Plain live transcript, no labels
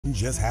didn't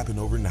just happen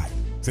overnight.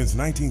 Since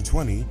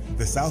 1920,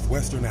 the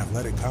Southwestern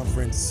Athletic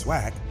Conference,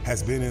 SWAC,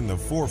 has been in the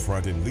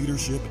forefront in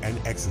leadership and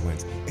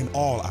excellence in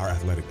all our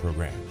athletic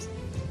programs.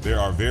 There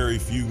are very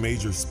few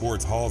major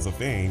sports halls of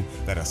fame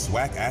that a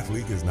SWAC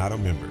athlete is not a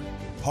member.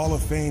 Hall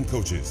of Fame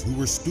coaches who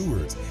were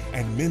stewards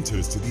and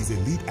mentors to these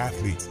elite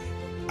athletes.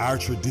 Our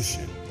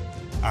tradition,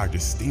 our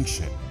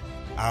distinction,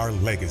 our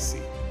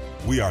legacy.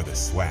 We are the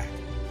SWAC,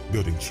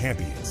 building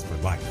champions for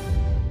life.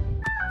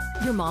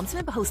 Your mom's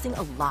been posting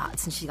a lot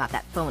since she got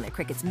that phone at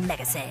Crickett's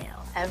mega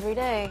sale. Every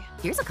day.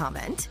 Here's a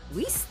comment.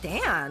 We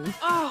stan.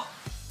 Oh,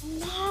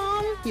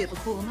 Mom. You have a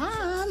cool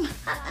mom.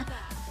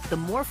 The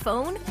more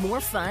phone,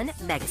 more fun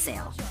mega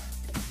sale.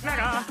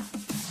 Mega.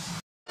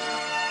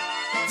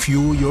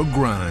 Fuel your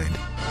grind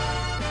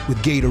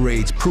with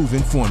Gatorade's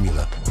proven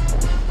formula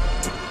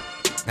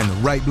and the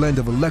right blend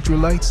of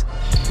electrolytes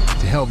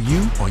to help you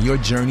on your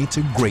journey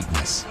to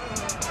greatness.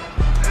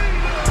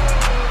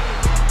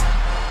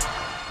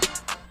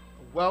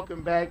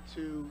 Welcome back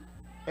to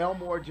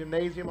Elmore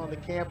Gymnasium on the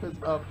campus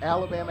of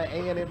Alabama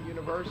A&M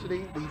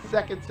University. The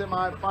second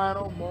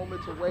semifinal,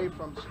 moments away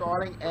from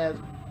starting, as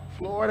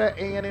Florida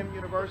A&M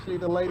University,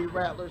 the Lady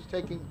Rattlers,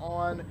 taking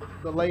on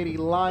the Lady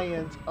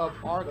Lions of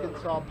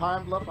Arkansas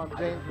Pine Bluff. I'm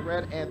James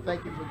Barrett, and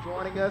thank you for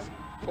joining us.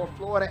 For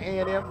Florida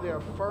A&M, their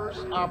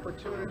first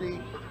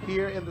opportunity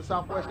here in the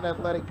Southwestern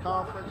Athletic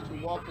Conference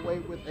to walk away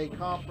with a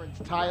conference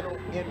title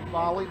in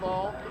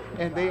volleyball,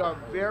 and they are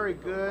very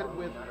good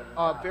with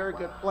very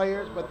good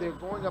players, but they're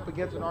going up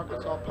against an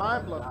Arkansas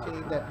Pine Bluff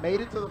team that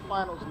made it to the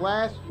finals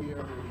last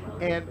year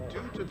and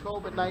due to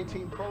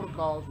COVID-19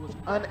 protocols was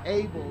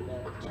unable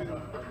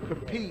to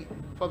compete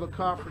for the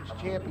conference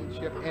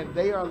championship. And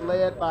they are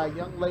led by a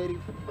young lady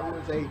who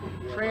is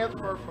a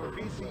transfer from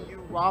VCU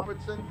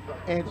Robertson,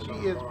 and she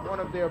is one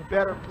of their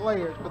better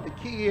players, but the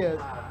key is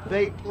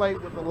they play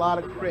with a lot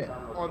of grit.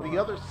 On the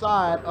other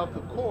side of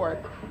the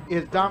court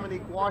is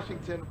Dominique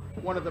Washington,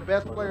 one of the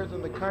best players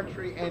in the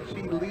country, and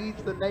she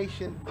leads the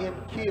nation in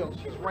kills.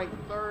 She's ranked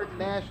 3rd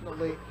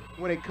nationally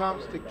when it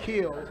comes to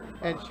kills,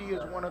 and she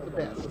is one of the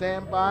best.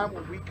 Stand by.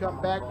 When we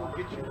come back, we'll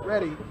get you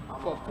ready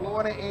for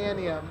Florida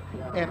A&M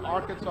and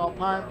Arkansas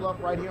Pine Bluff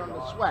right here on the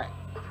SWAC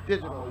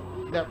Digital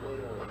Network.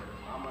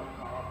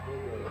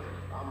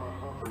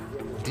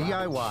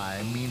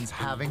 DIY means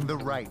having the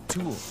right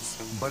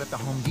tools, but at the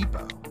Home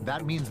Depot,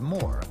 that means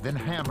more than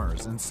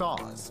hammers and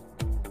saws.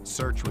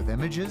 Search with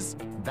images,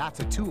 that's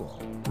a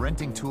tool.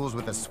 Renting tools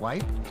with a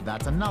swipe,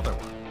 that's another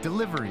one.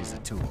 Delivery's a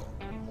tool.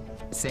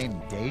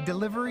 Same-day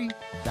delivery,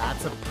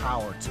 that's a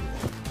power tool.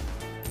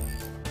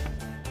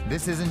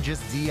 This isn't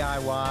just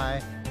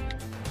DIY.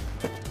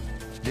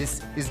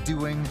 This is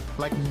doing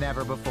like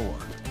never before.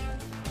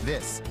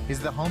 This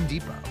is the Home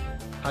Depot.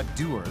 How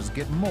doers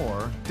get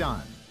more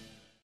done.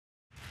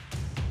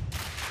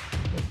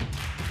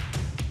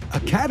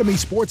 Academy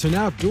Sports and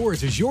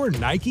Outdoors is your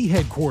Nike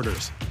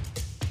headquarters.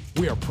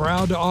 We are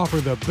proud to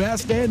offer the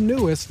best and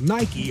newest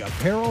Nike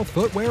apparel,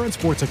 footwear, and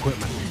sports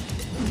equipment.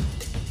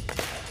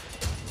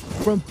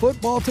 From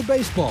football to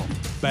baseball,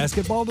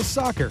 basketball to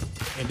soccer,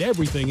 and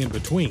everything in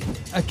between,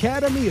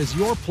 Academy is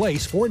your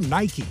place for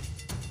Nike.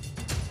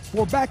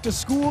 For back to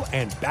school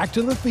and back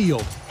to the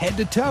field, head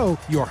to toe,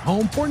 your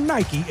home for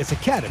Nike is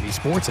Academy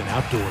Sports and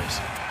Outdoors.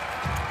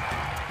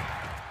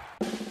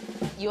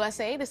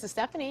 USA, this is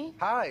Stephanie.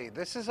 Hi,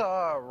 this is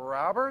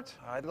Robert.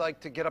 I'd like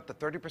to get up to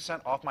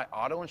 30% off my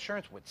auto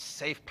insurance with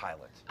Safe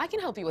Pilot. I can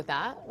help you with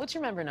that. What's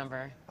your member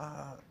number?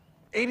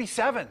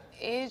 87.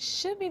 It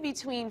should be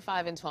between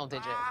 5 and 12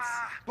 digits.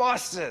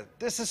 Busted.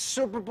 This is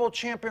Super Bowl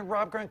champion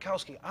Rob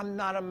Gronkowski. I'm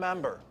not a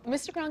member.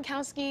 Mr.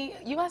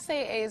 Gronkowski,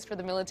 USAA is for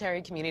the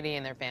military community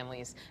and their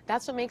families.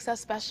 That's what makes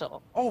us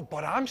special. Oh,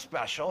 but I'm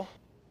special.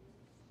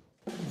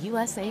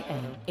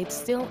 USAA, it's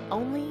still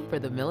only for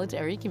the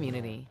military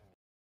community.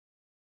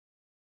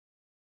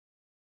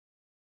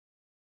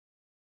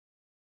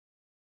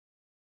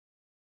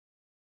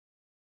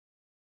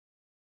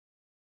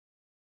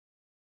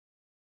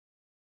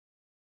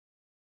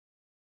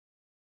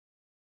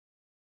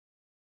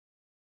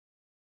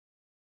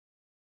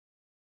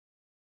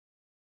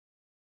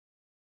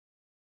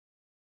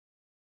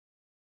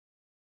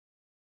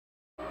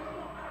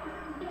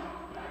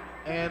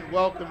 And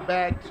welcome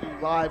back to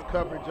live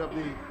coverage of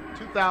the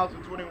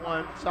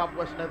 2021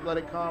 Southwestern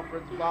Athletic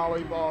Conference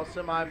Volleyball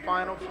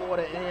Semifinal.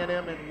 Florida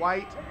A&M in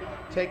white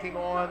taking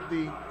on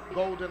the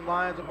Golden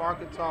Lions of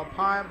Arkansas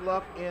Pine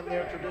Bluff in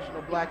their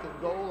traditional black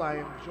and gold. I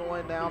am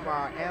joined now by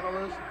our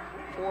analyst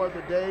for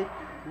the day,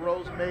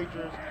 Rose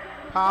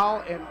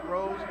Majors-Powell. And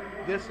Rose,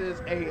 this is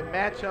a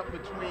matchup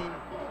between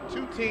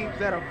two teams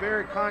that are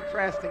very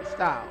contrasting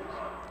styles.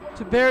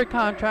 To very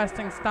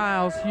contrasting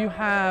styles. You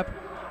have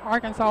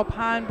Arkansas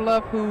Pine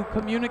Bluff, who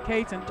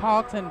communicates and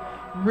talks and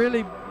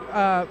really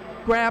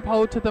grab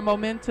hold to the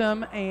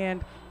momentum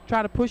and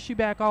try to push you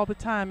back all the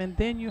time. And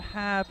then you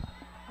have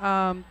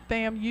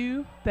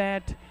FAMU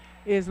that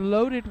is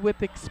loaded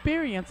with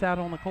experience out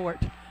on the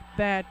court,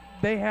 that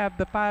they have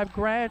the 5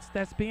 grads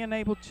that's being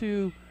able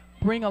to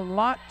bring a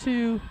lot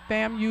to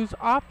FAMU's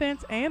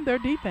offense and their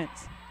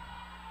defense.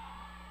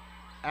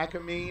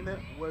 Akamine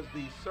was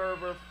the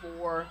server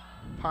for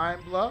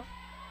Pine Bluff.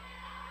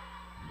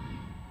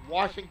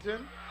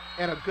 Washington,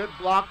 and a good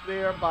block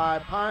there by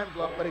Pine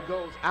Bluff, but it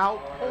goes out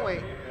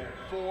point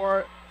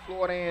for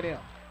Florida A&M.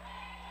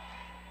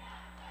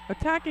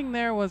 Attacking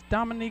there was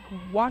Dominique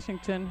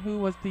Washington, who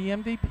was the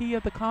MVP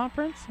of the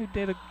conference, who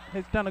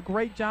has done a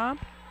great job.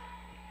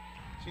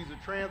 She's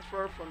a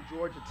transfer from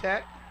Georgia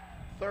Tech,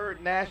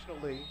 third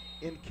nationally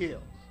in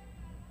kills.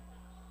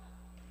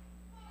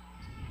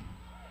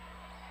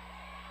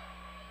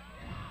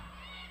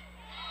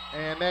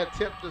 And that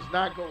tip does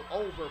not go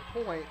over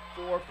point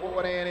for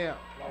Florida A&M.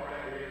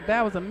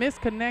 That was a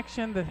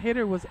misconnection. The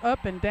hitter was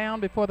up and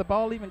down before the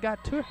ball even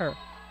got to her.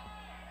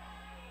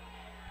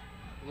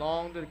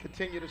 Long to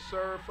continue to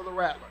serve for the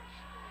Rattlers.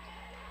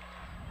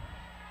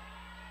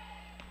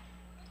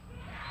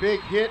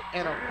 Big hit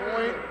and a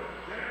point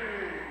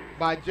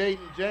by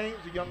Jaden James,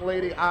 a young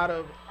lady out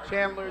of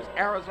Chandler's,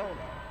 Arizona.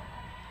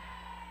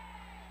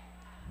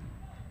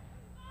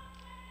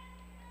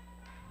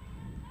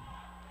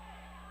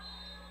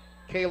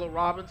 Kayla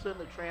Robinson,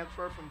 the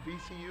transfer from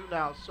VCU,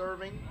 now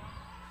serving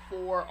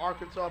for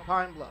Arkansas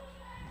Pine Bluff.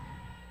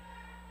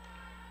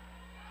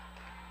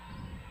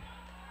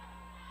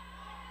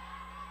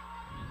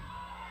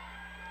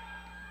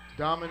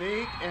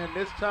 Dominique, and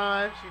this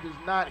time she does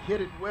not hit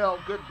it well.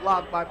 Good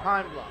block by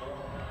Pine Bluff.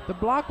 The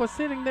block was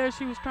sitting there.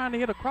 She was trying to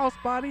hit a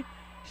crossbody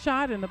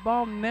shot, and the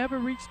ball never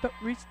reached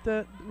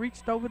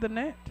over the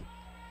net.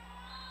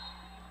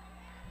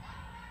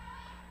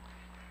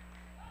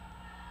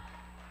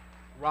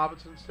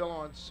 Robinson still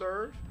on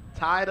serve,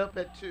 tied up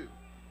at 2.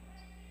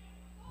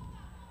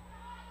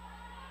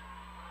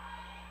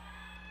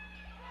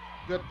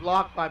 Good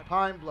block by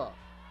Pine Bluff.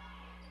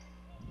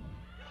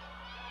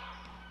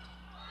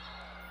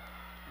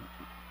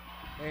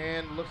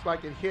 And looks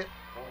like it hit.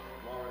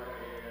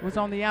 It was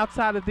on the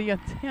outside of the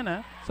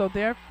antenna, so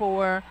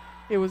therefore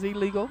it was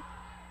illegal.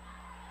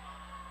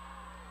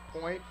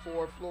 Point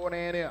for Florida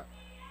A&M.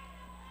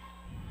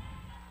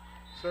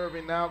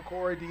 Serving now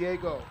Corey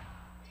Diego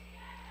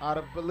out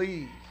of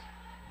Belize.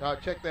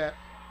 Check that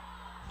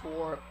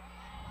for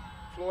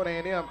Florida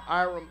A&M,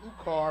 Iram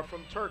Ukar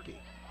from Turkey.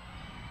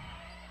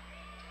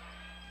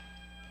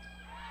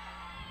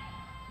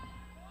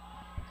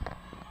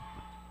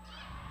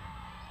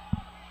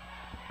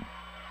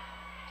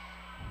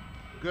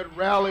 Good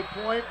rally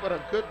point, but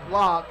a good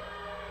block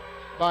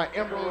by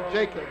Emerald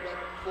Jacobs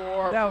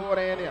for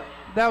Florida A&M.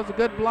 That was a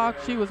good block.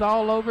 She was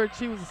all over it.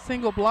 She was a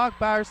single block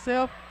by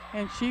herself,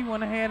 and she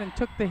went ahead and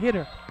took the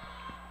hitter.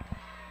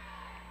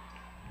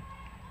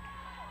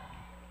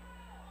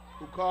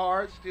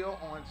 Ukar still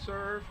on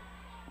serve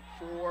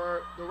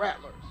for the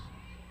Rattlers.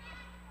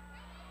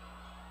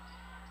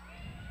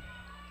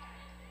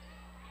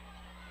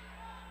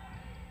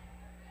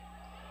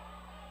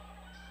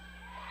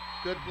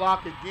 Good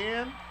block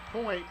again.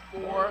 Point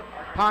for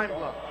Pine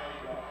Bluff.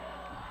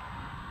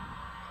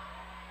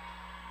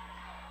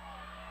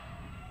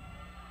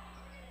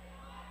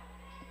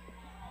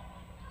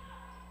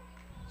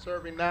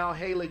 Serving now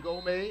Haley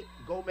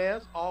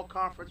Gomez,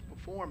 all-conference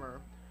performer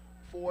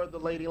for the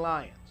Lady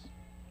Lions.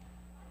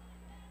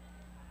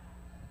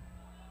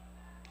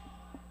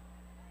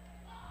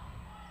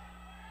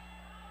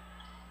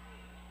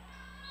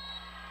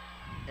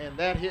 And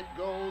that hit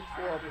goes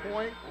for a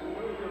point.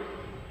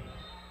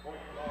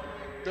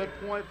 Good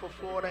point for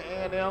Florida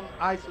A&M.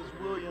 Isis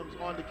Williams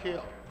on the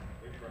kill.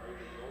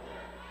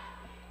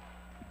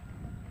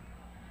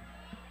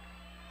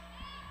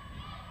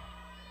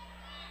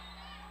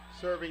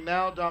 Serving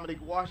now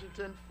Dominique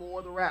Washington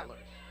for the Rattlers.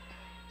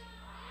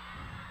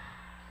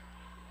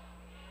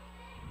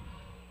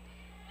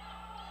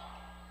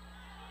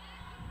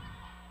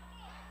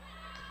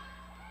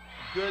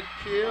 Good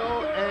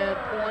kill and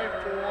point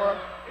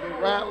for the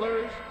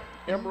Rattlers.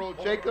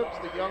 Emerald Jacobs,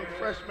 the young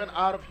freshman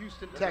out of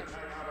Houston, Texas.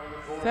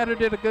 Setter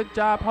did a good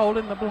job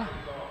holding the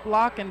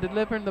block and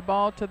delivering the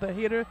ball to the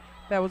hitter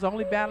that was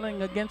only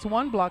battling against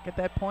one block at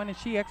that point, and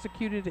she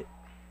executed it.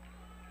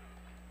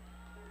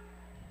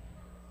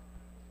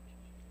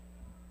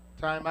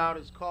 Timeout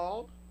is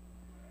called.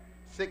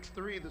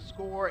 6-3 the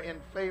score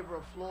in favor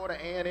of Florida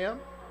A&M.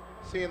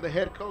 Seeing the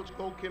head coach,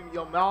 Kim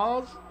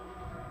Yilmaz,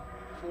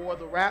 for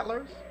the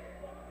Rattlers.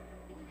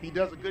 He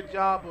does a good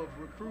job of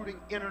recruiting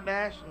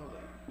internationally.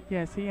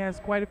 Yes, he has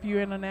quite a few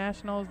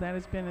internationals. That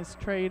has been his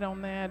trade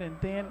on that, and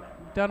then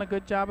done a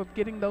good job of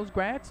getting those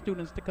grad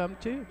students to come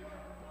too.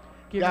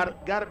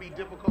 Got to be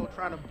difficult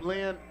trying to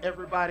blend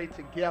everybody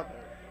together.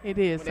 It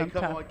is when sometimes. they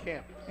come on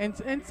campus.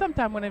 And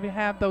sometimes whenever you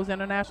have those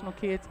international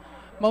kids,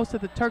 most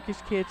of the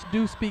Turkish kids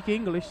do speak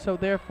English, so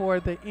therefore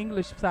the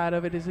English side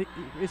of it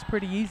is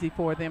pretty easy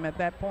for them at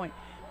that point.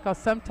 Because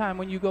sometimes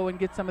when you go and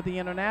get some of the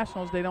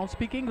internationals, they don't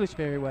speak English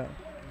very well.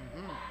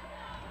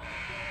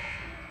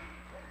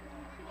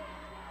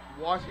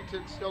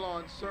 Washington still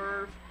on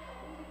serve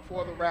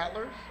for the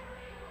Rattlers.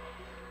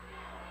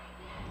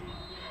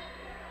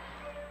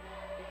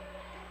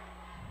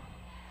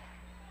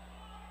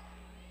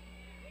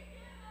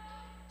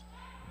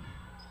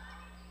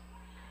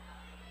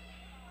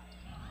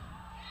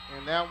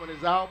 And that one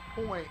is out,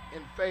 point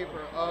in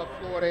favor of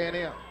Florida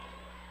A&M.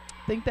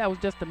 I think that was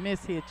just a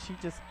miss hit. She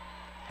just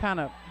kind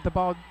of, the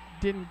ball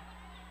didn't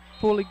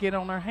fully get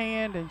on her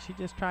hand, and she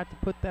just tried to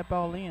put that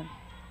ball in.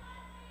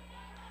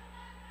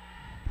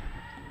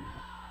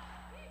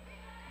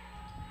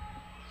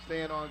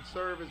 Staying on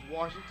serve is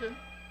Washington.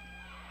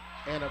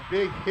 And a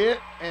big hit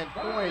and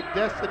point,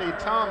 Destiny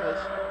Thomas,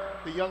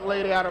 the young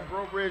lady out of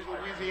Breaux Bridge,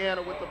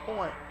 Louisiana, with the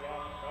point.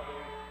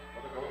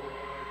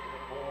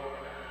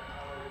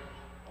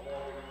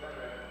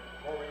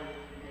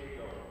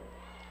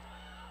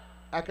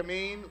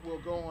 Akamine will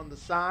go on the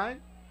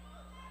side.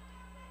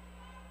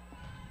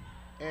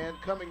 And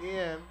coming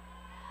in,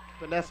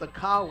 Vanessa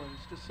Collins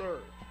to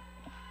serve.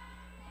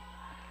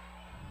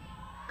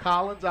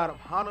 Collins out of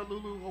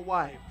Honolulu,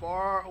 Hawaii,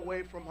 far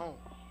away from home.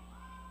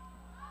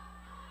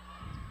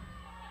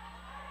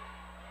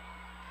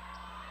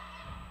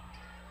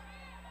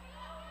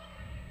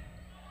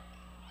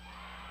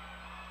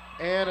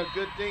 And a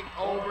good dink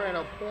over and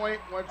a point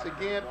once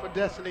again for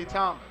Destiny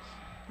Thomas.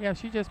 Yeah,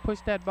 she just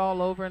pushed that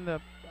ball over, and the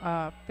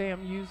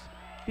FAMU's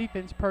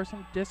defense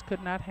person just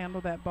could not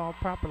handle that ball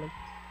properly.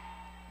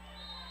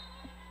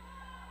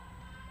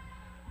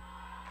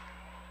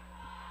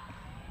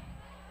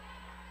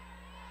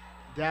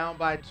 Down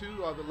by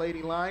 2 are the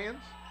Lady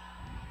Lions.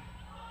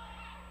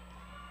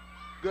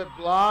 Good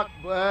block,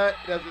 but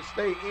does it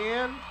stay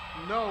in?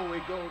 No,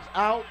 it goes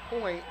out,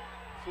 point,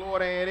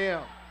 Florida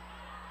A&M.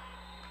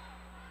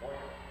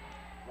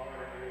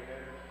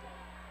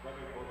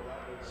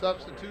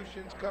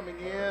 Substitutions coming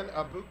in,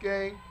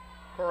 Abuke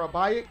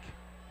Korabayik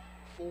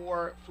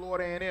for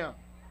Florida A&M,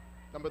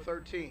 number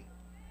 13.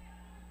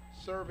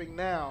 Serving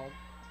now,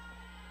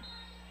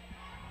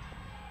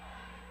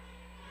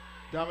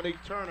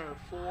 Dominique Turner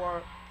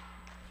for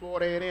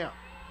Florida A&M.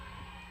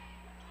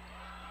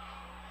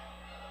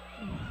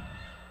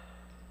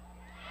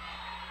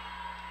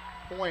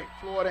 Point,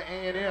 Florida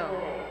A&M.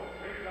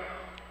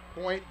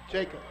 Point,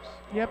 Jacobs.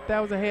 Yep, that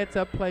was a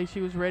heads-up play.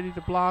 She was ready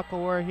to block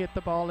or hit the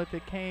ball if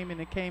it came,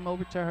 and it came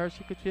over to her.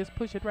 She could just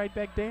push it right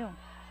back down.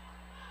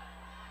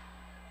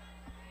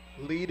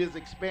 Lead is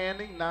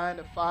expanding,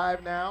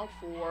 9-5 now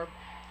for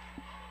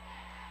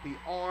the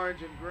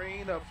orange and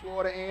green of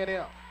Florida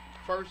A&M.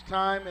 First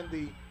time in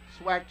the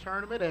SWAC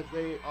tournament, as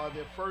they are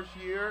their first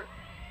year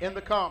in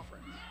the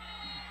conference.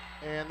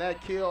 And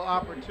that kill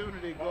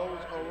opportunity goes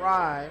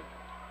awry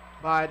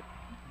by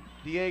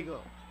Diego.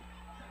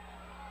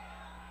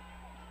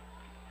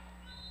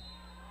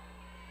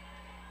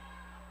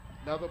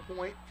 Another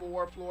point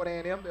for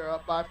Florida A&M. They're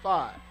up by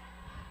 5.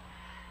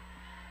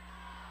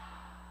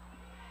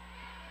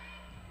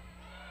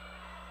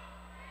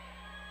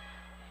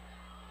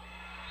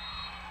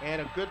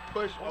 And a good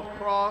push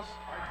across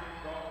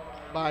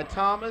by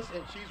Thomas,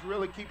 and she's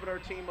really keeping her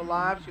team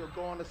alive. She'll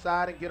go on the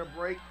side and get a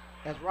break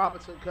as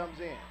Robinson comes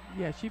in.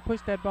 Yeah, she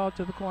pushed that ball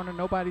to the corner.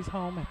 Nobody's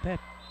home at that.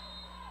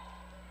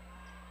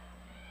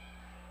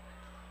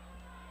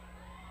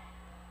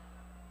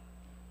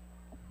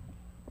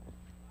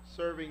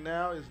 Serving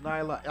now is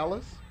Nyla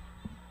Ellis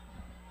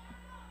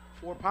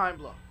for Pine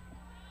Bluff.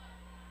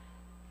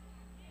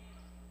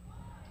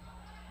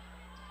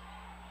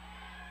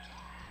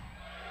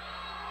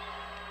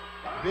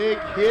 Big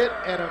hit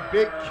and a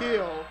big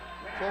kill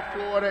for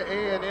Florida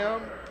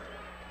A&M.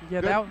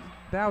 Yeah,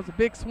 that was a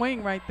big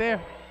swing right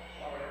there.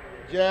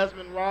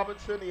 Jasmine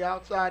Robinson, the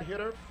outside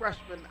hitter,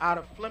 freshman out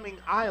of Fleming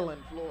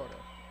Island, Florida.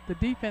 The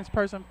defense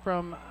person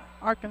from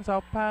Arkansas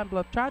Pine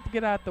Bluff tried to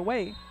get out the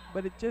way,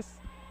 but it just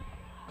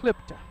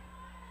clipped her.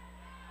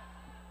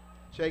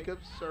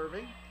 Jacobs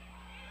serving.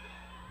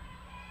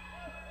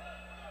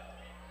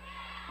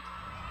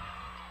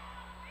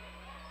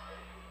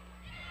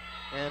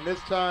 And this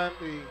time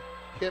the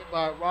hit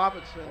by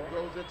Robinson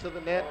goes into the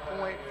net,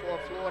 point for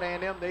Florida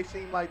A&M. They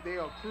seem like they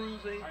are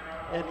cruising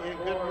and in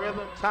good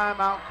rhythm.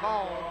 Timeout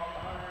called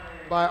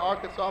by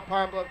Arkansas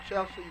Pine Bluff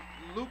Chelsea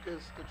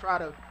Lucas to try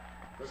to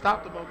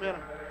stop the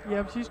momentum.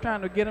 Yeah, she's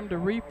trying to get them to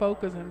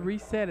refocus and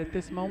reset at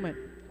this moment.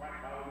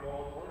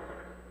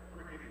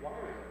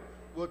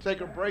 We'll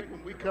take a break.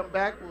 When we come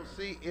back, we'll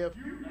see if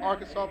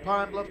Arkansas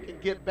Pine Bluff can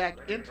get back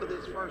into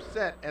this first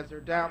set as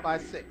they're down by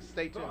 6.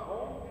 Stay tuned.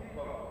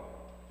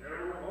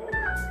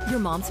 Your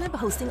mom's been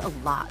hosting a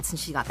lot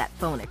since she got that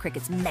phone at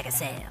Crickett's mega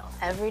sale.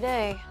 Every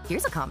day.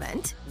 Here's a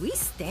comment. We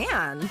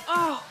stan.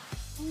 Oh,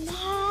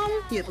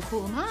 Mom, you have a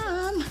cool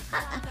mom.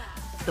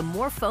 The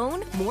more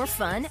phone, more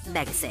fun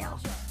mega sale.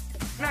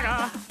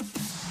 Mega.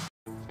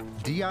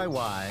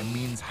 DIY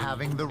means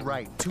having the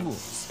right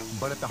tools,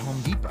 but at the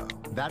Home Depot,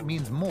 that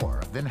means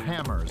more than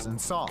hammers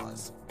and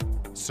saws.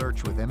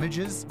 Search with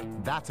images,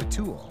 that's a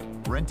tool.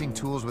 Renting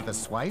tools with a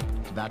swipe,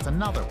 that's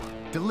another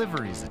one.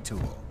 Delivery's a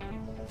tool.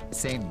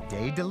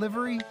 Same-day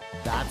delivery,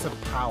 that's a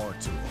power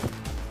tool.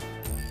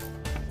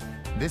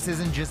 This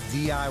isn't just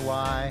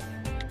DIY.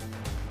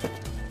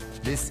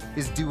 This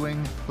is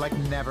doing like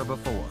never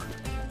before.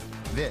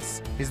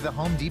 This is the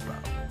Home Depot.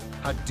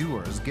 How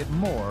doers get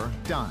more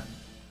done.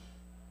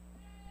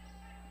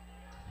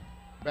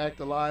 Back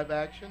to live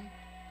action.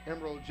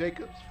 Emerald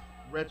Jacobs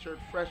redshirt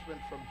freshman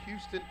from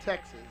Houston,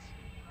 Texas,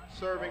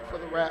 serving for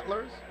the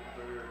Rattlers,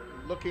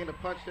 looking to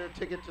punch their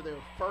ticket to their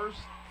first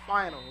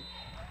final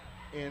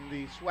in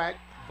the SWAC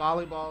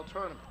volleyball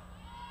tournament.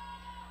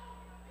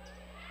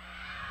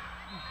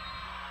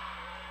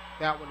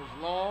 That one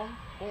is long,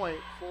 point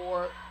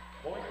for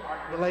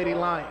the Lady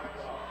Lions.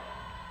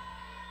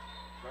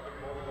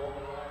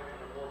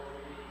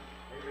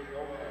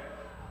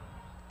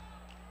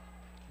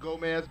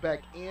 Gomez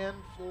back in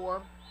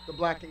for the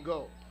black and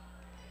gold.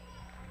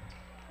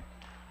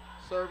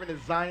 Serving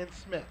is Zion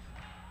Smith.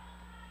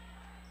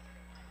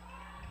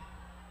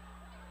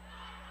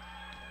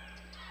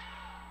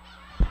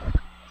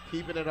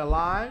 Keeping it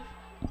alive.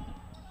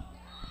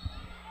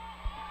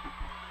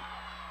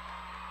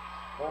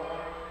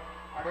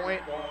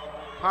 Point,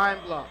 Pine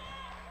Bluff.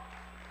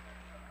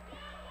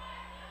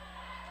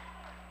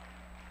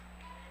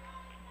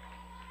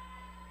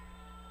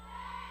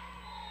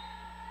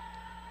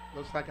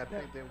 Looks like I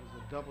think there was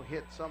a double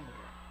hit somewhere.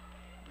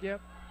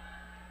 Yep.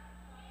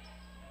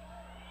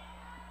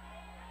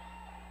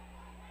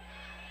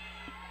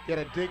 Get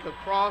a dig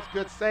across,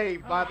 good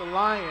save by the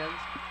Lions,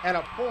 and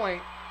a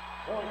point.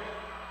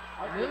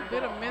 A little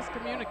bit of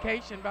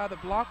miscommunication by the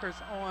blockers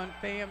on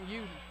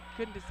FAMU.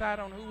 Couldn't decide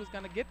on who was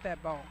going to get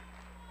that ball.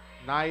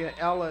 Nia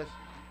Ellis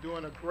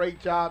doing a great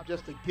job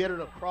just to get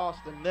it across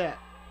the net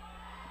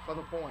for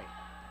the point.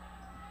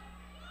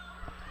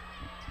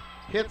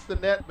 Hits the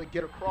net but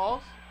get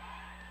across.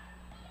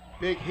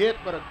 Big hit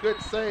but a good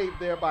save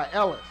there by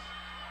Ellis.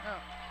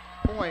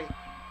 Point,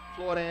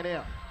 Florida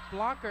A&M.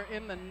 Blocker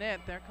in the net.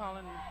 They're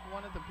calling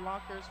one of the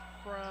blockers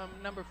from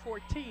number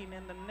 14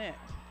 in the net.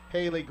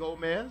 Haley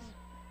Gomez.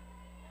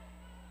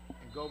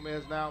 And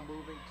Gomez now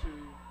moving to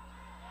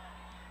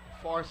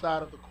the far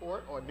side of the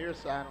court, or near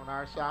side on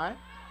our side.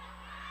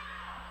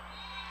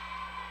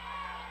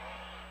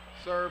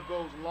 Serve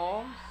goes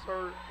long.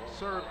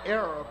 Serve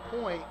error,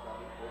 point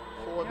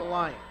for the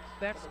Lions.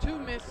 That's 2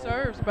 missed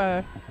serves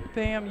by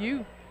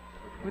FAMU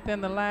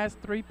within the last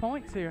 3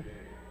 points here.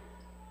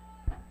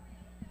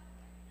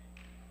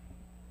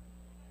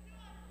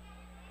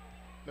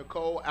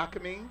 Nicole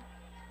Ackerman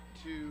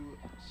to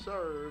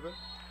serve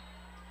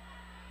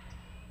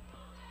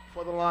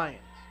for the Lions.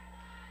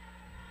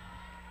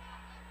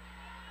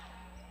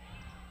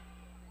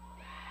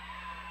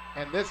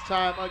 And this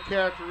time,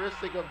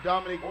 uncharacteristic of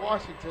Dominique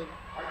Washington,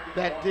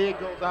 that dig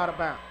goes out of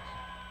bounds.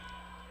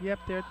 Yep,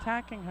 they're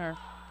attacking her.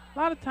 A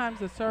lot of times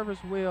the servers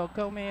will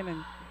go in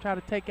and try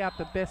to take out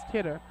the best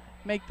hitter,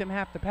 make them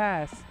have to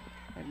pass.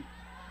 And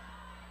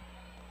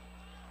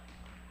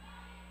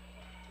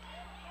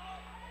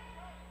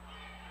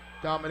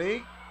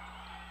Dominique.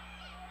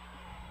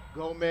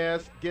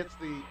 Gomez gets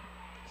the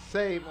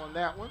save on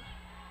that one.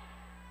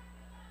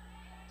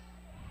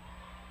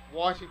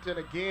 Washington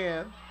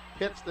again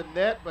hits the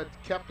net but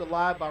kept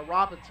alive by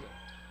Robinson.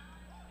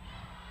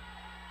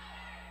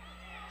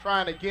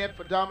 Trying again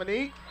for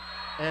Dominique,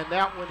 and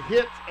that one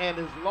hits and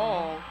is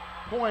long.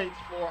 Points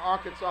for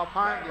Arkansas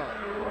Pine Bluff.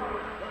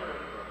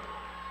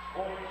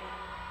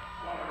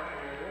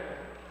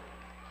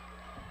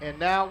 And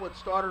now what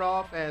started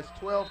off as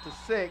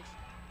 12-6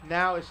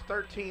 now is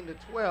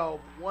 13-12.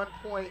 1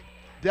 point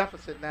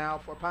deficit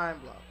now for Pine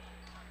Bluff.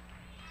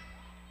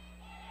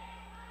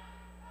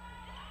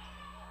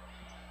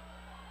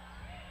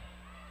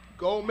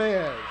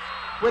 Gomez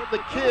with the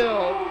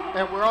kill,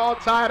 and we're all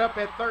tied up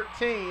at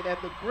 13, and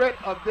the grit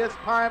of this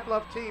Pine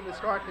Bluff team is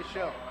starting to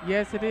show.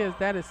 Yes, it is.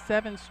 That is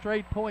 7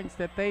 straight points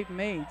that they've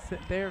made.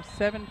 They're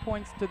 7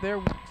 points to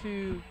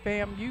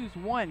FAMU's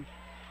 1.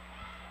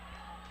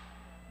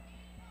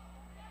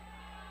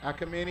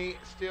 Akameni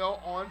still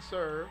on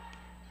serve.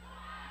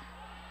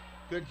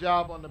 Good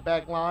job on the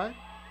back line.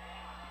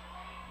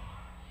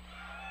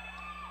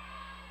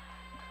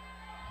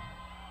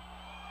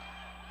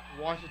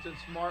 Washington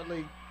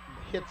smartly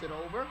hits it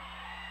over.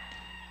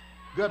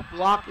 Good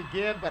block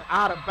again, but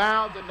out of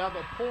bounds.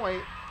 Another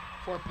point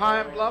for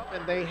Pine Bluff,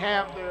 and they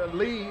have their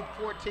lead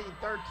 14-13,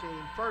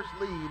 first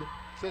lead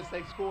since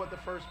they scored the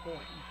first point.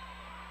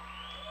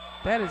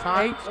 That is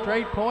 8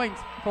 straight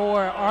points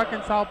for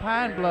Arkansas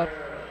Pine Bluff.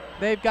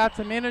 They've got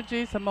some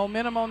energy, some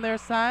momentum on their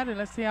side, and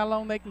let's see how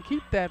long they can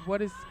keep that.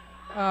 What is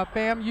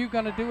FAMU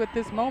going to do at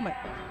this moment?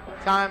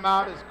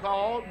 Timeout is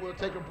called. We'll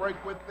take a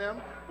break with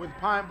them, with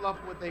Pine Bluff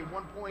with a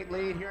 1 point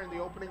lead here in the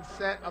opening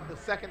set of the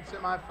second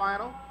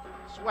semifinal.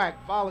 SWAC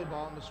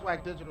Volleyball on the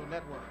SWAC Digital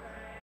Network.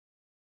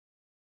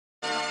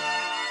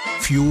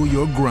 Fuel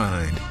your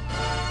grind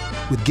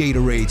with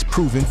Gatorade's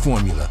proven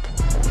formula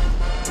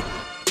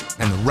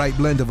and the right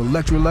blend of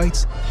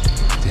electrolytes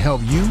to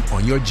help you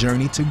on your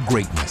journey to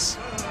greatness.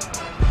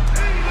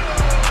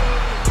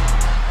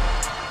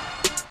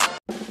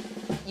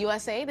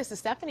 USA, this is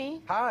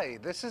Stephanie. Hi,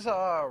 this is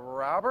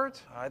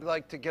Robert. I'd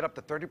like to get up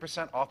to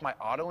 30% off my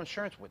auto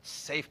insurance with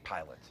Safe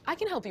Pilot. I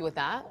can help you with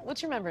that.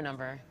 What's your member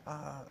number?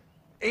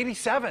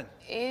 87.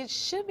 It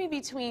should be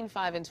between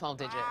 5 and 12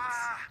 digits.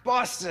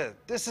 Busted.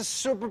 This is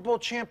Super Bowl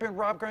champion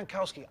Rob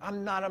Gronkowski.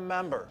 I'm not a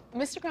member.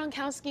 Mr.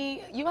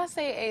 Gronkowski,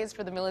 USAA is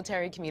for the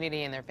military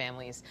community and their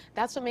families.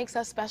 That's what makes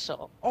us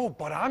special. Oh,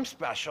 but I'm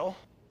special.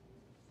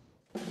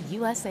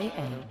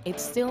 USAA,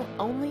 it's still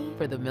only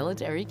for the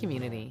military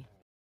community.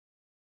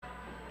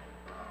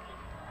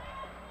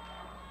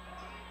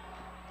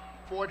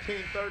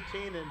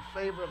 14-13 in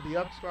favor of the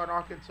upstart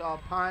Arkansas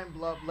Pine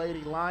Bluff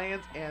Lady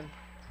Lions, and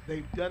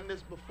they've done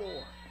this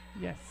before.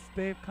 Yes,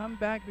 they've come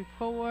back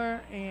before,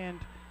 and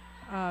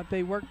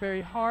they work very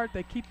hard.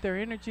 They keep their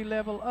energy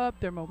level up,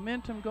 their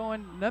momentum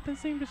going. Nothing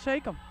seemed to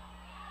shake them.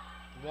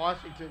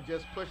 Washington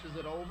just pushes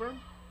it over.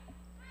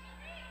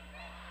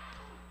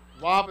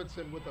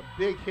 Robinson with a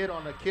big hit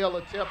on the kill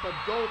attempt, but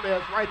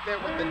Gomez right there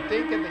with the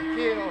dink and the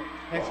kill,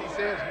 and she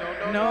says,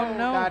 no,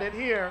 not in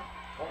here.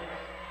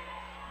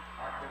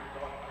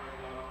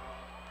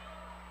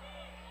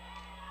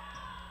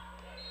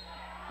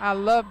 I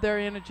love their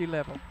energy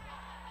level.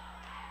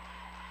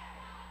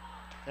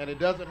 And it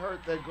doesn't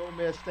hurt that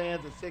Gomez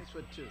stands at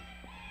 6'2".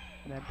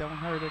 That don't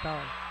hurt at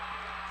all.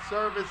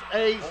 Service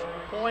ace,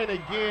 point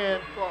again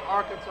for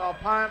Arkansas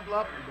Pine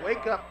Bluff.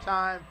 Wake up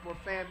time for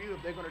FAMU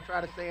if they're going to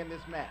try to stay in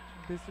this match.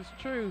 This is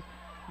true.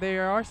 They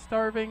are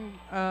serving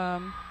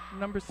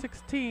number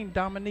 16,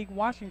 Dominique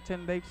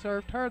Washington. They've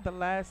served her the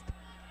last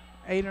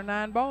 8 or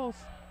 9 balls.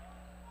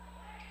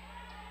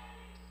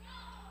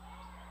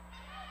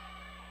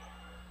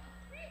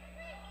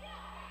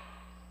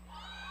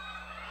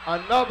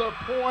 Another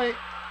point.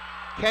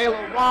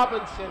 Kayla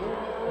Robinson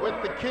with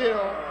the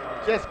kill,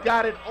 just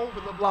got it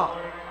over the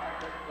block.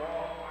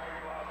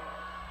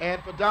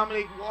 And for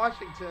Dominique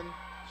Washington,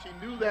 she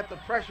knew that the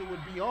pressure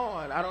would be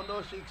on. I don't know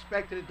if she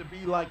expected it to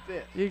be like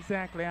this.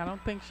 Exactly. I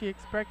don't think she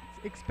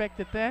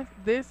expected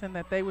this and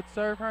that they would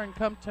serve her and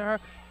come to her.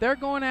 They're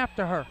going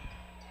after her.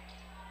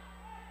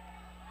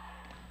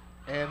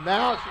 And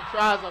now she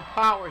tries a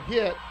power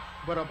hit,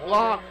 but a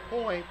block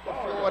point for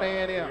Florida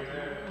A&M.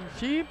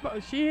 She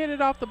hit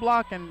it off the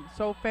block, and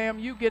so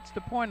FAMU gets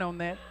the point on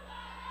that.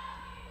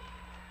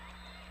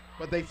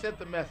 But they sent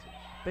the message.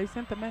 They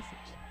sent the message.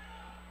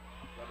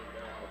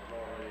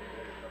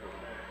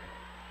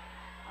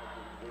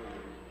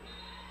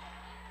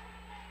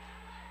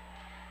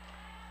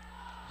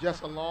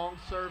 Just a long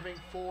serving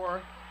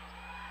for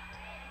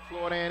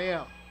Florida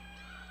A&M.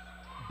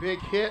 Big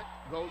hit,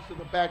 goes to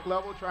the back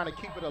level, trying to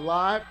keep it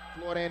alive.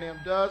 Florida A&M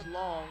does.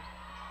 Long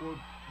will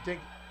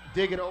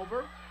dig it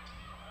over.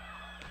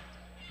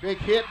 Big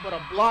hit, but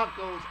a block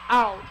goes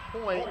out.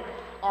 Point,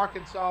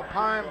 Arkansas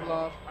Pine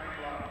Bluff.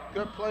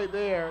 Good play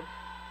there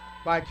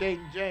by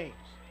Jaden James.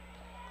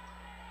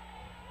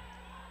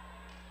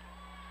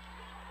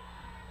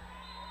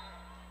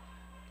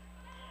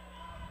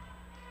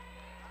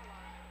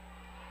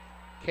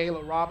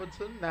 Kayla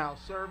Robinson now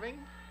serving.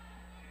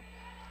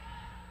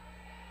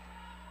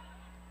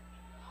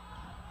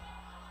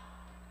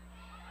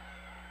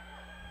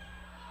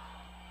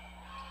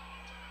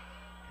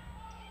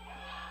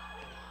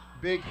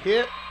 Big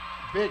hit,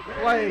 big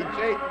play.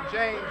 Jaden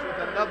James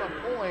with another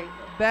point.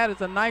 That is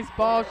a nice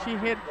ball. She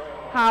hit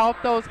high off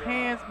those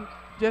hands,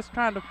 just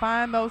trying to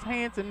find those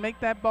hands and make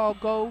that ball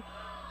go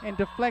and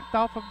deflect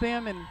off of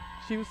them, and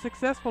she was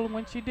successful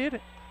when she did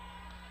it.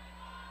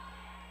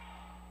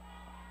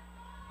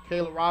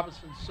 Kayla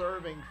Robinson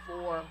serving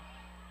for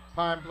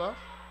Pine Bluff.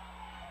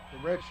 The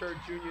redshirt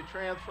junior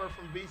transfer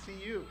from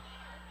VCU.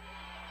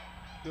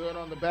 Good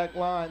on the back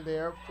line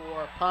there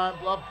for Pine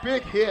Bluff.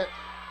 Big hit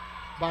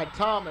by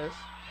Thomas,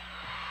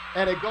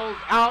 and it goes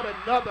out.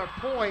 Another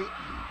point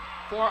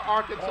for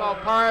Arkansas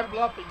Pine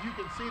Bluff, and you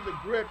can see the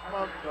grit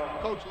from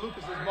Coach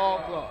Lucas's ball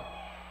club.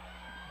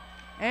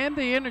 And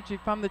the energy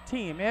from the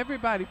team.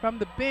 Everybody from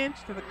the bench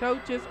to the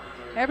coaches,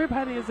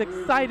 everybody is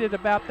excited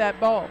about that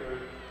ball.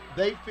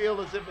 They feel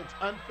as if it's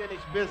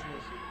unfinished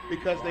business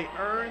because they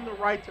earned the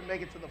right to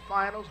make it to the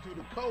finals. Due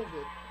to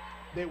COVID,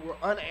 they were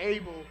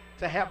unable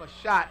to have a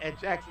shot at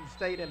Jackson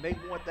State, and they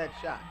want that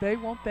shot. They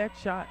want that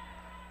shot,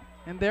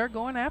 and they're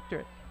going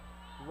after it.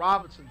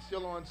 Robinson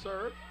still on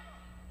serve.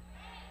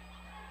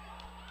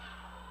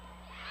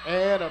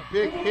 And a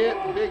big hit,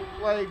 big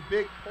play,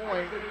 big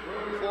point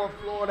for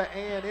Florida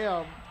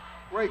A&M.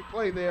 Great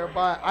play there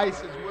by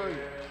Isis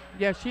Williams.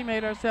 Yeah, she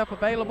made herself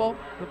available.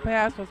 The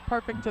pass was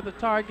perfect to the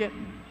target.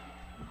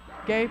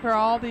 Gave her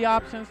all the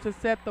options to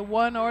set the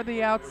one or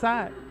the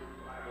outside.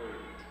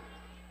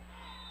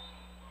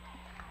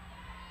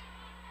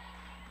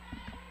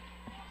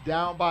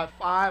 Down by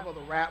 5 of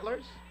the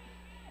Rattlers.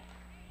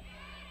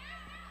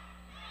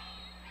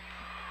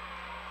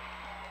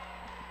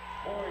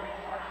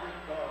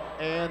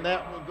 And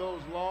that one goes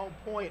long,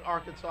 point,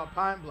 Arkansas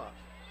Pine Bluff.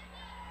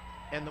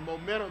 And the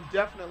momentum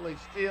definitely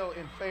still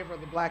in favor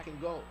of the black and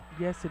gold.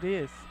 Yes, it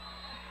is.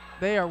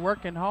 They are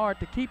working hard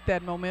to keep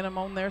that momentum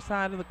on their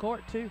side of the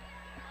court, too.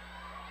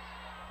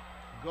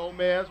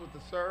 Gomez with the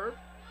serve.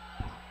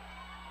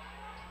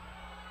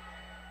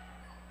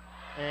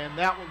 And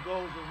that one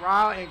goes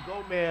around, and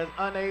Gomez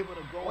unable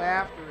to go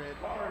after it.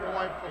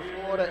 Point for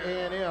Florida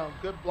A&M.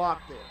 Good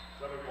block there.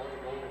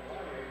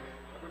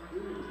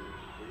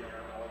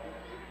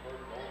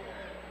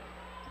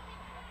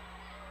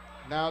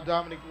 Now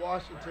Dominic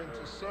Washington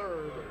to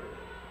serve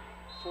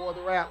for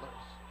the Rattlers.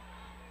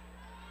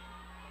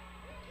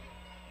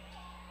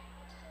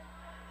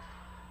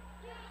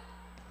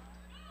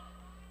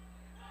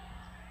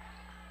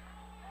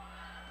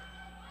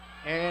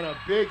 And a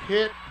big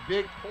hit,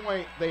 big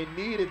point. They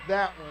needed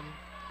that one.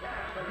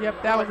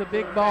 Yep, that was a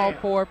big ball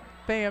for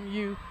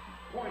FAMU.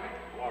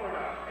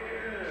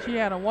 She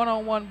had a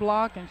one-on-one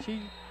block, and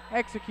she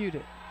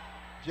executed.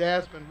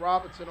 Jasmine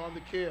Robinson on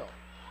the kill.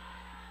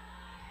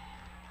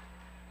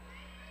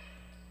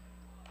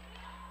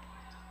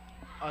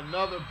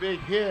 Another big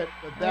hit,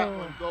 but that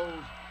one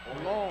goes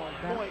long.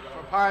 Point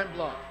for Pine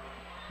Bluff.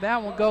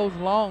 That one goes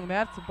long.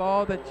 That's a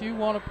ball that you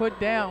want to put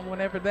down.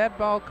 Whenever that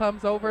ball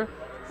comes over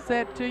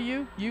set to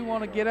you, you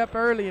want to get up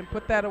early and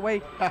put that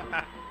away.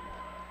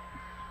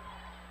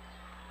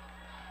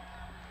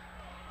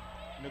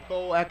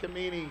 Nicole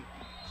Akamini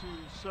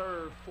to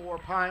serve for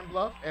Pine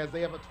Bluff as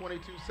they have a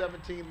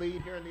 22-17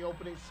 lead here in the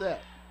opening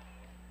set.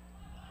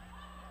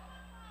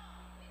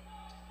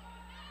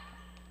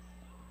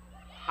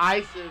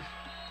 Isis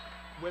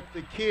with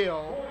the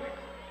kill.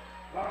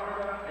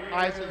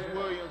 Isis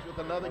Williams with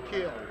another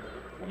kill.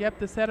 Yep,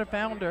 the setter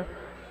found her.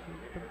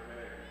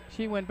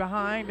 She went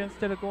behind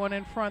instead of going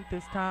in front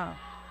this time.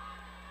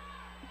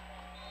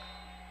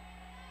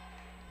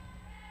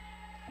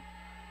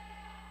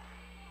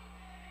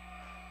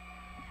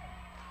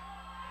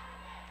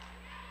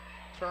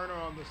 Turner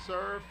on the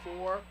serve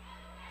for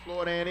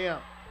Florida A&M.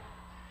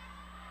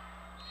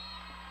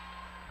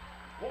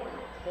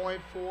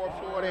 Point for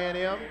Florida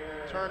A&M.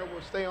 Turner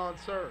will stay on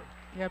serve.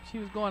 Yep, she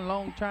was going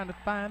long trying to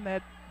find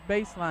that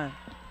baseline.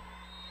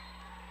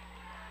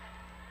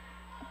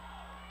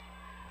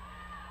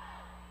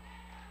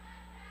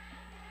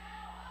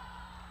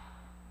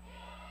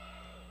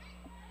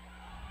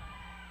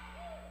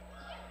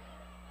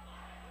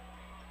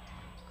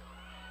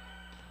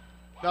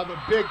 Another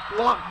big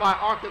block by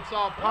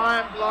Arkansas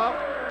Pine Bluff.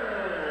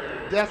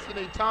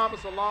 Destiny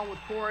Thomas along with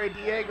Corey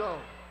Diego.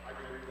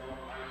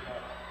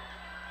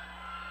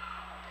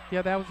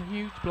 Yeah, that was a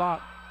huge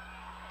block.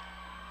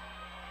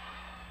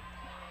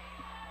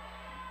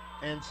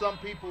 And some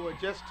people are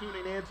just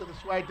tuning in to the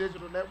SWAC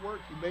Digital Network.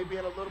 You may be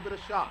in a little bit of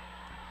shock.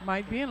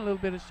 Might be in a little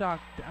bit of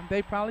shock.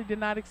 They probably did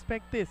not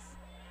expect this.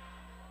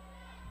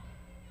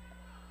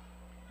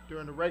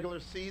 During the regular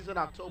season,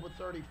 October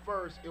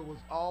 31st, it was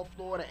all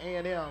Florida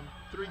A&M,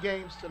 3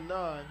 games to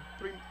none,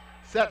 3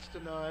 sets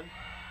to none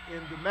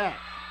in the match.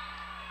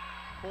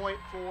 Point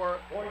for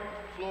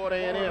Florida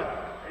A&M.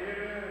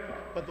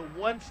 But the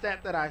one stat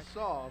that I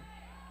saw,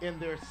 in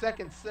their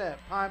second set,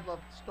 Pine Bluff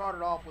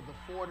started off with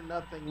a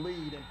 4-0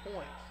 lead in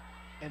points,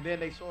 and then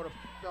they sort of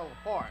fell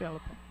apart.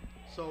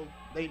 So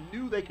they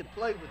knew they could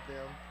play with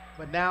them,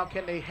 but now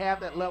can they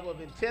have that level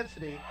of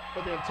intensity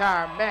for the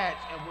entire match?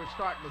 And we're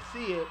starting to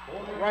see it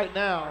right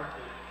now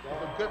with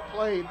a good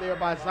play there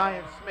by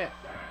Zion Smith.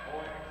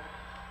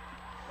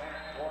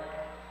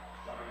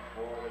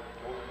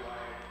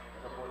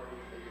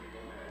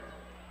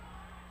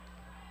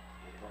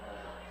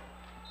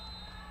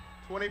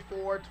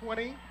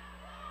 (24-20).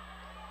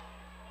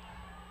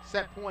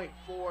 Set point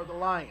for the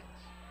Lions.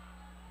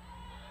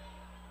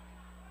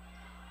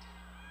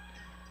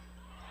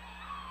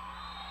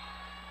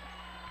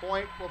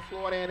 Point for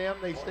Florida A&M.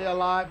 They stay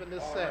alive in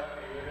this set.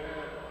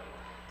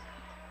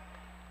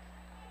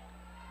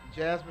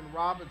 Jasmine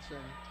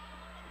Robinson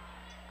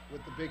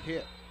with the big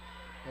hit.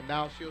 And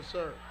now she'll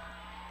serve.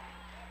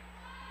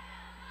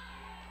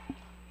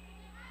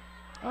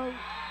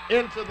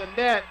 Into the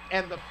net,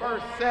 and the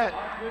first set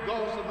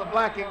goes to the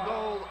black and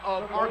gold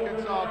of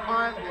Arkansas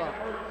Pine Bluff.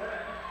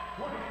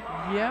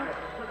 Yeah,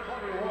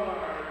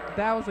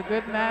 that was a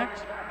good match.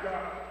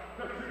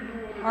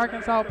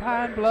 Arkansas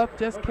Pine Bluff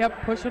just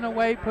kept pushing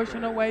away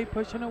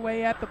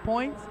at the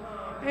points.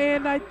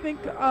 And I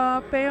think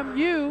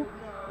FAMU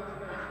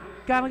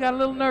kind of got a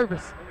little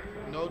nervous.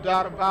 No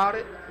doubt about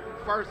it.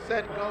 First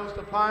set goes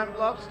to Pine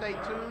Bluff. Stay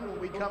tuned. When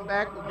we come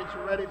back, we'll get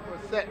you ready for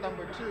set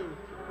number 2.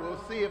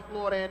 We'll see if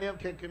Florida A&M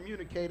can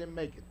communicate and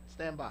make it.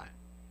 Stand by.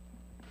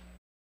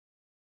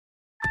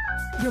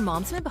 Your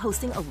mom's been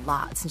hosting a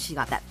lot since she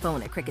got that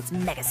phone at Crickett's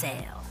mega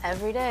sale.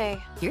 Every day.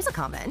 Here's a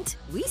comment.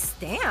 We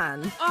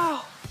stan.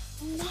 Oh,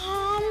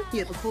 Mom, you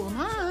have a cool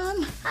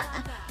mom.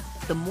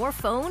 The more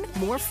phone,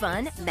 more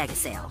fun mega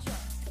sale.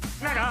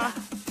 Mega.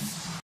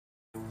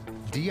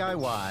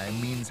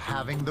 DIY means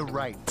having the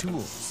right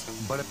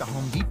tools, but at the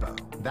Home Depot,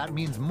 that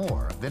means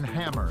more than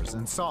hammers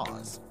and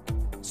saws.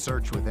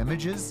 Search with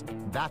images,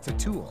 that's a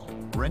tool.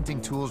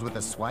 Renting tools with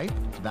a swipe,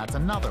 that's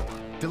another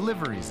one.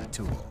 Delivery's a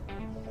tool.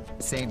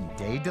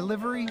 Same-day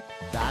delivery,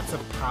 that's a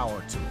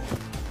power tool.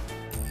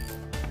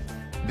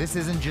 This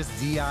isn't just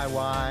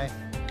DIY.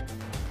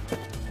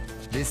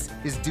 This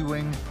is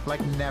doing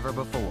like never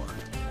before.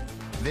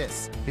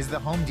 This is the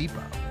Home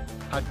Depot.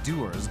 How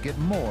doers get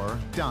more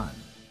done.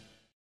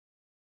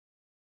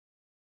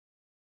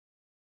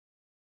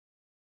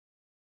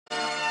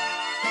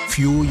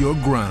 Fuel your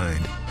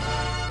grind.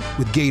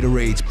 with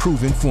Gatorade's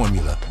proven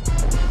formula.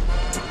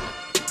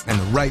 And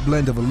the right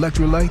blend of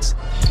electrolytes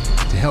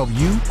to help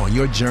you on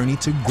your journey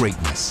to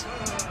greatness.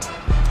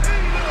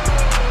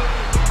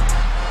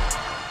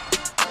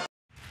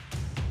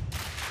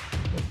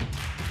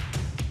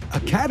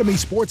 Academy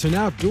Sports and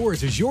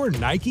Outdoors is your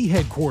Nike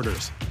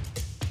headquarters.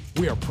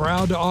 We are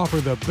proud to offer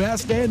the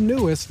best and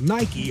newest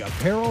Nike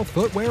apparel,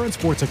 footwear, and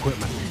sports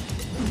equipment.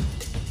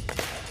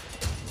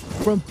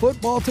 From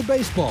football to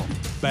baseball,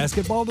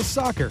 basketball to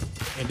soccer,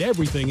 and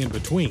everything in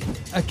between,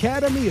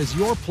 Academy is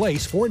your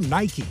place for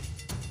Nike.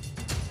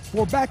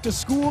 For back to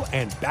school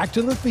and back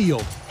to the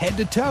field, head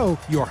to toe,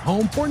 your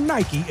home for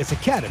Nike is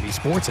Academy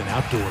Sports and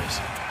Outdoors.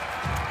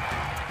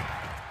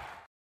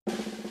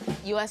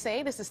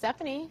 USA, this is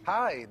Stephanie.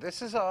 Hi,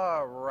 this is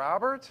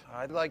Robert.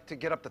 I'd like to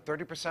get up to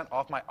 30%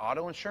 off my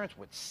auto insurance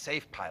with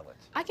Safe Pilot.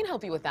 I can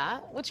help you with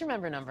that. What's your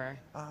member number?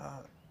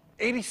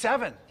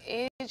 87.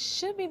 It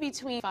should be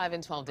between 5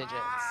 and 12 digits.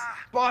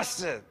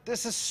 Busted.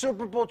 This is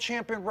Super Bowl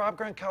champion Rob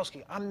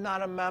Gronkowski. I'm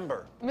not a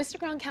member. Mr.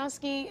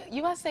 Gronkowski,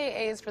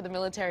 USAA is for the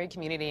military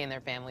community and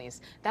their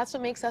families. That's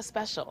what makes us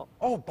special.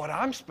 Oh, but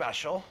I'm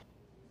special.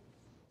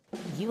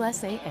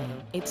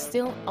 USAA, it's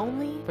still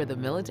only for the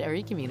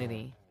military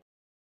community.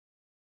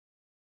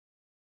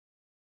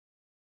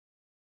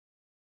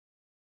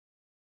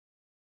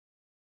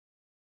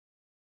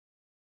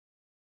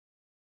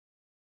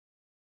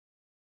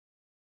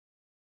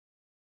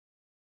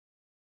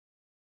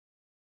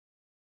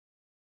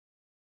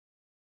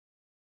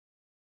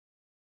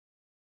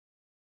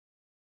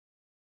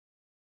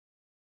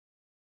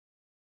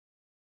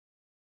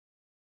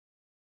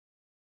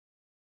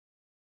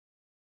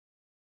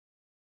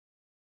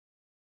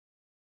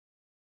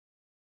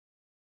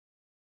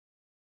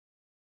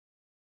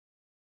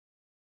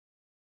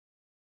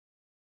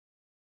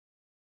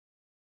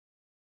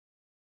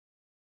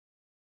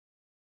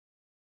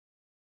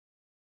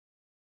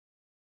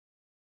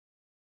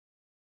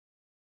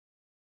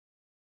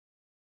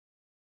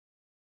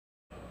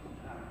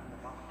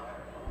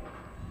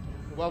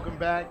 Welcome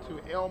back to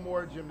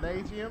Elmore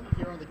Gymnasium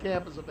here on the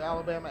campus of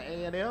Alabama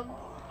A&M.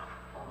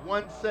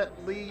 One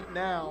set lead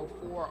now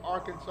for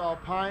Arkansas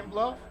Pine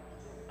Bluff.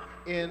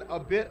 In a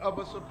bit of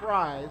a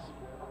surprise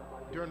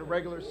during the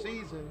regular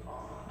season,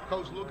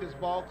 Coach Lucas'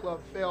 ball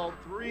club fell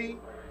 3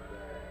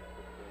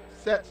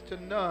 sets to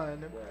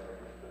none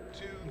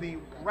to the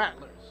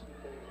Rattlers.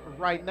 But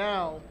right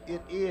now,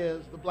 it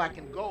is the black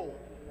and gold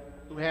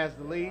who has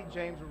the lead.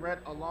 James Barrett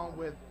along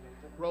with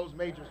Rose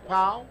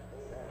Majors-Powell.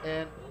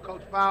 And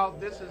Coach Powell,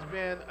 this has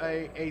been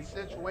a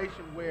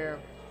situation where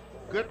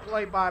good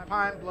play by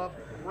Pine Bluff,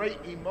 great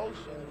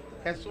emotion,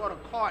 has sort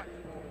of caught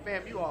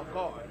FAMU off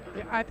guard.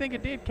 Yeah, I think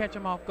it did catch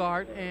them off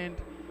guard, and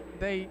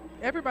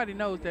everybody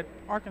knows that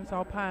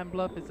Arkansas Pine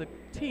Bluff is a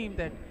team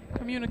that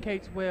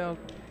communicates well,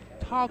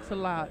 talks a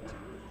lot,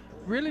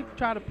 really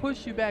try to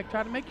push you back,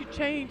 try to make you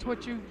change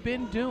what you've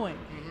been doing.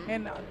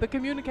 And the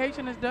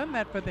communication has done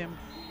that for them.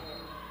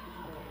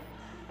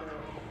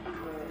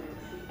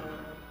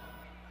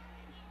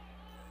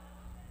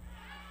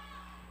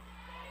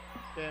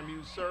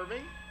 FAMU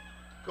serving.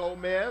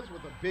 Gomez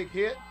with a big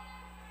hit.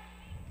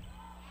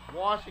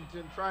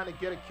 Washington trying to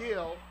get a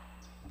kill.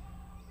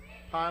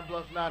 Pine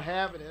Bluff not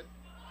having it.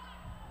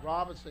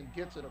 Robinson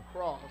gets it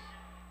across.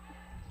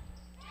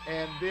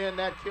 And then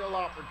that kill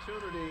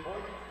opportunity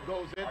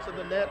goes into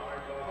the net.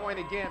 Point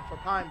again for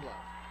Pine Bluff.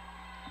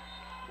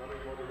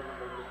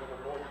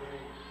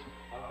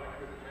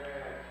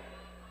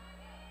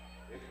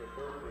 It's the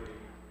third lead,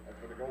 and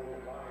for the Golden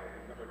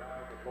Lions, number 9,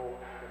 Nicole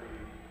Academy.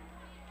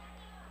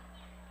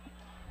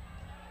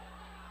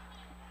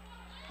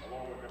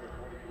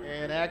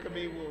 And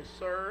Academy will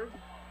serve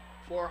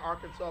for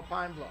Arkansas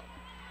Pine Bluff.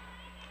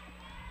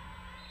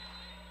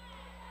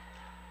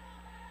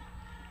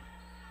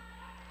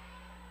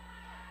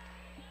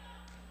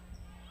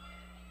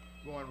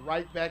 Going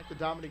right back to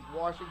Dominique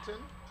Washington.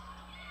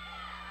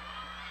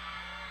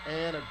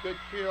 And a good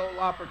kill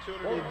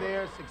opportunity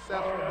there,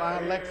 successful by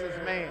Alexis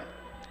Mann.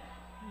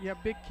 Yeah,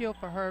 big kill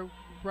for her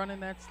running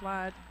that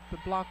slide. The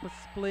block was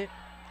split.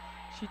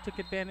 She took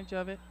advantage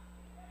of it.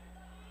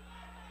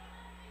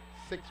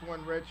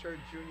 6'1" redshirt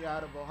junior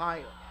out of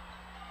Ohio.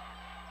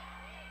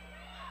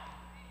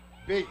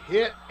 Big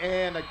hit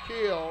and a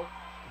kill.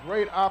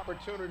 Great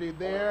opportunity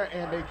there,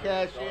 and they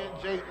cash in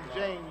Jayden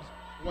James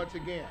once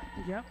again.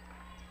 Yep.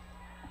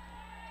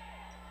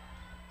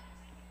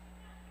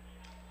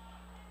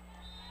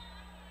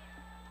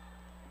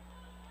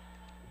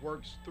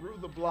 Works through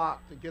the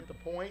block to get the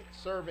point,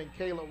 serving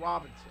Kayla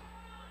Robinson.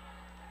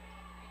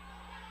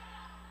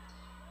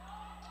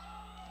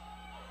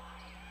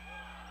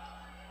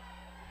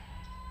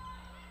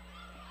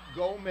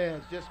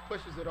 Gomez just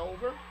pushes it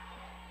over.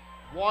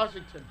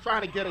 Washington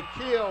trying to get a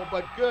kill,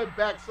 but good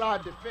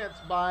backside defense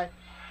by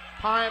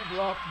Pine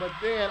Bluff. But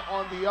then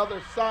on the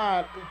other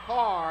side,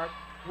 Ukar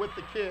with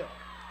the kill.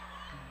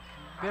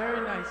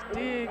 Very nice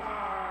dig,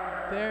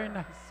 very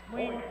nice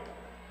swing,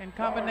 and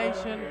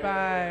combination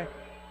by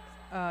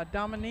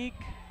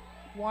Dominique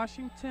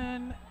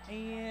Washington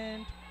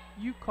and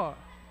Ukar.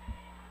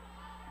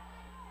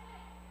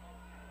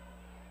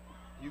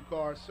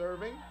 UCAR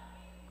serving.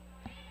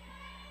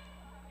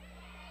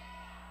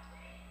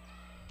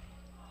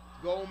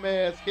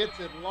 Gomez hits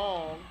it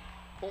long.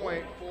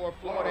 Point for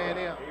Florida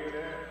A&M.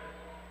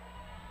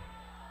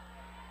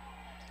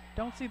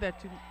 Don't see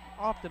that too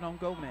often on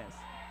Gomez.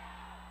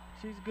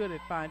 She's good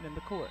at finding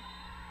the court.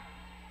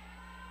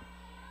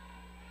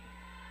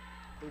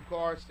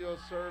 UCAR still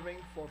serving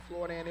for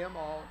Florida A&M,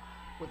 all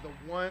with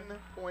a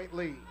 1-point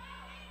lead.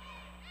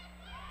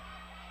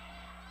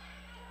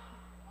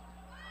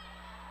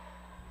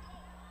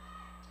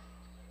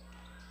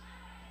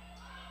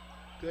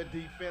 Good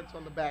defense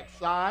on the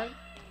backside.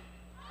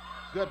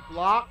 Good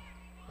block,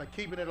 but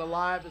keeping it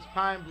alive is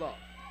Pine Bluff.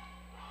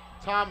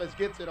 Thomas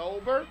gets it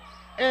over,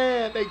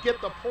 and they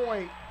get the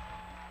point.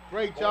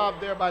 Great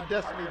job there by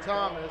Destiny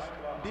Thomas.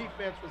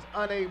 Defense was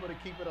unable to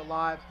keep it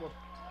alive for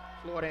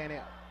Florida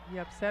A&M.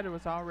 Yep, setter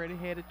was already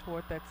headed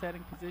toward that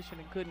setting position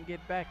and couldn't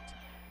get back.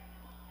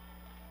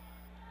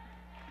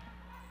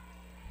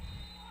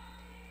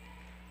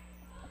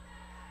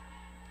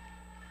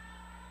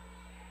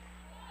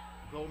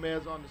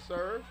 Gomez on the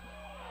serve.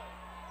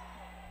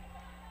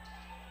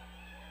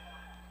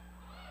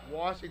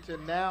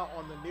 Washington now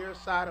on the near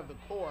side of the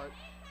court.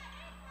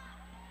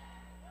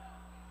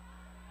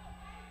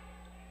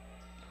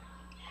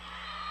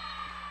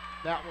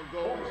 That one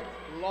goes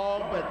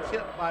long but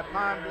tipped by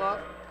Pine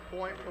Bluff.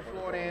 Point for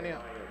Florida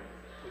A&M.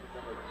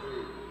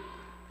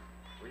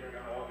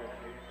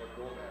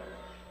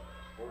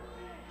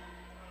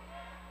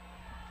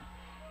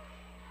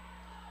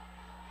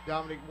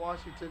 Dominic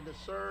Washington to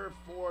serve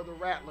for the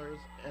Rattlers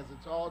as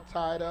it's all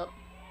tied up.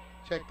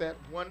 Check that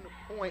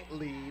 1-point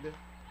lead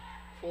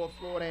for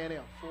Florida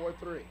A&M,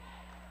 4-3.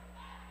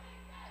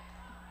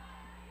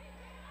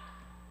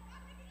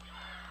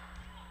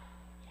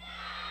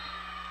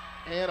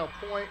 And a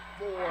point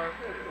for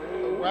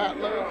the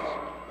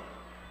Rattlers.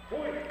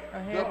 A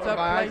heads-up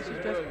play.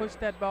 She just pushed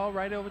that ball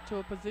right over to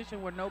a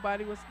position where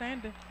nobody was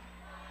standing.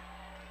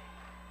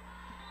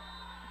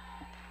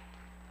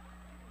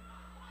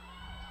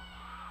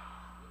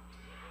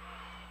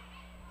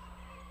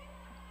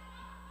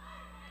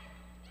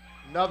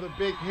 Another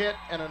big hit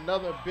and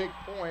another big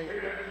point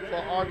for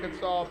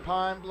Arkansas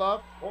Pine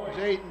Bluff.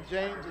 Jaden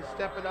James is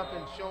stepping up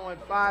and showing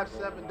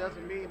 5'7"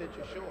 doesn't mean that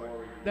you're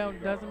short. No,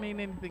 doesn't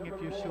mean anything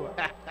if you're short.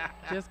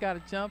 Just got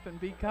to jump and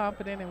be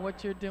confident in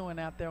what you're doing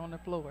out there on the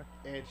floor.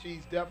 And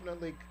she's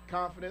definitely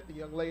confident, the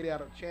young lady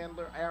out of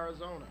Chandler,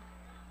 Arizona.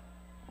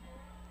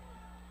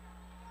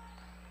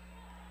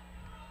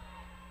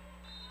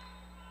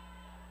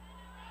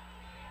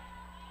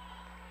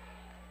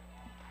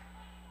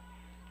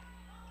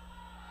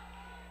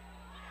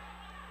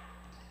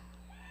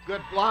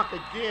 Good block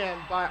again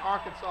by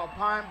Arkansas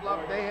Pine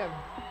Bluff. They have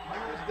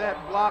used that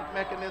block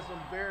mechanism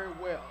very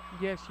well.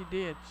 Yes, she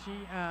did. She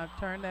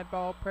turned that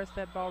ball, pressed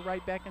that ball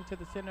right back into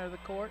the center of the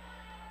court,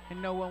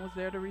 and no one was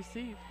there to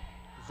receive.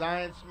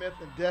 Zion Smith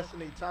and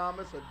Destiny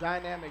Thomas, a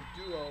dynamic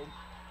duo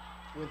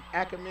with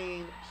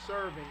Akamine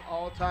serving,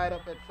 all tied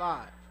up at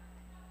 5.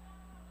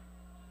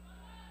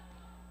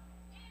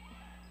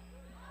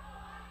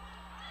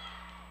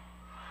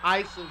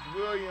 Isis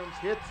Williams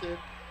hits it.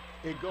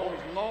 It goes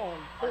long,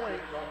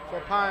 point for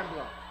Pine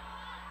Bluff.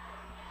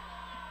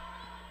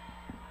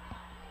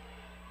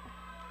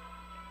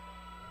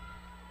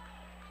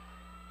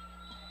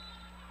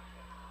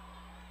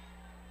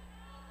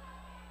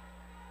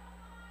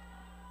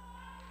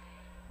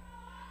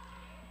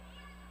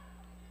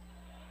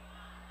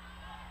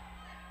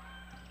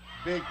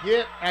 Big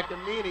hit,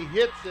 Akamine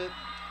hits it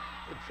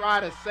to try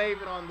to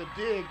save it on the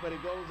dig, but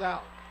it goes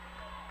out.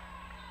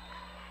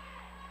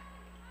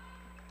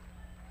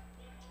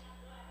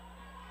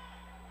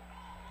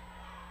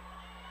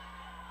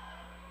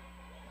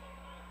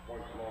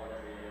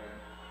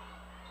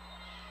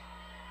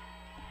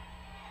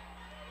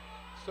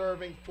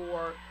 Serving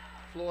for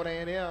Florida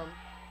A&M,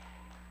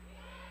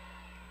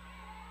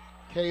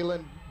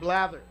 Kaylin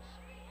Blathers.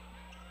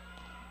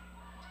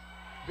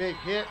 Big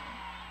hit,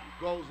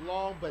 goes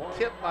long, but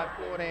tipped by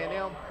Florida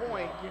A&M.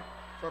 Point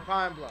for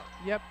Pine Bluff.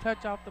 Yep,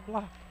 touch off the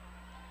block.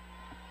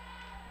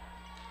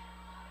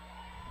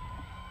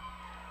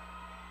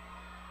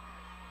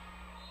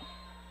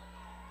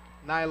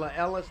 Nyla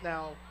Ellis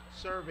now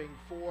serving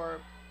for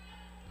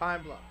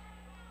Pine Bluff.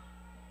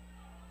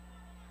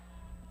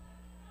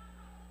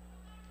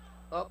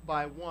 Up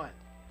by 1.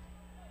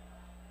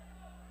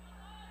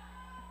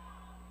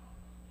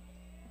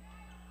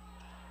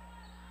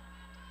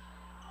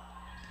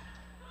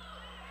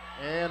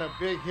 And a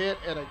big hit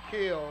and a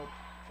kill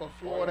for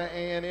Florida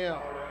A&M.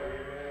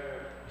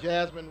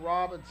 Jasmine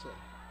Robinson.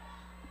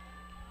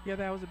 Yeah,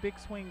 that was a big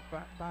swing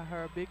by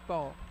her, a big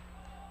ball.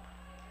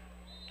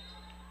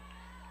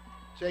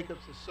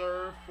 Jacobs to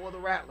serve for the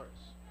Rattlers.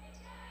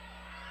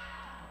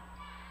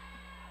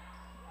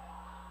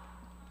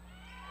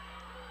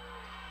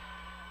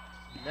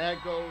 And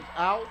that goes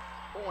out,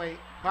 point,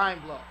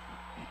 Pine Bluff.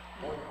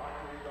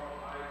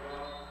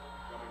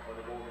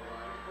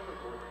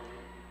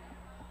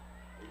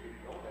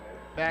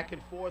 Back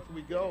and forth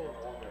we go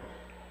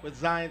with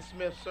Zion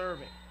Smith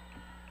serving.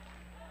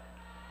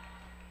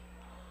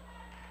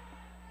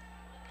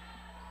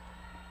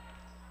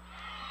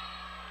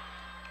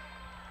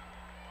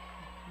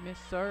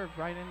 missed serve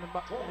right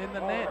in the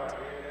net.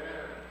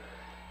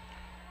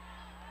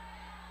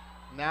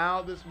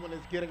 Now this one is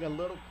getting a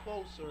little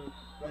closer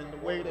than the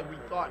way that we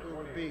thought it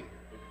would be.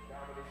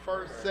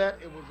 First set,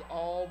 it was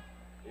all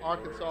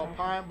Arkansas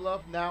Pine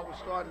Bluff. Now we're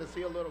starting to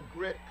see a little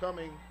grit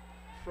coming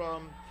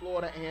from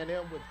Florida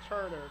A&M with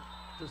Turner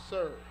to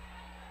serve.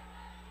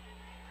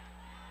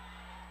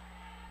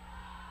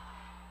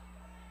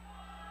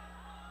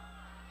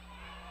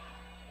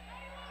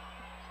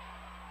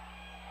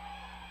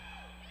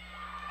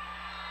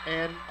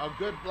 And a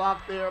good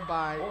block there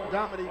by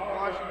Dominique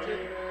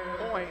Washington,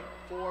 point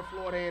for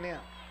Florida A&M.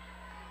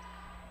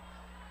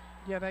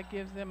 Yeah, that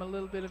gives them a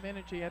little bit of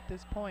energy at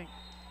this point.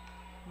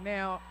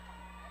 Now,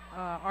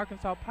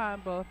 Arkansas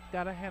Pine Bluff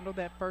got to handle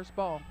that first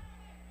ball.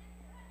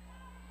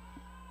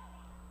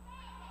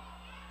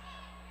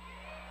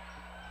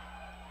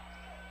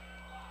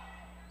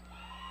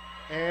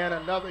 And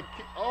another,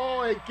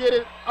 and get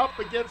it up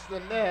against the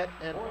net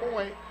and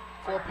point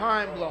for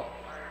Pine Bluff.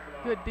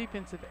 Good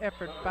defensive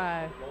effort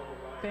by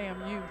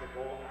FAMU.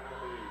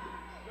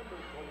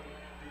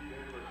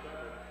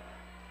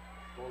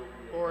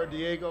 Cora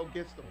Diego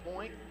gets the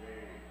point,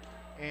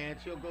 and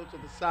she'll go to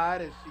the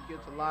side as she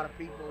gets a lot of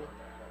people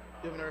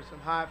giving her some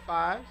high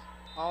fives.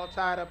 All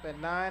tied up at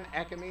 9.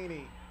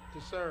 Akamini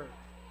to serve.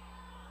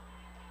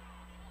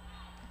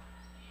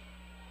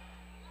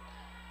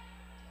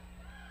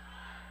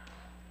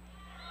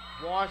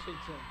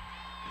 Washington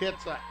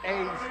hits an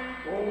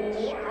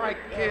ace strike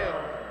kill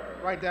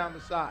right down the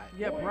side.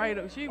 Yep,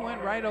 right. She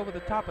went right over the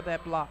top of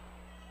that block.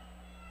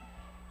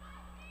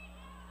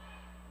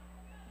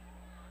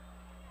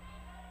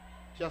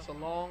 Just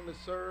along the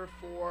serve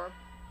for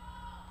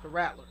the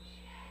Rattlers.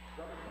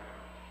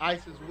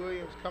 Isis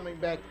Williams coming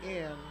back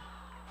in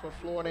for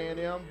Florida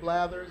A&M.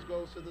 Blathers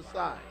goes to the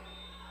side.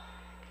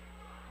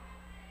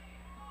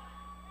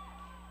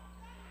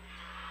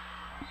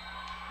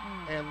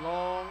 And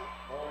long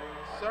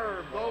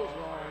serve goes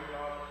long.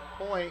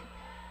 Point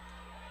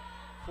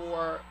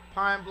for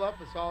Pine Bluff.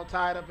 It's all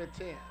tied up at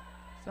 10.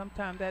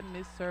 Sometimes that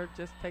missed serve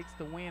just takes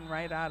the wind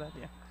right out of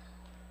you.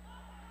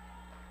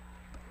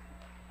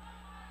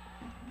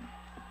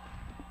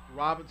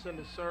 Robinson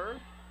to serve.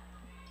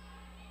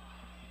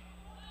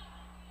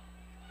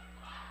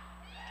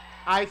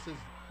 Isis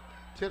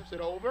tips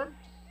it over.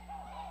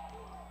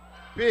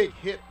 Big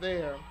hit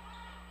there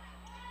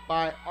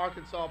by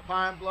Arkansas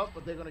Pine Bluff,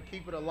 but they're going to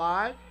keep it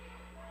alive.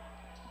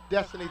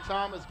 Destiny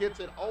Thomas gets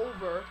it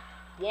over.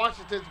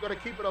 Washington's going to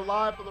keep it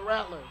alive for the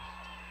Rattlers.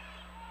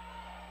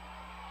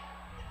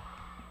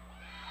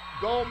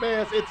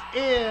 Gomez, it's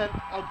in.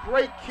 A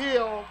great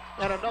kill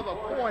and another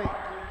point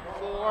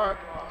for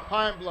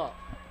Pine Bluff.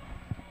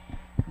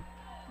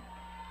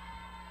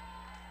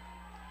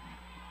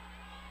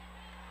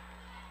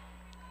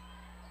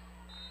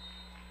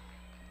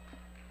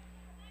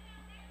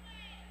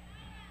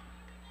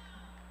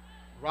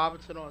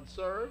 Robinson on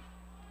serve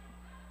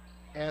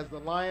as the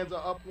Lions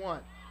are up 1.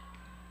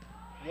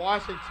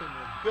 Washington,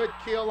 a good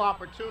kill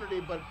opportunity,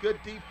 but good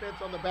defense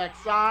on the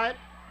backside.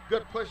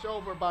 Good push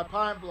over by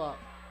Pine Bluff.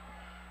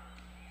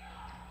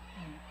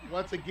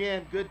 Once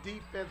again, good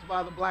defense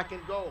by the black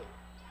and gold.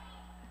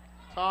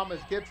 Thomas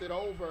gets it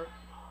over.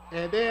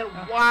 And then,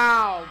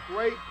 wow,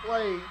 great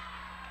play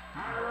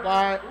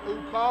by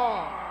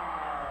Ukar.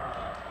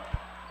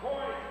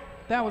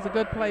 That was a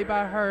good play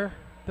by her.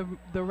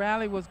 The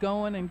rally was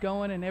going,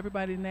 and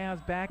everybody now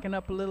is backing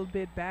up a little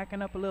bit,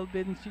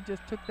 and she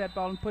just took that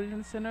ball and put it in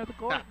the center of the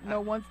court.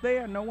 No one's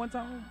there, no one's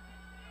home.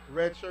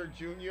 Redshirt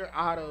junior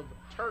out of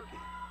Turkey.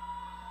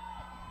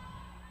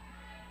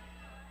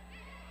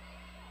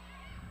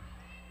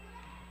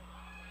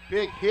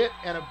 Big hit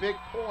and a big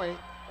point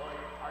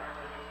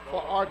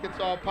for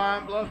Arkansas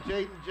Pine Bluff.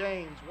 Jaden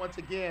James once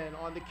again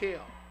on the kill.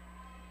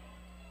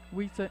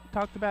 We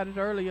talked about it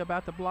earlier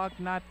about the block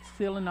not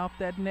sealing off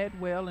that net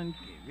well, and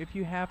if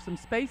you have some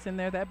space in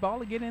there, that ball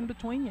will get in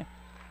between you.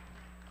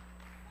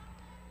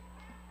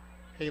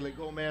 Haley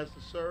Gomez to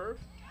serve.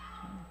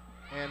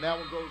 And that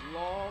one goes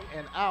long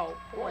and out,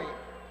 point.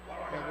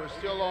 And we're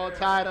still all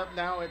tied up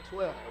now at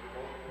 12.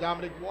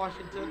 Dominique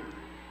Washington,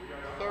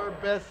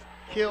 third best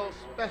kill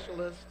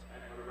specialist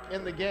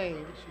in the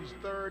game. She's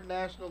third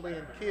nationally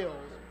in kills.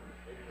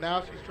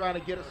 Now she's trying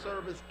to get a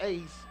service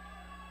ace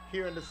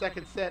here in the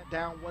second set,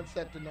 down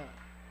 1-0.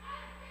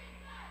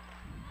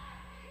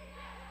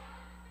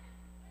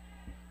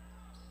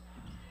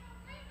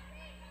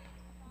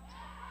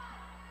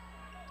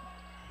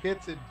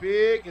 Hits it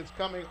big, it's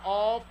coming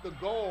off the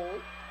goal.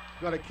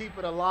 Gonna keep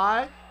it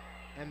alive,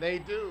 and they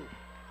do.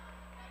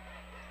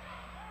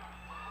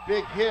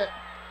 Big hit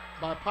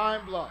by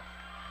Pine Bluff.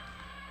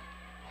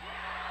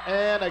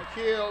 And a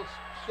kill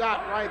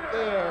shot right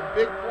there.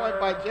 Big point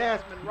by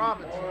Jasmine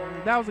Robinson.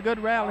 That was a good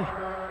rally.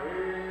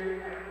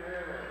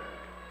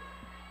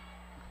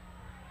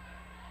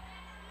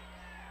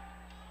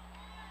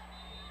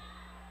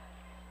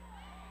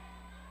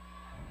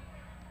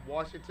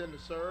 Washington to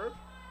serve.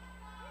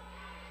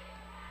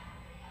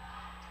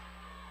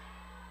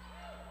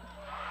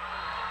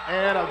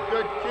 And a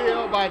good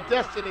kill by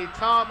Destiny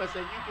Thomas,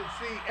 and you can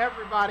see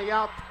everybody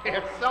out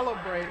there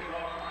celebrating.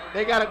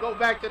 They got to go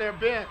back to their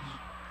bench.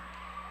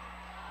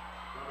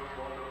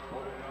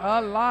 A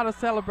lot of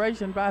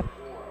celebration by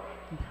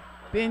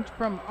bench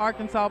from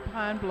Arkansas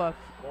Pine Bluff.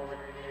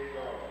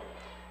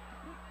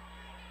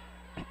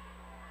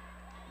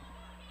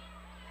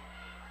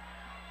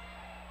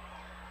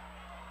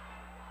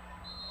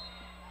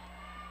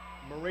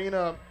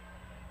 Marina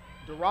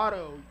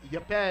Dorado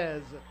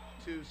Yepez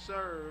to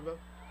serve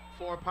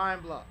for Pine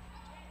Bluff.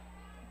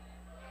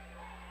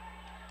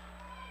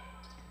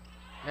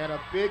 And a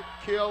big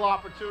kill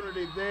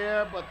opportunity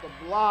there, but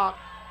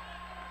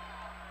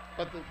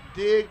the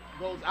dig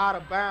goes out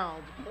of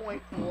bounds.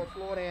 Point for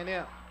Florida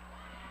A&M.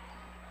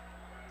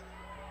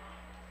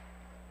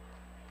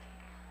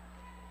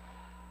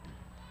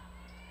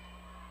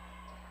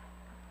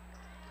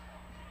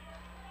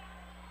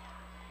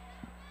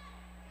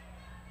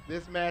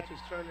 This match is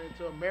turning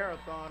into a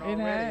marathon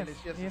already, and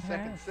it's just a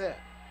second set.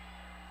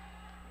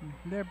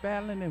 They're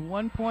battling at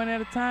 1 point at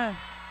a time.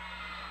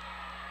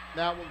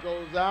 That one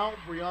goes out.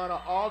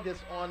 Brianna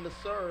August on the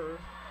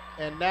serve.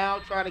 And now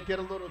trying to get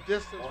a little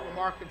distance from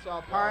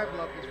Arkansas Pine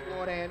Bluff is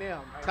Florida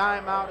A&M.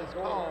 Timeout is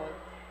called.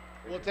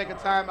 We'll take a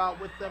timeout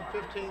with them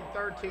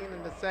 15-13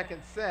 in the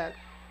second set.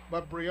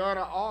 But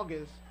Brianna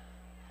August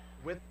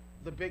with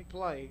the big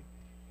play.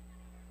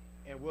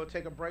 And we'll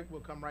take a break.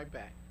 We'll come right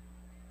back.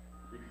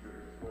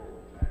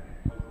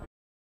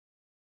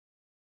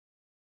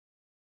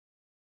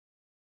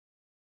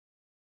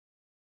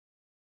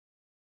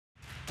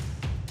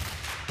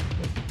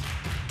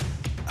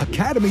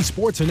 Academy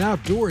Sports and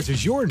Outdoors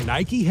is your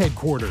Nike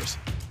headquarters.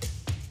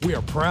 We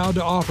are proud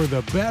to offer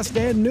the best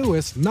and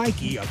newest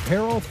Nike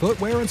apparel,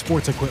 footwear, and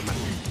sports equipment.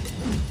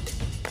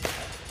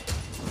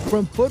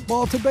 From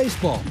football to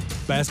baseball,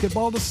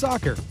 basketball to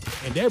soccer,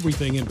 and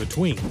everything in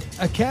between,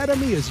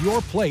 Academy is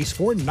your place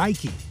for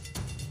Nike.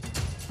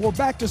 For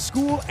back to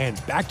school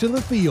and back to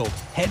the field,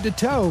 head to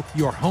toe,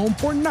 your home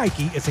for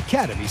Nike is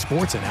Academy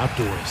Sports and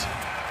Outdoors.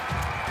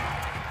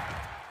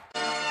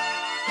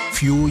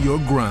 Fuel your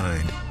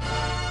grind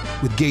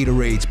with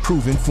Gatorade's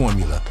proven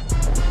formula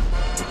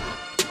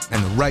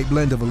and the right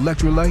blend of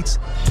electrolytes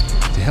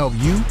to help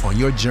you on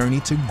your journey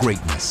to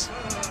greatness.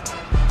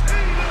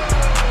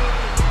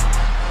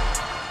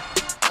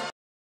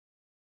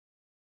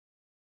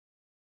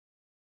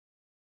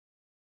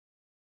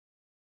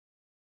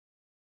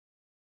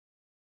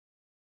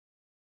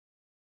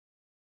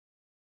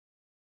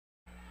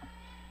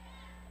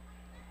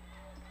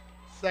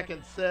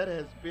 Second set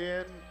has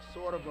been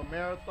sort of a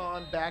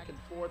marathon, back and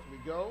forth we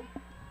go.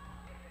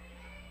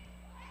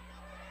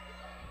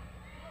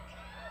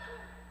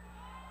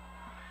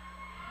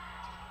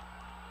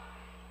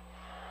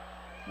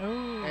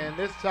 Ooh. And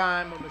this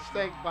time, a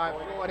mistake by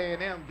Florida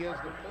A&M gives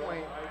the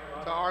point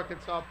to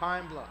Arkansas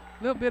Pine Bluff.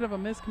 A little bit of a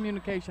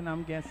miscommunication,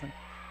 I'm guessing.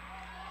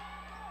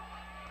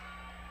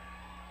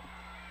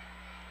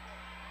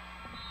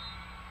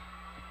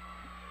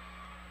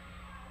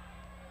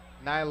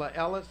 Nyla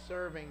Ellis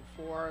serving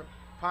for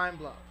Pine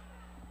Bluff.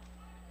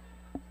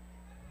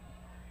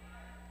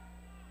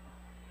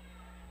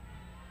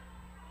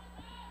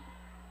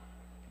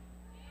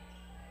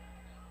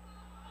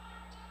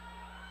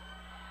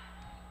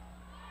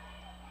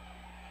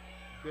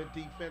 Good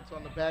defense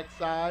on the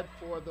backside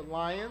for the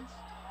Lions.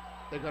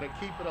 They're going to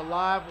keep it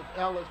alive with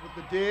Ellis with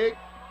the dig.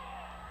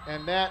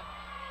 And that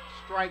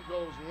strike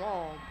goes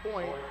long.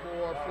 Point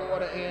for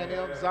Florida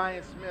A&M.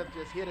 Zion Smith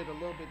just hit it a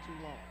little bit too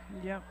long.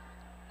 Yep.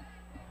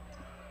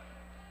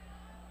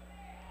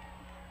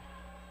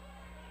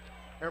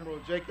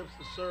 Emerald Jacobs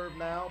to serve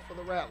now for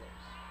the Rattlers.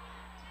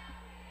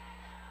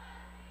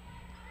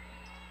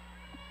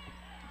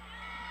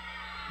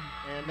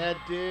 And that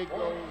dig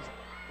goes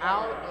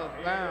out of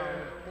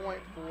bounds. Point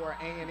for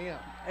A&M.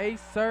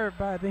 Ace serve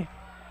by them.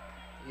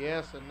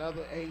 Yes,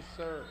 another ace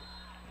serve.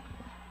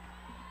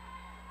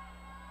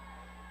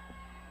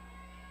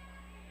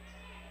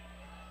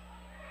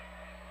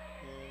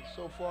 And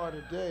so far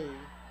today,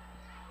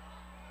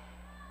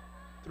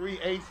 3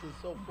 aces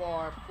so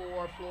far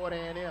for Florida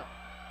A&M.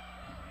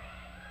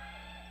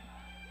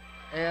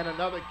 And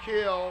another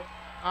kill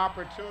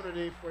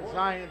opportunity for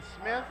Zion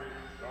Smith.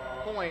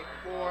 Point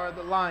for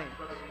the Lions.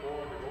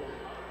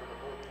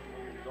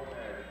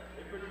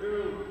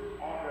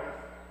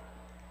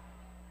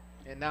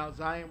 And now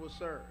Zion will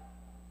serve.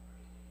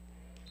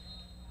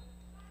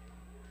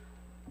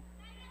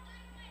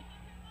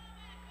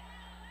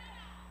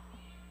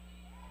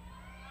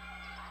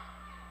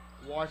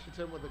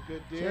 Washington with a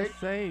good dig. Just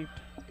saved.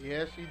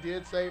 Yes, she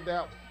did save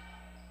that one.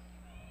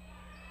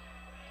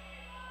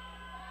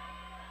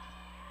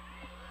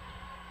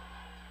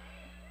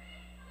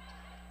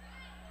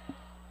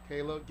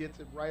 Kayla gets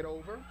it right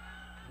over.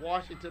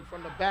 Washington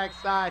from the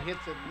backside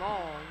hits it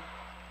long.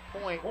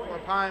 Point for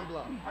Pine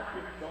Bluff.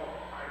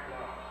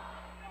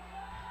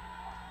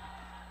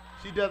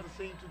 She doesn't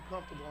seem too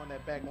comfortable on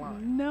that back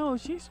line. No,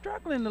 she's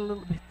struggling a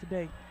little bit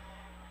today.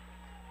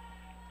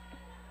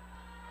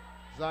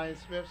 Zion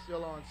Smith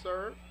still on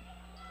serve.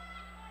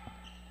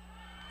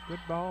 Good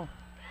ball.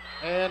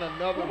 And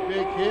another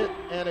big hit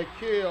and a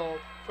kill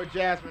for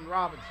Jasmine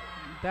Robinson.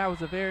 That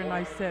was a very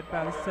nice set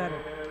by the setter.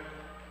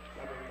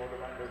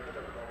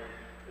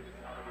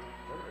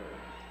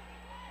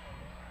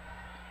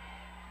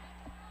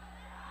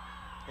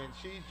 And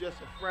she's just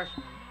a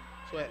freshman,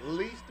 so at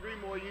least 3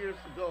 more years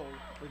to go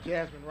for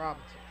Jasmine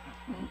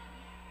Robinson.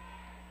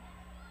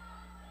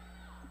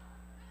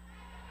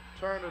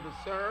 Turner to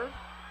serve.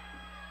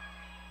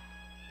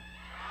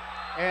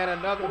 And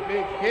another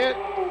big hit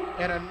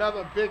and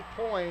another big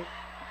point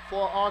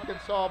for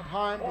Arkansas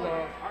Pine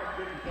Bluff.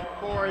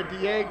 Cora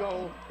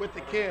Diego with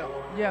the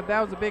kill. Yeah, that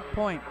was a big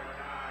point.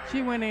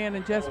 She went in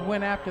and just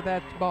went after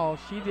that ball.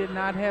 She did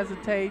not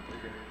hesitate.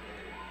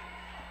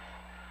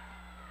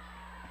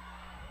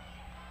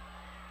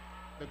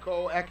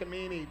 Nicole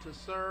Akamini to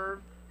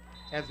serve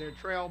as they're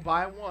trailed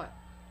by 1.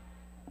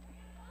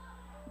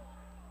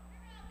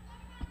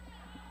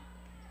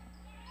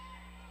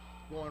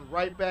 Going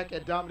right back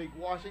at Dominique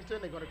Washington.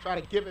 They're going to try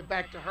to give it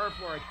back to her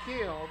for a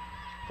kill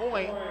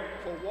point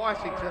for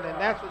Washington,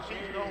 and that's what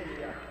she's known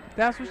for.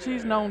 That's what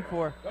she's known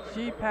for.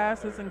 She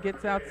passes and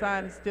gets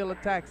outside and still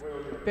attacks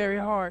very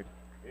hard.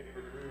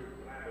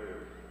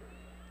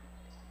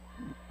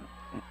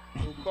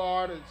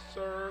 Lucard to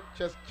serve.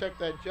 Just check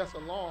that just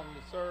along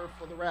to serve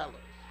for the Rattlers.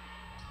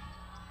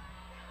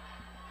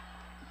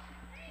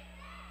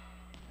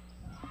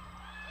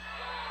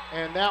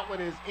 And that one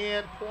is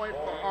in, point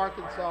for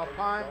Arkansas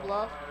Pine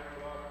Bluff.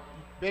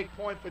 Big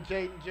point for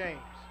Jaden James.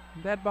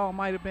 That ball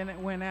might have been it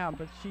went out,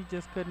 but she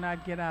just could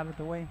not get out of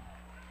the way.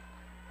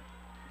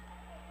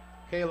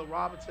 Kayla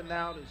Robinson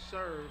now to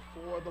serve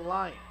for the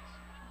Lions.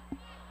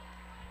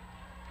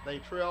 They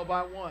trail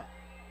by 1.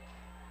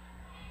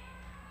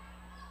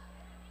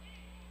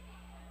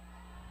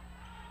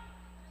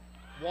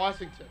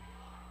 Washington.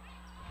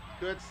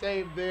 Good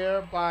save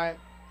there by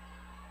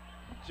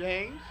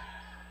James.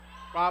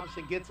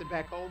 Robinson gets it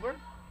back over.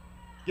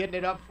 Getting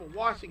it up for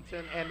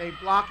Washington, and they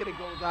block it. It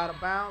goes out of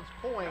bounds.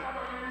 Point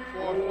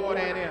for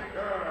Florida A&M.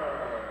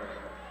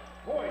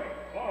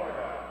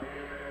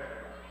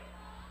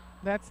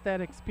 That's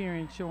that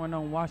experience showing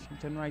on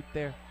Washington right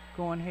there.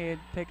 Going ahead,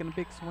 taking a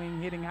big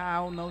swing, hitting high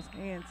on those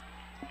hands,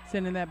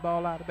 sending that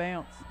ball out of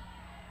bounds.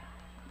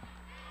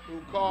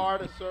 Lucard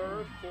to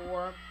serve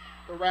for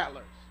the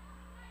Rattlers.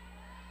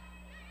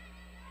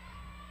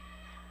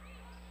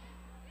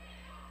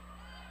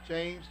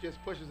 James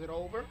just pushes it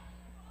over.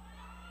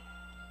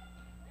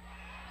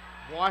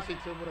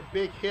 Washington with a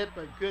big hit,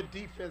 but good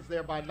defense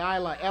there by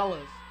Nyla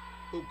Ellis.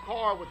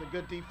 Lucard with a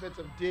good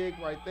defensive dig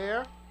right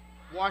there.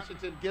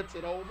 Washington gets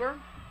it over.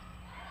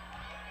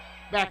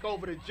 Back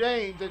over to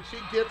James, and she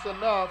gets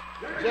enough.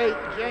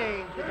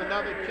 James with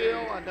another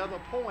kill,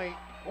 another point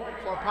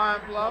for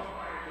Pine Bluff.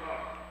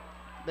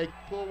 They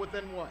pull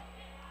within 1.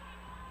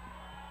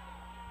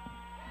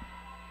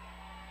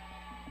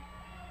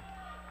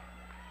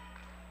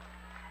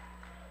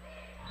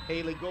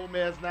 Haley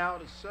Gomez now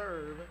to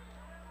serve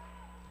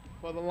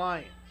for the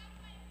Lions.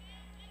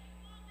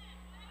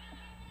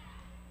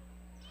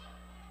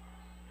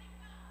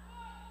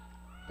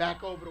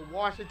 Back over to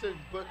Washington,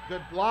 but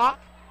good block.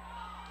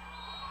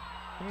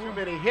 Too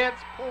many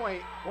hits,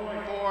 point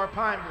for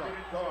Pine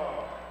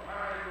Bluff.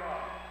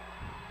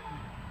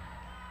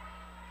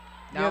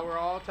 Now Yep. we're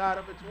all tied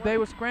up at 20. They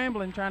were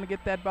scrambling trying to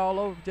get that ball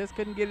over, just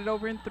couldn't get it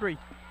over in 3.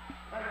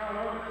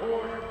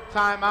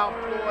 Timeout,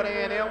 Florida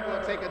A&M.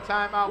 We'll take a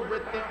timeout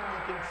with them.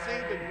 You can see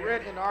the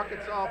grit in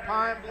Arkansas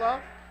Pine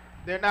Bluff.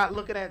 They're not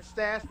looking at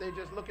stats, they're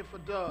just looking for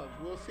dubs.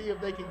 We'll see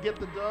if they can get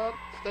the dub.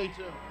 Stay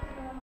tuned.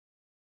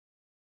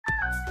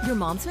 Your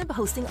mom's been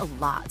posting a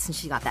lot since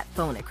she got that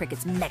phone at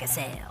Crickett's mega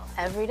sale.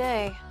 Every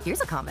day.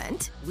 Here's a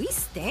comment. We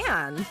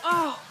stan.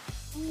 Oh,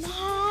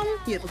 Mom,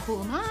 you have a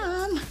cool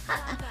mom.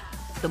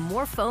 The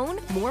more phone,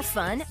 more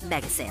fun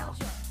mega sale.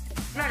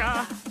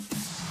 Mega.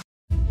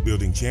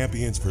 Building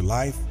champions for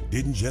life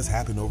didn't just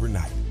happen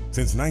overnight.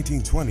 Since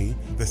 1920,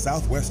 the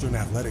Southwestern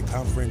Athletic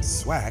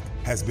Conference, SWAC,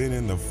 has been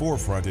in the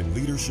forefront in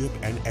leadership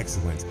and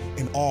excellence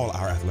in all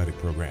our athletic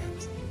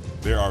programs.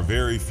 There are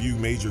very few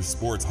major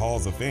sports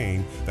halls of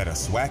fame that a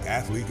SWAC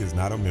athlete is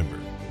not a member.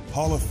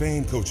 Hall of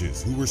Fame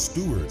coaches who were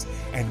stewards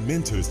and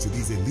mentors to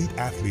these elite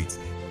athletes.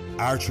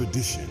 Our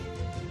tradition,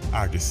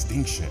 our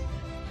distinction,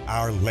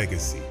 our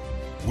legacy.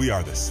 We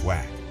are the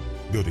SWAC,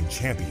 building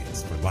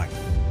champions for life.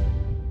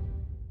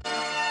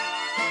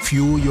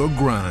 Fuel your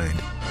grind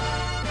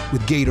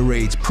with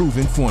Gatorade's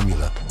proven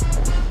formula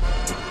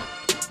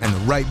and the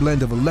right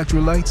blend of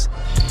electrolytes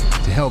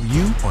to help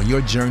you on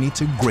your journey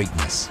to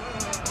greatness.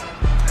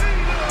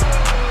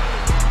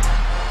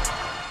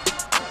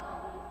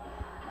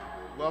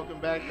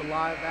 Welcome back to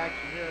live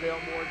action here at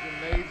Elmore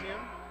Gymnasium.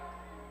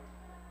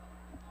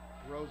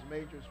 Rose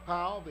Majors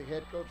Powell, the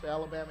head coach of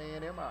Alabama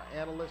A&M, our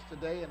analyst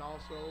today, and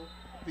also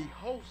the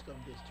host of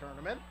this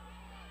tournament.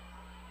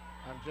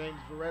 I'm James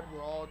Verrett.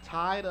 We're all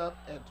tied up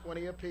at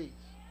 20 apiece.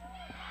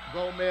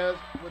 Gomez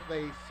with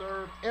a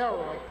serve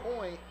error,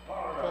 point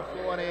for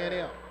Florida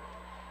A&M.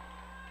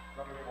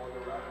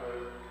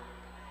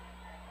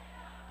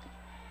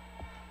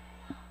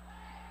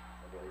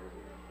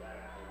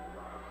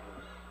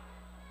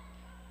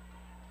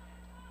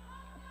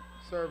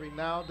 Serving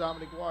now,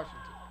 Dominic Washington.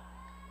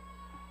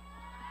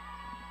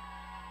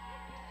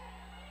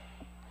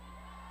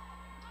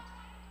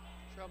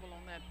 Trouble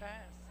on that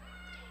pass.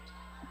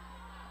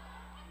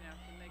 Now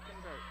can they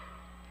convert?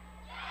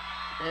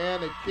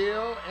 And a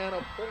kill and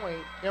a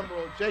point,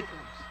 Emerald Jacobs.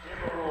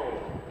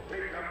 Emerald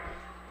Jacobs,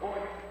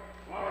 point,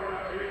 Florida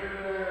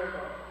A&M.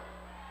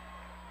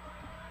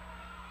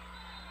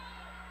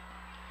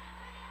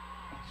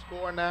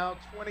 Score now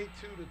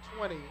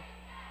 22-20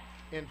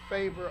 in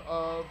favor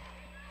of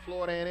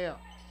Florida A&M.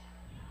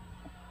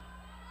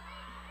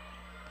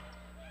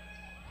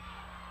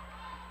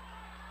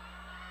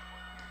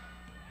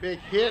 Big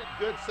hit,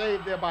 good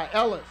save there by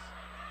Ellis.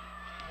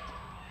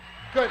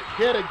 Good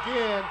hit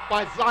again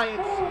by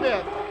Zion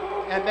Smith,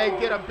 and they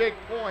get a big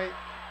point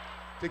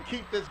to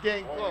keep this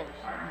game close.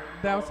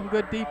 That was some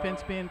good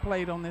defense being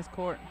played on this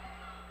court.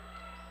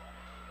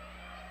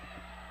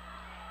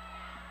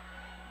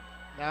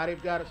 Now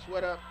they've got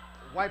to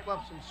wipe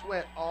up some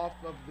sweat off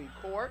of the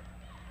court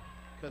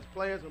because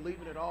players are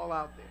leaving it all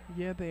out there.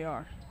 Yeah, they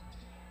are.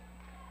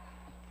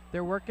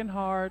 They're working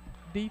hard.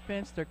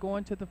 Defense, they're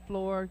going to the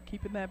floor,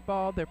 keeping that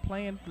ball. They're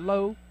playing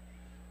low,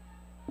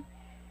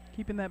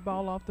 keeping that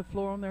ball off the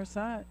floor on their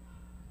side.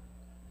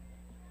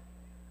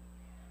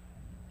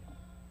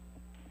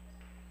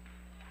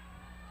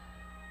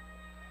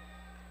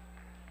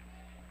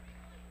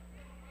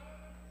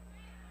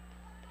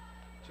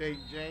 Jake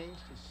James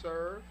to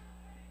serve.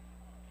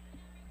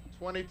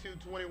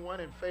 22-21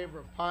 in favor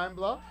of Pine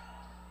Bluff.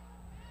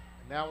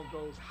 And now it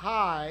goes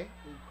high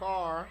through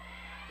Carr.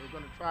 They're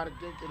going to try to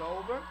dink it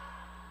over.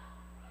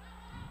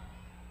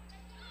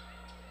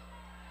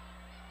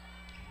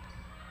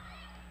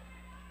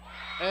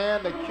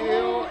 And the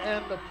kill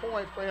and the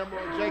point for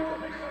Emerald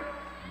Jacobs.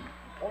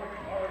 Point,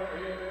 Florida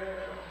A&M.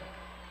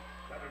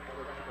 7 for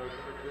the Metro,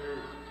 number 2.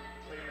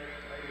 3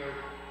 minutes later.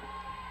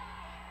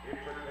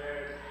 It's a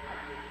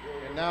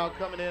 10. And now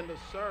coming in to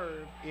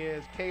serve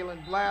is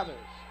Kaylin Blathers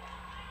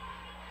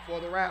for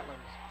the Rattlers,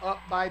 up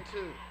by 2.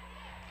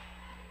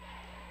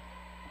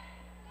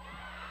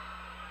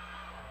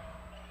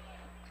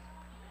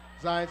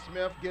 Zion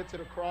Smith gets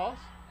it across.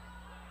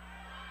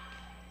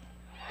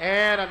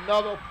 And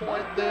another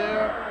point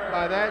there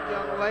by that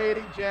young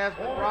lady,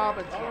 Jasmine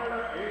Robinson.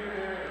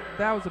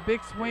 That was a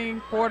big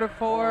swing,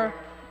 4-4.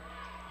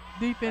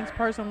 Defense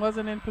person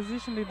wasn't in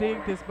position to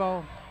dig this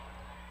ball.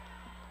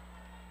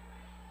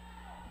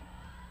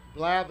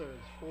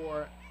 Blathers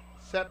for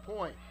set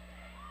point.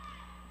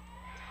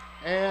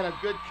 And a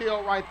good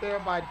kill right there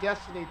by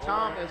Destiny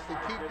Thomas to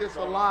keep this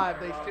alive.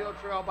 They still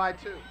trail by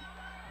 2.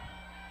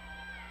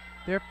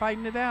 They're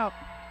fighting it out.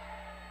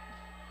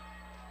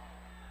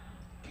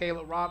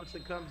 Kayla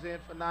Robinson comes in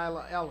for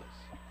Nyla Ellis.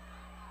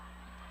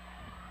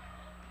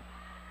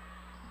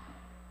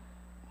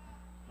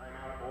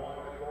 Timeout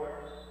on the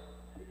court.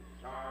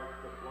 It's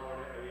charged to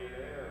Florida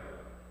A&M.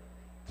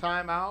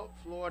 Timeout,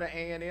 Florida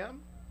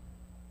A&M.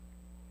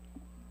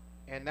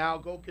 And now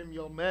Gokim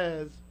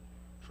Yomez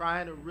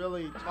trying to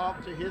really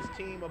talk to his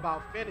team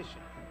about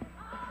finishing.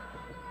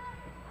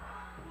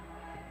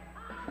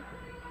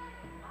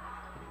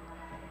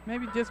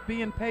 Maybe just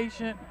being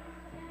patient.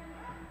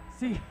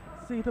 See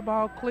the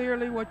ball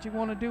clearly, what you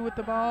want to do with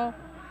the ball,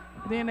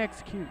 then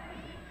execute.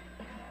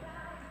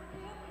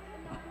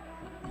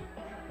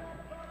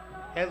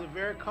 Has a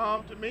very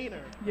calm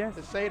demeanor. Yes.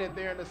 To say that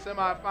they're in the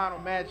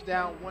semifinal match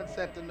down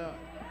 1-0.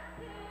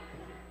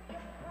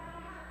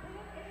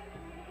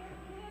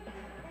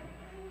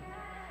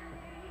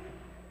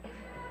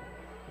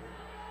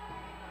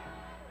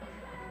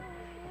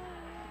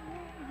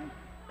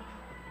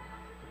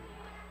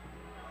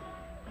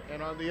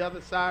 And on the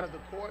other side of the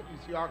court, you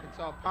see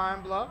Arkansas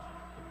Pine Bluff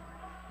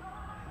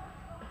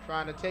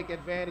trying to take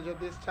advantage of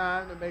this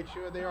time to make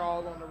sure they're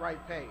all on the right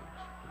page.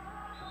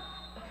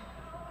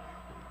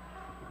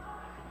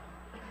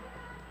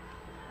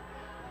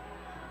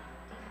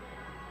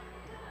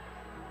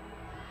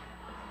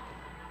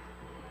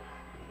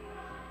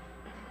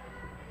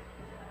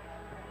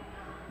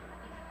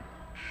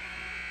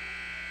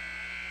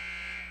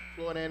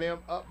 Florida A&M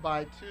up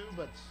by 2,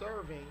 but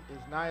serving is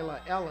Nyla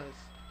Ellis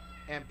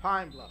and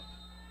Pine Bluff.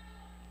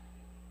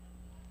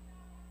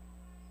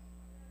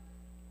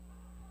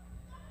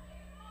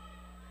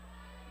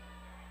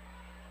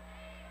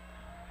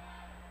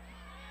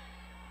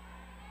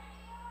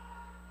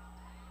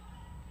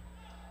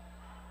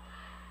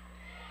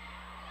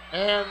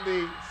 And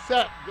the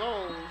set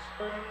goes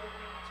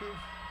to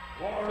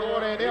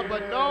Florida A&M,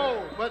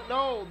 but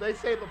no, they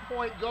say the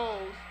point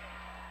goes.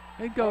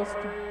 It goes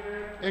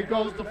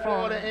to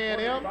Florida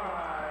A&M.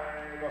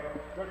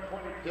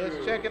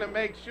 Just checking to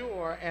make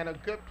sure, and a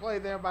good play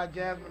there by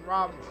Jasmine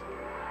Robinson.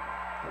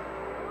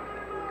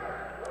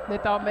 They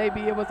thought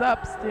maybe it was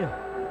up still.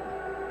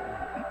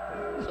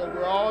 So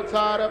we're all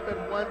tied up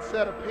in 1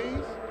 set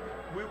apiece.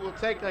 We will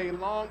take a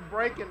long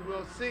break and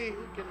we'll see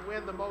who can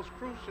win the most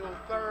crucial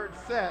 3rd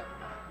set.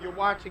 You're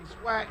watching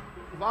SWAC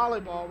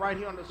Volleyball right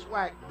here on the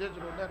SWAC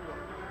Digital Network.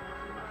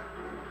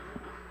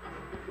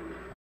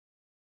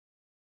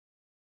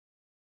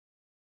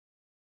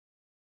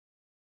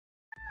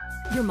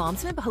 Your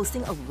mom's been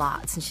hosting a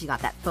lot since she got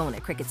that phone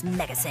at Crickett's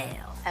mega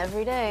sale.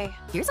 Every day.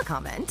 Here's a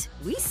comment.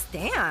 We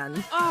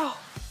stan. Oh,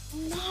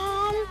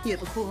 Mom, you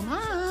have a cool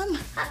mom.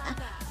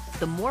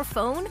 The more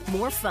phone,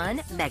 more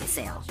fun mega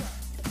sale.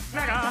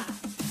 Mega.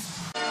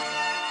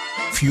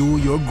 Fuel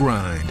your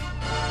grind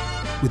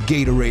with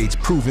Gatorade's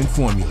proven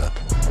formula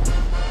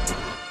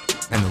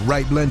and the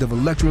right blend of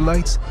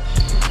electrolytes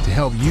to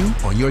help you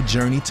on your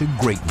journey to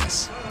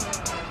greatness.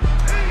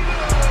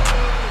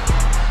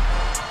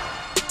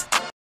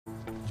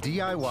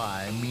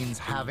 DIY means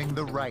having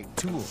the right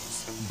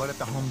tools, but at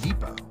the Home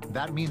Depot,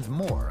 that means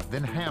more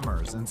than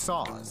hammers and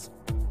saws.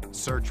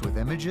 Search with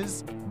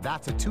images,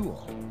 that's a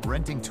tool.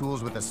 Renting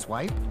tools with a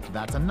swipe,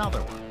 that's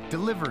another one.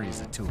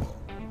 Delivery's a tool.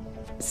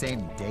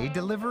 Same-day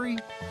delivery,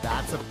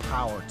 that's a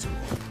power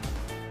tool.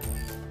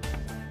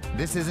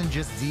 This isn't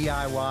just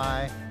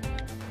DIY.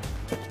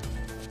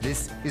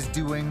 This is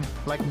doing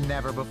like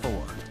never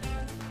before.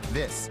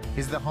 This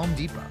is the Home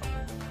Depot.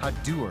 How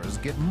doers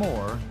get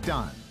more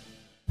done.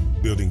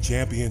 Building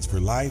champions for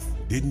life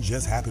didn't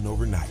just happen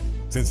overnight.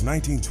 Since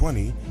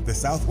 1920, the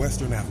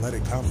Southwestern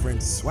Athletic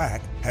Conference, SWAC,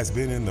 has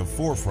been in the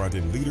forefront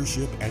in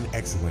leadership and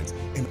excellence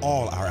in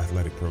all our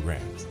athletic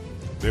programs.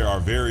 There are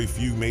very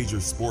few major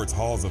sports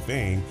halls of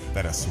fame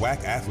that a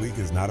SWAC athlete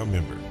is not a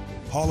member.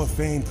 Hall of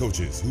Fame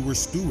coaches who were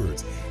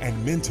stewards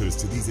and mentors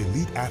to these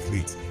elite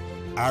athletes.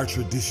 Our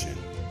tradition,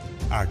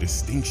 our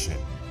distinction,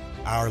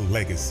 our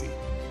legacy.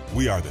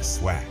 We are the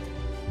SWAC,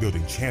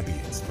 building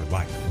champions for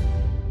life.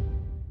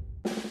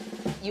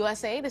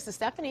 USA, this is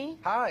Stephanie.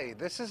 Hi,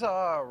 this is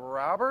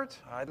Robert.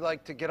 I'd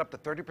like to get up to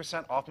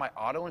 30% off my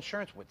auto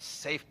insurance with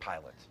Safe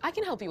Pilot. I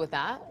can help you with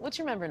that. What's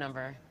your member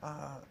number?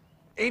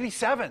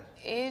 87.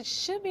 It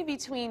should be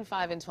between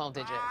 5 and 12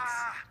 digits.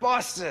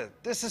 Busted.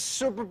 This is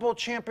Super Bowl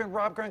champion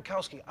Rob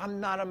Gronkowski. I'm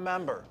not a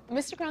member.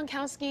 Mr.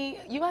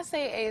 Gronkowski,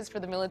 USAA is for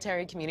the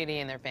military community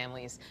and their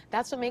families.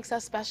 That's what makes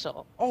us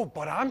special. Oh,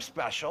 but I'm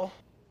special.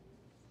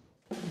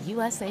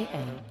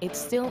 USAA, it's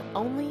still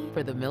only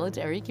for the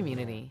military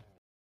community.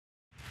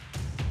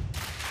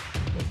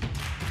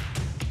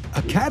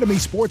 Academy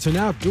Sports and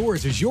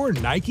Outdoors is your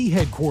Nike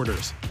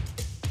headquarters.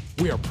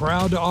 We are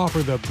proud to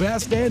offer the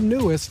best and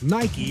newest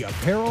Nike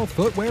apparel,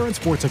 footwear, and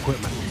sports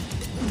equipment.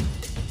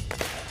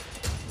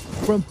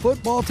 From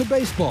football to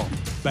baseball,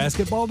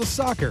 basketball to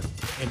soccer,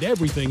 and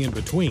everything in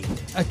between,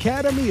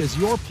 Academy is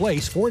your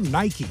place for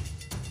Nike.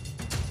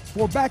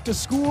 For back to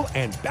school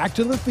and back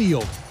to the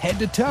field, head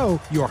to toe,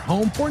 your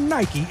home for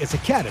Nike is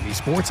Academy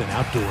Sports and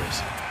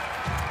Outdoors.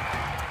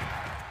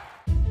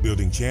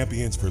 Building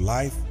champions for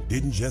life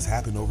didn't just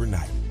happen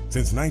overnight.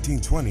 Since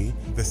 1920,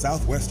 the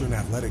Southwestern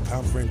Athletic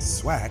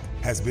Conference, SWAC,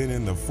 has been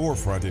in the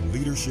forefront in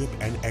leadership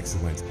and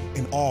excellence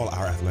in all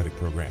our athletic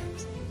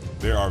programs.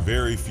 There are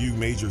very few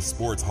major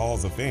sports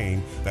halls of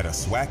fame that a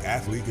SWAC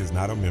athlete is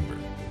not a member.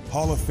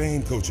 Hall of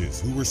Fame coaches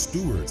who were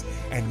stewards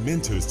and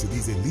mentors to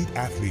these elite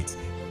athletes.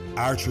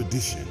 Our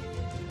tradition,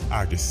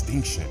 our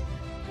distinction,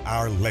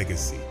 our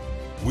legacy.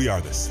 We are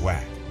the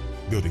SWAC,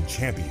 building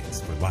champions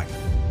for life.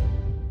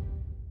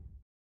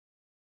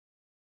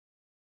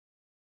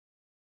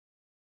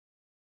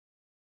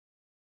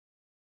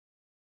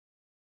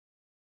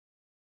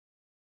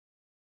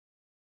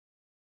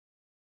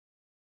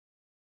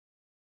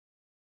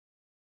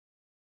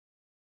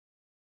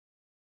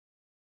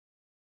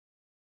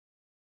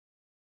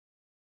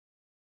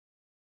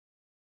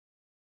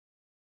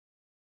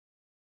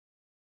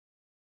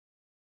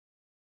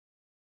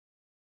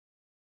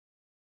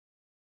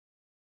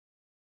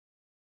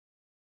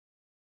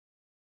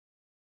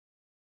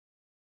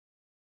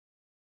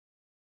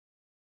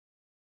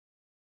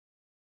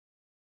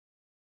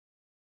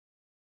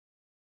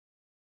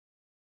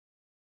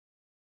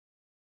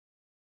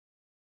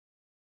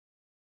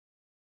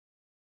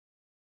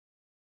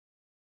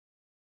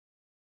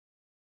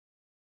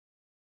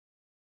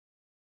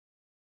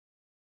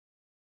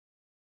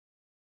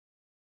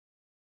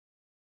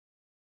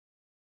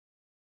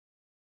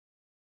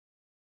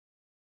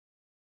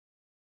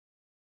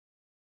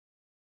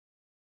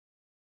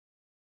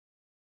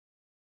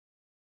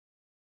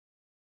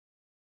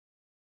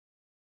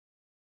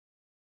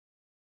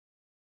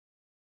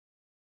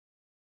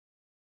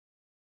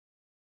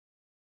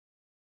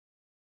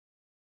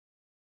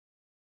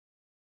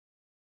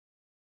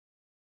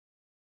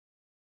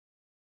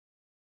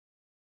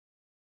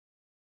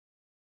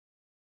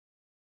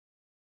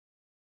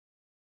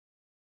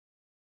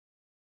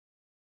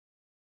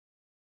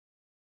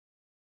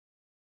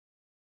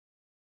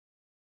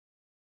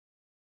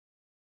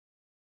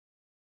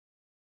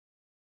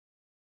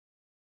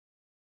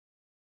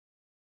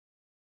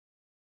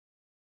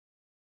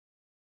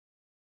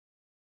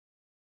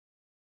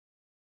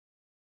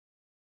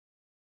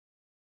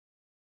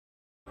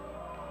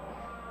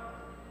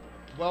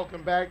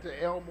 Welcome back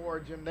to Elmore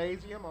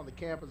Gymnasium on the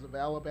campus of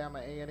Alabama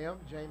A&M.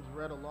 James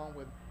Redd along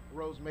with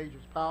Rose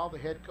Majors-Powell, the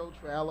head coach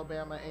for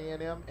Alabama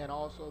A&M and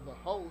also the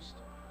host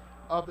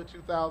of the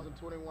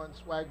 2021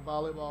 SWAC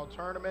Volleyball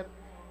Tournament.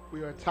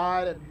 We are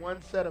tied at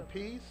 1 set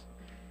apiece.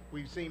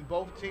 We've seen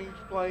both teams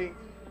play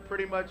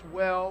pretty much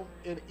well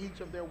in each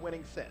of their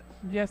winning sets.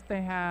 Yes,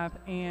 they have,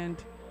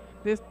 and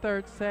this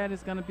third set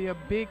is going to be a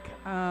big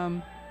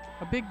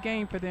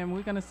game for them.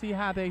 We're going to see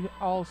how they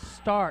all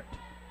start.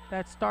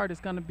 That start is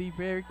going to be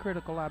very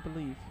critical, I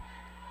believe.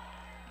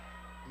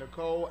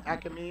 Nicole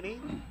Akamini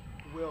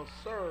will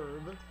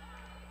serve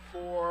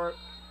for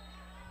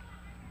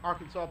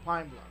Arkansas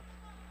Pine Bluff.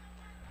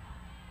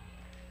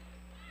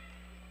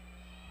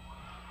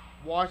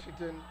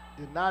 Washington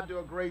did not do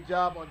a great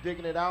job on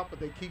digging it out, but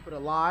they keep it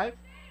alive.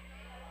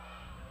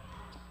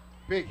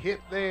 Big hit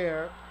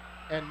there,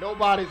 and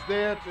nobody's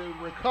there to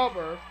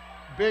recover.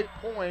 Big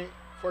point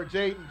for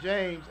Jaden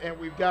James, and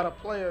we've got a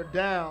player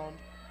down.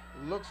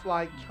 Looks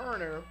like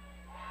Turner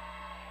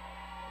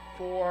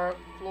for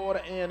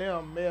Florida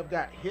A&M may have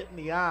got hit in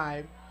the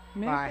eye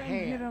by a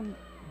hand.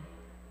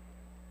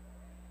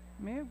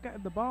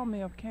 The ball may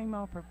have came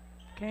off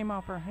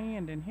her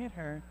hand and hit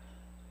her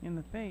in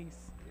the face.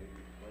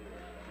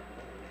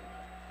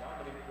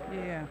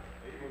 Yeah.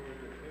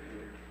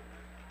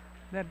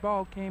 That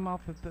ball came off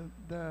of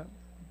the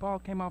ball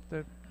came off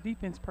the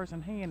defense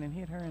person's hand and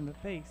hit her in the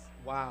face.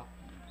 Wow.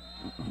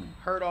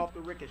 Hurt off the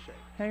ricochet.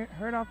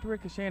 Hurt off the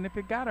ricochet, and if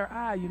it got her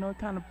eye, it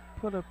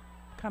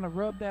kind of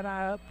rubbed that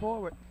eye up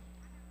forward.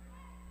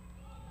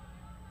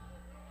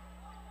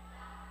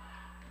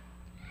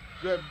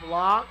 Good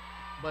block,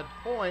 but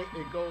point,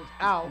 it goes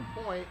out.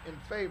 Point in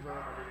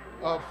favor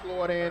of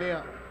Florida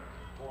A&M.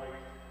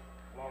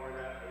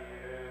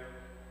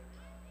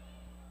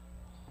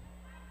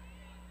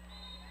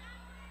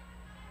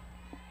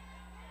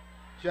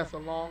 Just a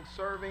long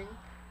serving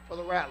for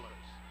the Rattlers.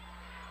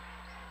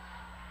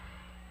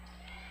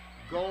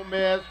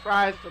 Gomez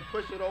tries to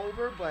push it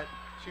over, but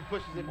she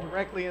pushes it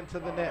directly into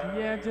the net.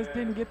 Yeah, just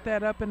didn't get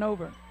that up and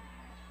over.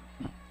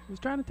 He was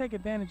trying to take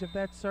advantage of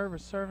that server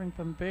serving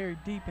from very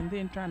deep and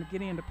then trying to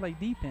get in to play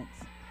defense.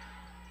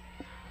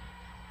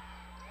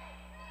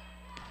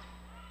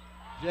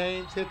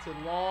 James hits it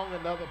long,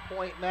 another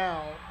point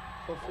now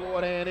for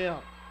Florida A&M.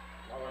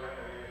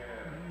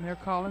 And they're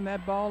calling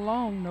that ball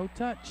long, no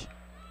touch.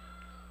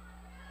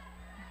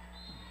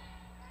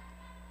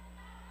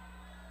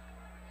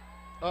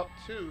 Up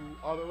two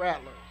are the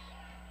Rattlers.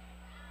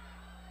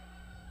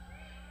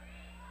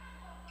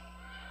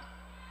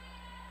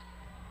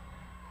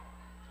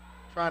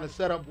 Trying to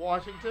set up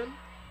Washington.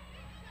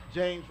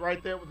 James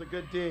right there with a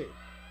good dig.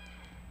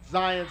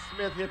 Zion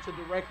Smith hits it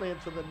directly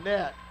into the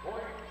net.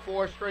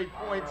 4 straight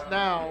points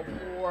now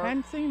for...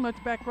 Hadn't seen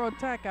much back row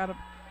attack out of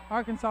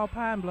Arkansas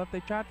Pine Bluff. They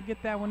tried to get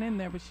that one in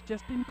there, but she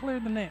just didn't clear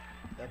the net.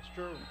 That's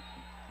true.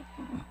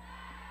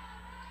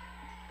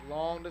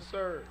 Long to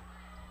serve.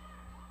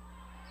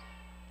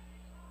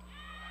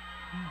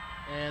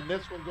 And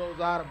this one goes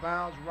out of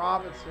bounds.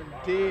 Robinson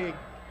dig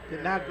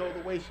did not go the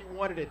way she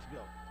wanted it to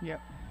go.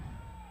 Yep.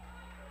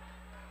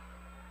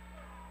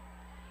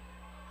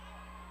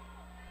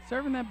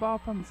 Serving that ball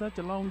from such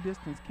a long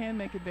distance can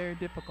make it very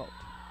difficult.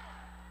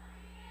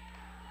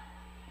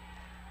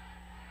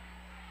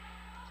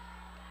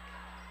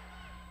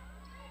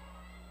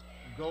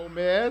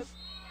 Gomez,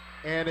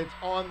 and it's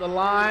on the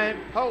line.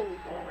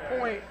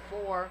 Point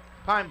for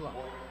Pine Bluff.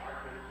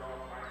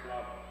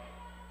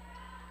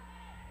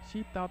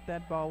 She thought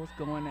that ball was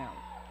going out.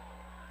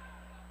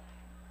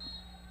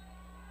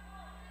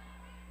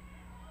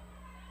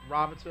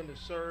 Robinson to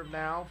serve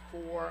now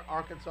for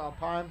Arkansas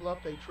Pine Bluff.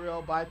 They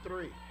trail by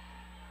 3.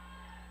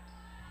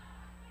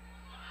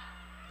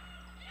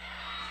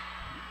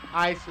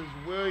 Ices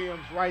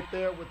Williams right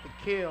there with the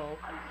kill.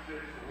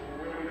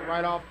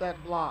 Right off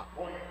that block.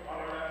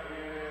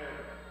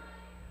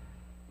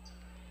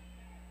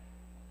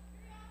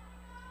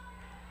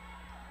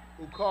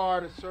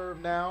 Ukar to serve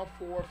now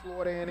for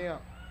Florida A&M.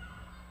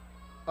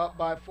 Up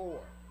by 4.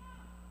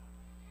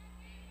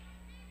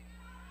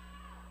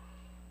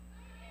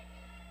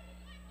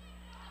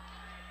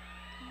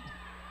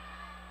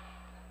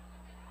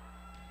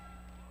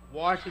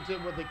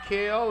 Washington with a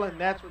kill, and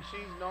that's what she's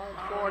known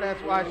for. That's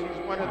why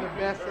she's one of the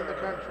best in the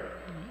country.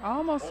 I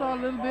almost saw a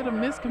little bit of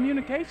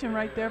miscommunication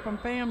right there from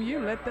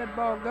FAMU. Let that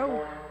ball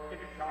go.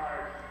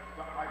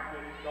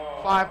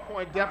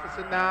 5-point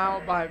deficit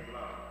now by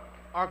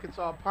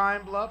Arkansas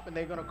Pine Bluff, and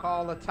they're going to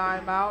call a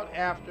timeout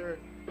after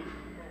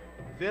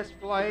this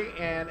play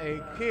and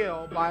a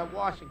kill by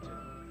Washington.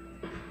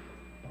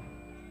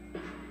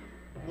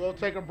 We'll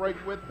take a break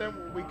with them.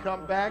 When we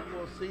come back,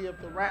 we'll see if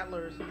the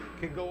Rattlers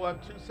can go up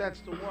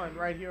 2-1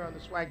 right here on the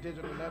SWAC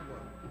Digital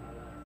Network.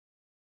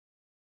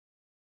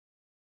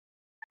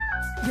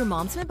 Your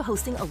mom's been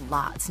posting a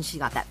lot since she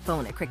got that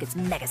phone at Crickett's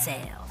mega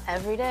sale.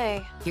 Every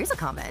day. Here's a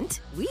comment.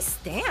 We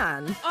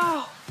stan.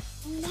 Oh,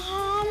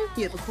 Mom,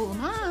 you have a cool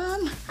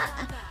mom.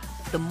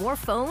 The more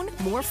phone,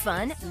 more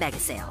fun mega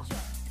sale.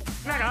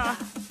 Mega!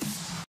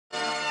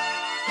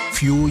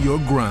 Fuel your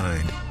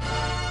grind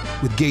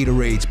with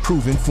Gatorade's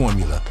proven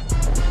formula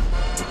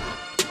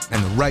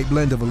and the right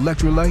blend of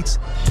electrolytes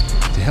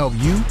to help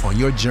you on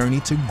your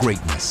journey to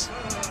greatness.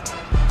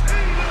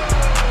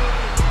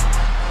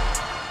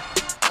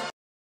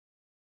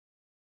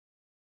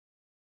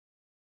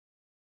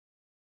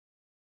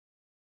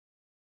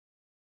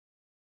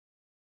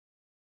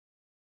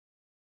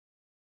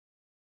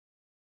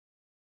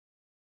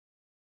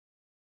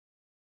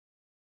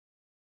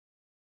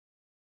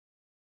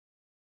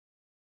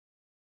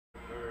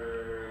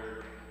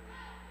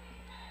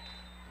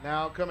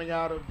 Now coming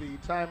out of the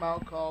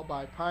timeout called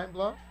by Pine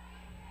Bluff,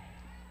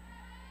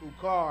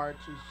 Ukar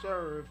to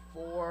serve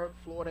for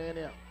Florida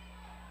A&M.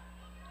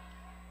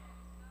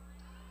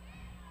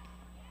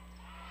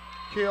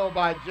 Kill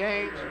by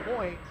James,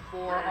 point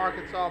for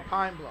Arkansas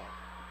Pine Bluff.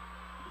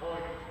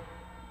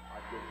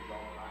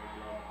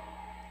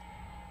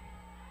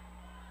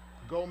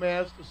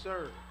 Gomez to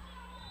serve.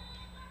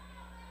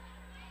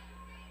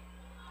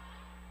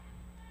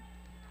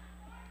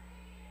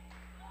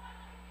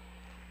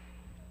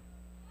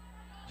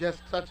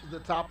 Just touches the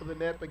top of the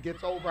net but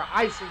gets over.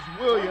 Ices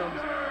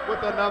Williams with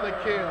another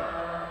kill.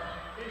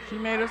 She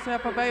made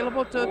herself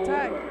available to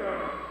attack.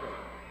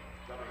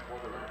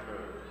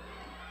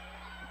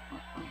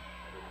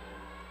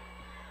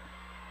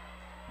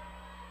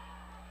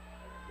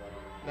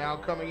 Now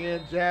coming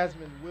in,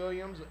 Jasmine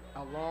Williams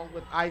along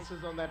with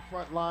Ices on that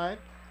front line.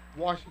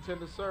 Washington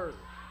to serve.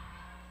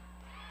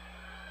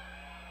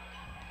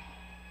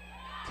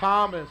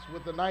 Thomas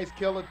with a nice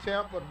kill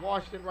attempt, but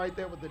Washington right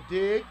there with the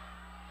dig.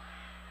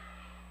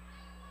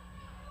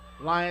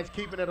 Lions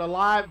keeping it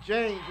alive.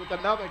 James with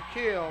another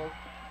kill.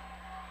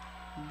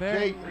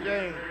 Jaden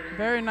James.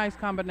 Very nice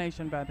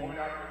combination by them.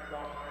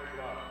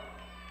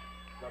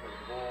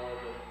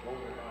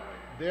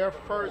 Their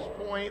first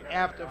point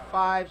after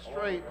 5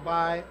 straight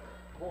by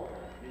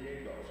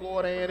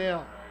Florida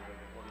A&M.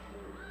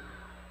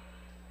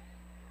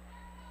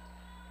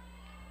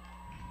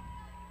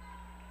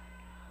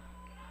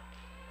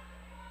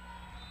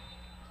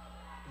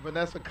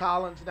 Vanessa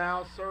Collins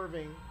now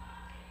serving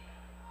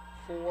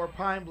for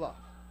Pine Bluff.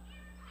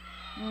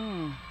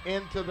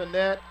 Into the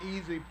net,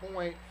 easy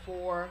point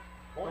for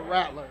the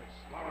Rattlers.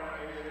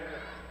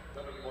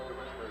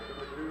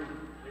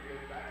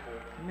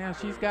 Now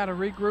she's got to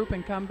regroup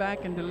and come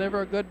back and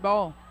deliver a good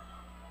ball.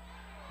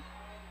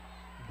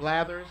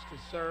 Blathers to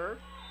serve.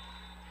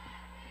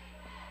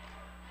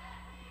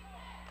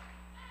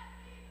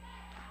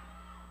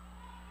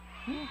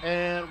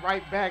 And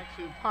right back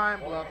to Pine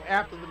Bluff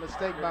after the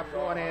mistake by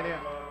Florida A&M.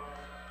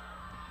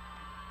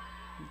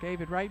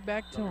 Gave it right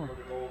back to him.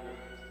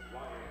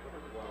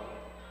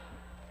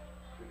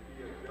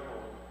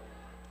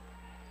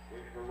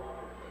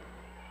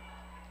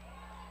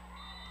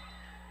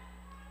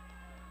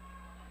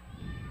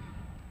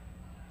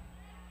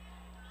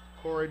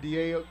 Corey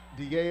Diego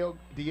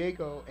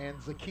and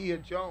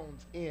Zakia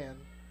Jones in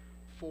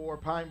for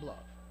Pine Bluff.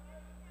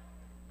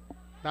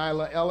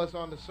 Nyla Ellis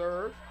on the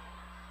serve.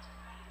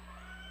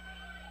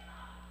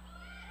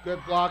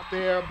 Good block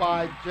there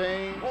by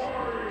James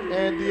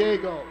and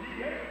Diego.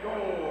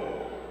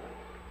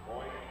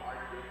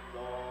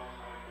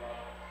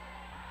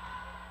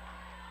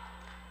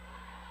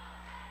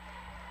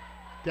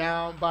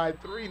 Down by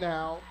 3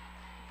 now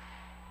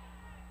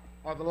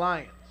are the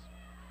Lions.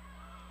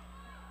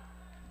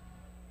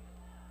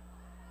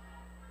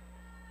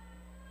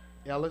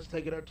 Ellis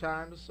taking her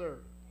time to serve.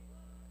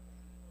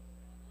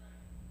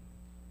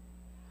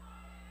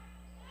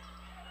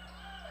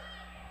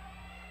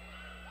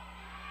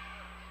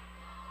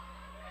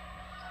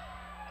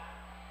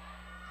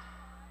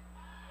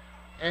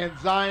 And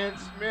Zion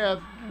Smith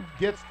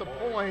gets the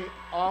point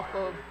off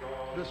of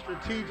the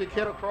strategic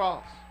hit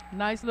across.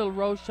 Nice little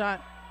roll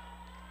shot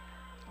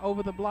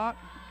over the block.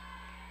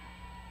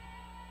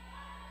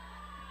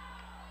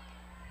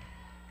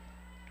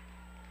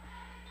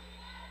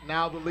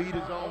 Now the lead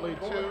is only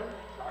 2.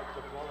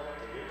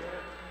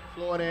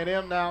 Florida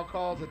A&M now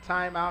calls a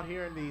timeout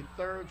here in the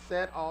 3rd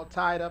set, all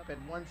tied up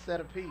at 1 set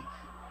apiece.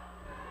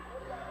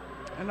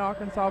 And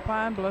Arkansas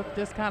Pine Bluff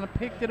just kind of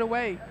picked it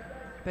away.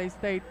 They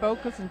stayed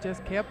focused and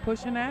just kept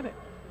pushing at it.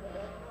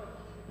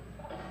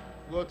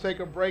 We'll take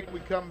a break. We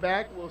come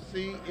back. We'll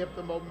see if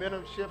the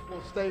momentum shift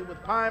will stay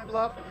with Pine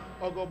Bluff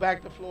or go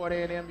back to Florida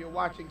A&M. You're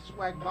watching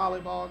SWAC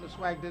Volleyball on the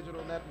SWAC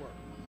Digital Network.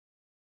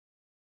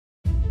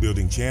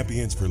 Building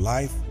champions for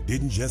life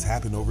didn't just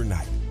happen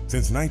overnight.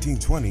 Since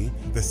 1920,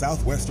 the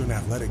Southwestern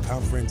Athletic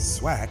Conference,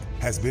 SWAC,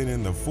 has been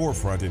in the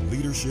forefront in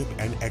leadership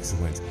and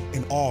excellence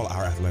in all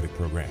our athletic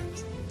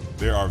programs.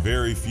 There are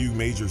very few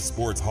major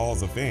sports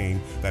halls of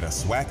fame that a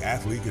SWAC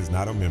athlete is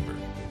not a member.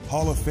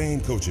 Hall of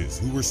Fame coaches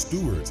who were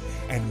stewards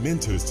and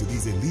mentors to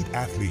these elite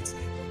athletes.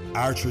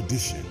 Our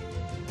tradition,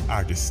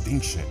 our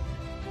distinction,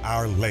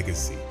 our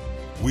legacy.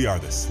 We are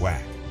the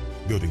SWAC,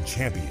 building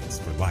champions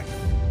for life.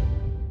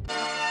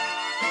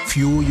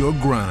 Fuel your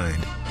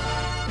grind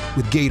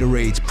with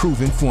Gatorade's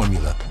proven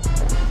formula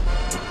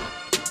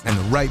and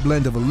the right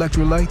blend of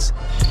electrolytes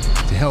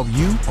to help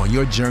you on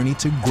your journey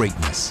to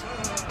greatness.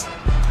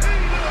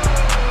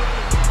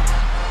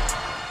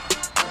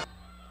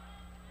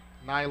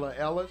 Nyla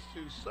Ellis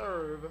to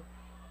serve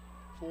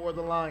for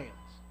the Lions.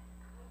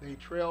 They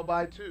trail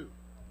by 2.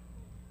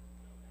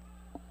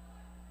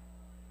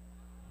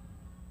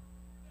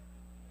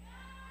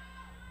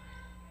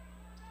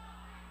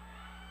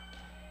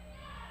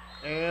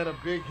 And a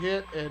big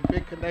hit and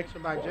big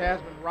connection by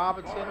Jasmine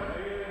Robinson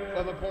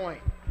for the point.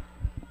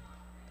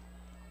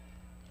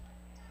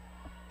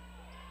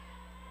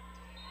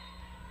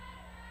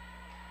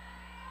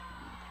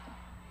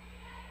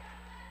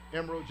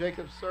 Emerald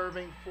Jacobs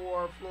serving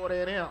for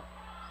Florida A&M.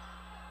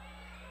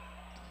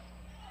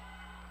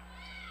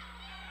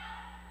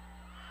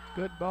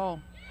 Good ball.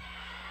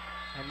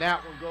 And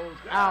that one goes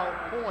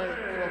out. Point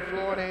for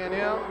Florida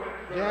A&M.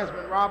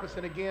 Jasmine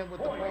Robinson again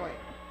with the point.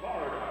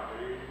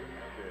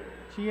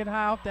 She hit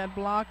high off that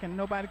block, and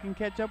nobody can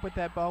catch up with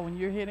that ball. When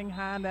you're hitting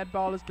high and that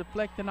ball is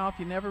deflecting off,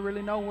 you never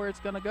really know where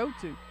it's going to go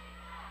to.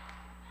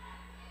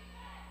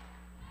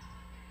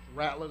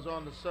 Rattlers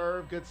on the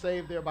serve. Good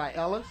save there by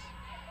Ellis.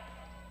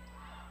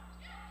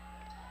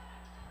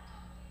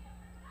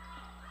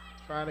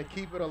 Trying to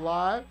keep it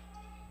alive.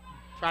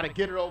 Trying to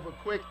get it over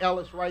quick.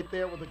 Ellis right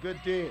there with a good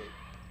dig.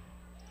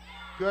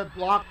 Good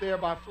block there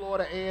by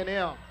Florida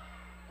A&M.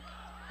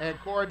 And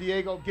Cora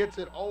Diego gets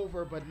it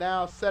over, but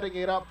now setting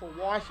it up for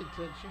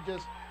Washington. She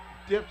just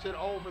dips it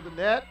over the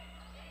net.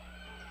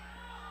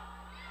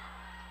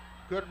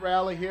 Good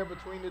rally here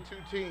between the two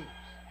teams.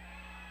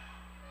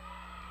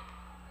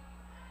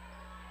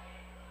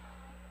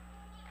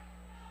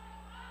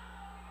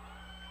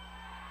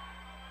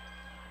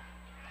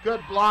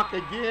 Good block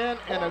again,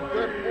 and a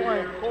good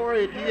point.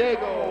 Cora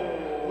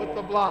Diego with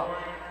the block.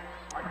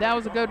 That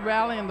was a good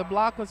rally, and the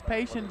block was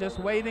patient, just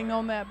waiting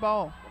on that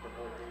ball.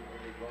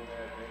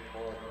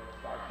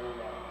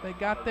 They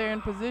got there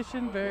in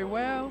position very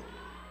well,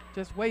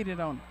 just waited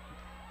on it.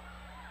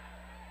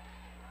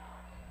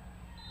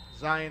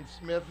 Zion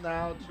Smith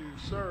now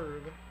to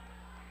serve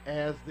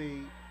as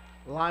the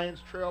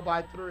Lions trail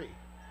by 3.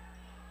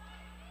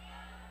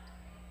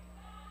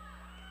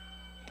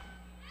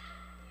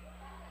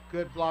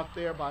 Good block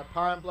there by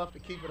Pine Bluff to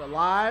keep it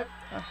alive.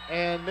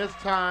 And this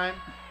time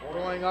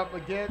going up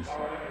against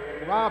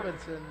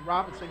Robinson.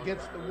 Robinson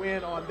gets the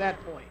win on that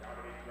point.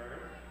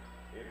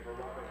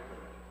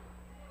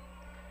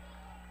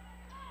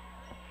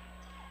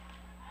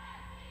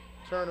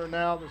 Turner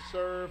now the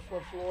serve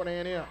for Florida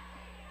A&M.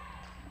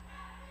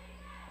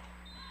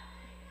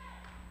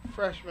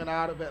 Freshman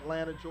out of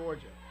Atlanta,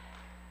 Georgia.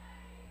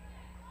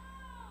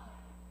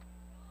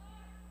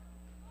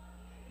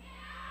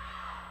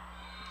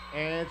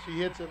 And she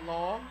hits it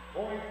long.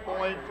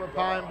 Point for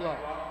Pine Bluff.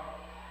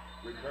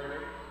 Returning.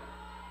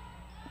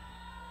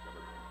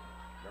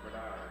 Number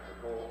 9,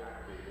 Nicole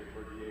Acme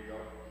for Diego.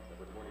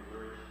 Number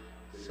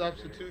 23.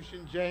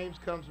 Substitution, James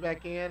comes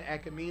back in.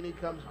 Akamini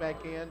comes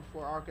back in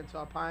for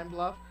Arkansas Pine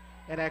Bluff.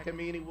 And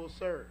Akamini will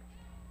serve.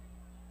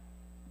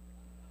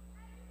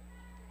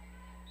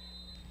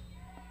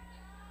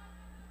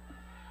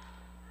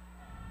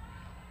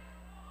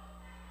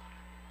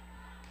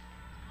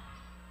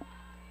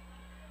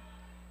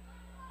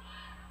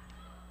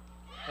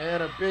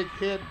 And a big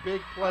hit,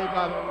 big play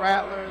by the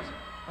Rattlers.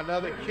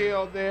 Another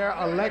kill there.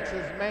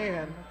 Alexis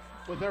Mann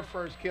with her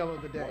first kill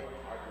of the day.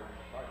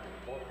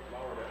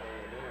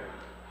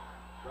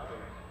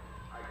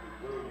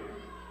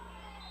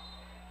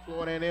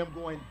 Florida A&M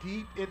going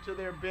deep into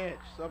their bench,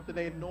 something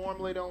they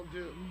normally don't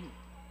do.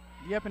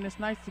 Yep, and it's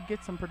nice to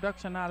get some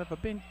production out of a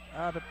bench,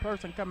 out of a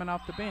person coming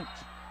off the bench.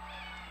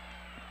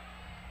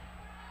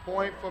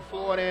 Point for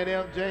Florida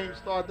A&M. James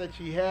thought that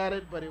she had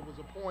it, but it was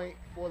a point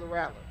for the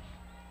Rattlers.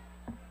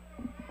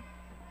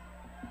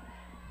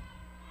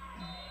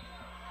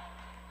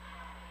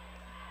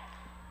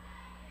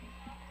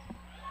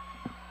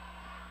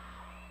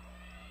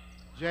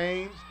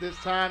 James, this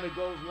time it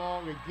goes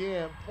long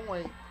again.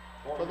 Point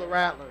for the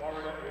Rattlers.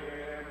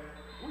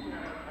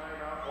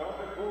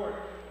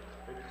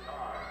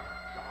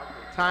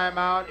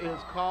 Timeout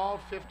is called.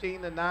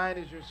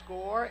 15-9 is your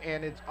score,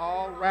 and it's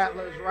all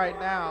Rattlers right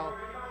now.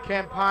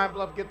 Can Pine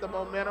Bluff get the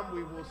momentum?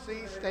 We will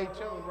see. Stay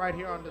tuned right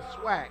here on the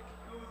SWAC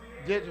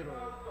Digital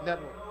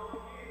Network.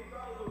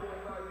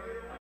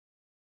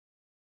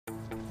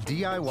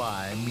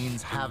 DIY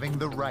means having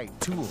the right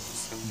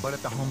tools, but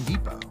at the Home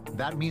Depot,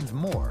 that means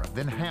more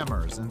than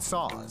hammers and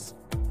saws.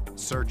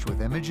 Search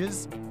with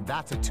images,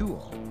 that's a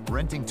tool.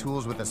 Renting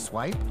tools with a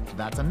swipe,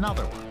 that's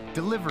another one.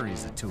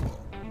 Delivery's a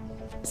tool.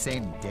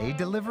 Same-day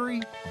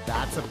delivery,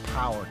 that's a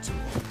power tool.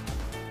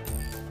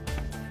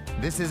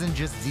 This isn't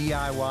just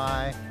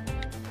DIY.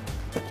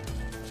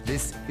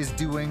 This is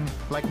doing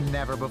like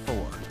never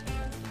before.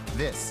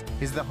 This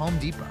is the Home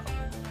Depot.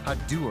 How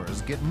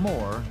doers get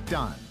more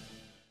done.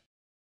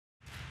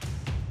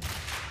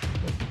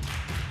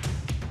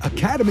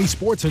 Academy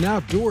Sports and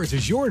Outdoors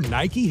is your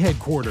Nike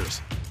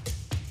headquarters.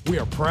 We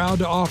are proud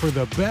to offer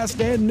the best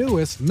and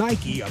newest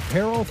Nike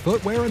apparel,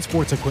 footwear, and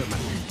sports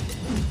equipment.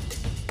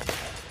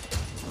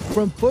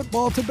 From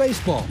football to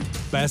baseball,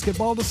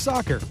 basketball to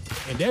soccer,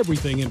 and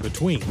everything in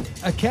between,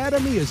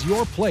 Academy is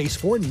your place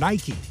for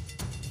Nike.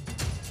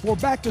 For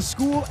back to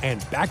school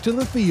and back to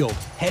the field,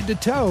 head to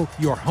toe,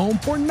 your home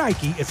for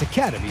Nike is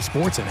Academy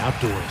Sports and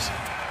Outdoors.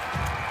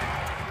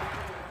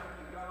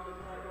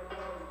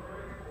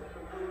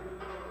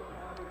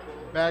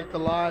 Back to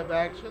live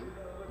action.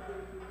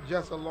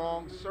 Just a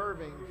long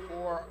serving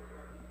for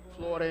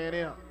Florida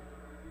A&M.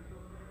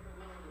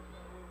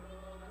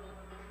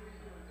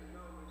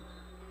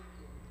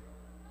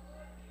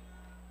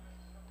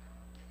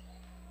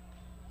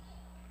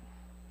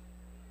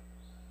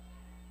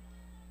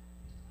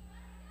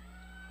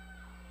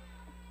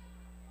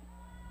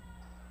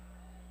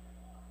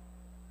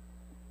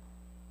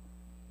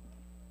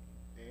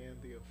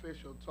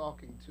 official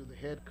talking to the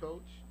head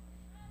coach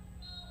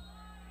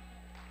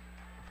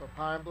for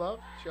Pine Bluff,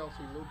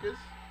 Chelsea Lucas.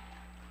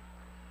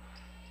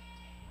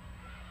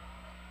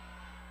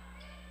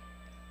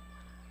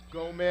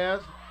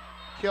 Gomez,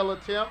 kill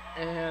attempt,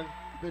 and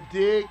the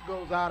dig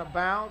goes out of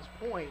bounds.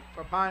 Point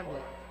for Pine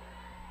Bluff.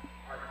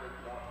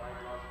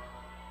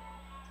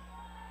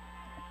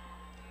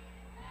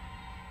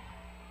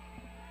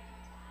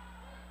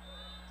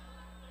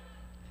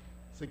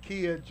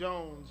 Zakia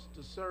Jones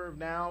to serve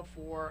now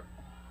for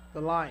the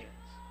Lions.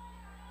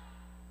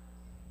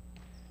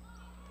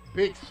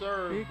 Big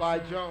serve by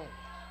Jones.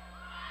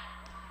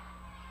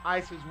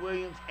 Isis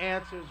Williams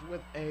answers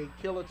with a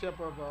kill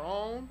attempt of her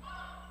own.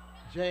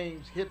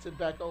 James hits it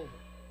back over.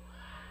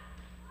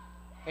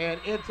 And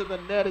into the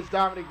net is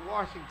Dominique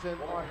Washington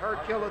on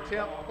her kill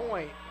attempt.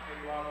 Point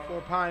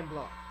for Pine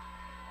Bluff.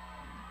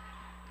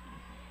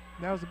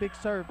 That was a big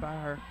serve by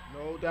her.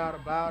 No doubt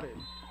about it.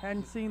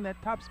 Hadn't seen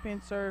that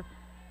topspin serve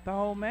the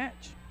whole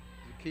match.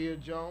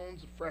 Zakia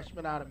Jones, a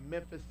freshman out of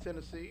Memphis,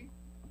 Tennessee.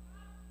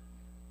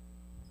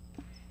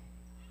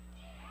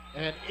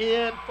 And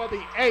in for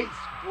the ace.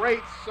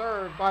 Great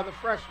serve by the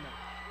freshman.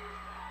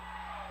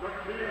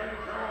 Zakia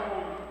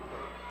Jones.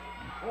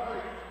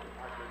 Point.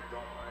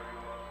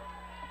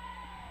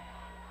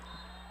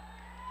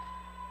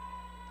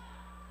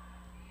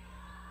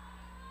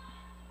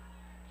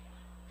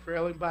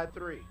 Trailing by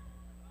 3.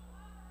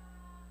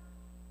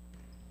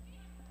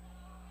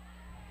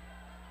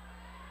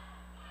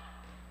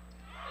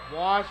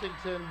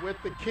 Washington with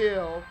the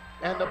kill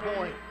and the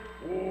point.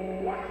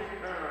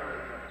 Washington.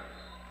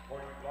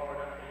 Point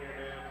Florida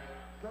A&M.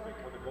 Serving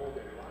for the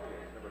Golden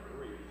Lions, number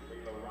 3,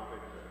 Taylor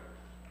Robinson.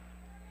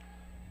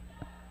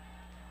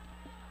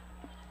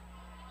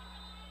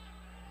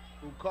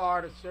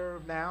 Bukar to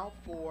serve now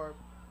for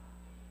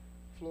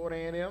Florida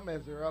A&M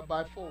as they're up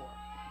by 4.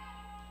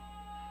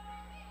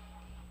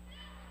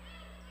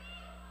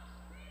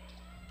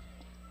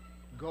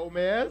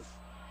 Gomez.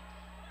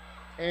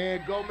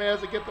 And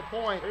Gomez will get the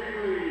point.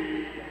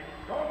 Haley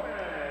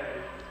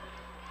Gomez.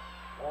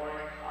 Point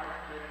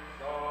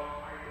Arkansas.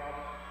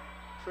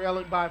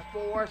 Trailing by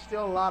 4.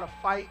 Still a lot of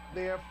fight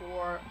there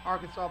for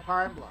Arkansas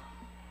Pine Bluff.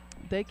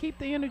 They keep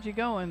the energy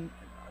going.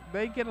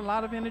 They get a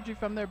lot of energy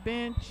from their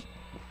bench.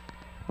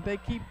 They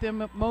keep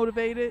them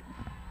motivated.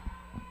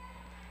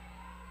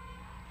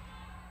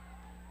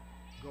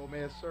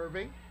 Gomez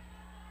serving.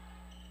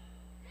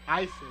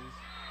 Isis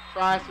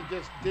tries to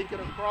just dig it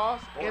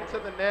across into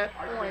the net.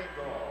 Point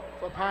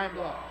for Pine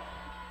Bluff.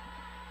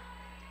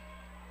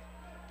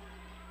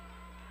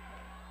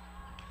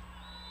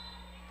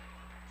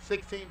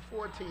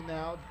 (16-14)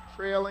 now,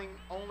 trailing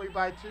only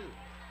by 2.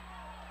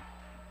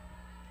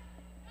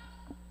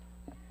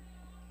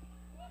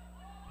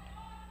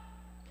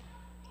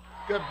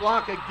 Good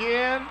block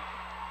again.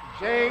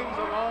 James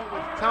along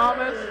with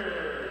Thomas.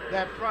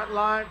 That front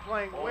line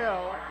playing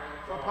well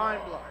for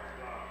Pine Bluff.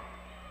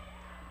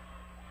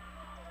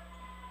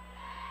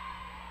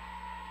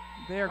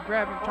 They're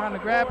trying to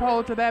grab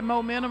hold to that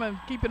momentum and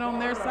keep it on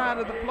their side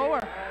of the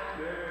floor.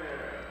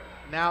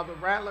 Now the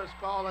Rattlers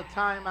call a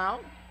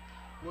timeout.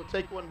 We'll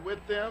take one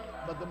with them,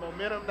 but the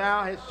momentum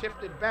now has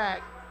shifted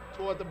back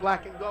toward the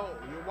black and gold.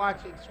 You're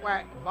watching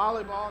SWAC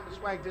Volleyball on the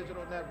SWAC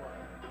Digital Network.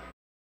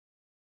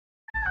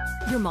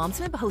 Your mom's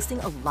been hosting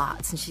a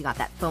lot since she got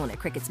that phone at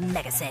Crickett's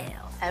mega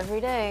sale.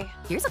 Every day.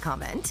 Here's a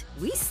comment.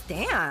 We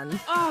stan.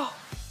 Oh,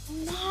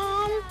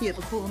 Mom, you have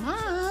a cool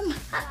mom.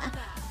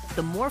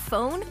 The more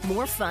phone,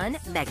 more fun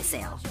mega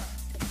sale.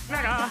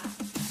 Mega.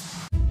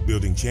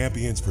 Building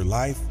champions for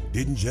life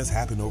didn't just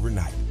happen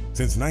overnight.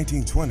 Since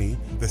 1920,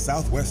 the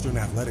Southwestern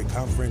Athletic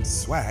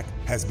Conference, SWAC,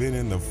 has been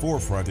in the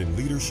forefront in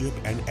leadership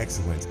and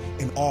excellence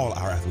in all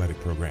our athletic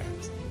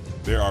programs.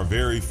 There are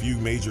very few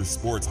major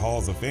sports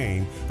halls of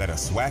fame that a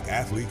SWAC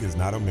athlete is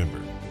not a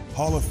member.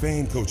 Hall of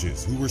Fame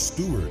coaches who were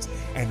stewards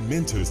and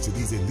mentors to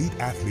these elite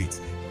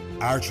athletes.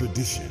 Our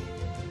tradition,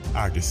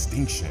 our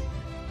distinction,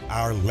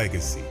 our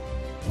legacy.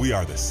 We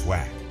are the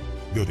SWAC,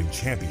 building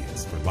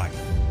champions for life.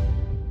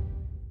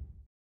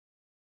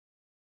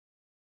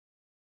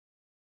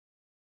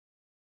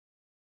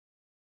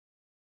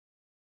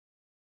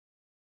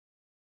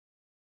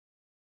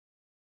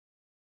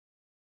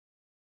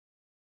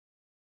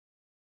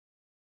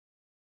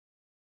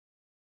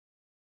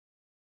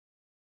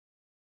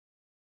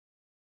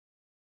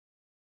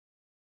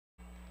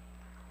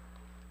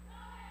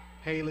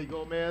 Haley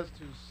Gomez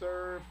to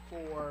serve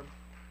for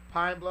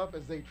Pine Bluff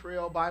as they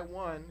trail by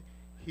 1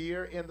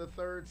 here in the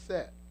 3rd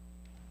set.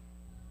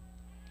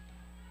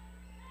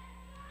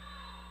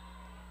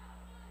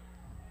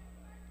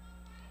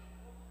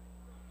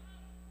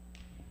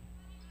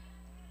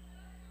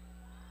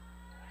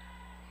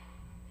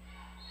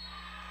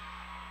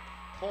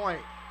 Point.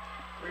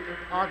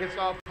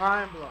 Arkansas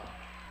Pine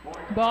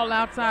Bluff. Ball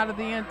outside of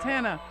the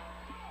antenna.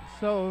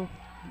 So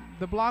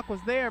the block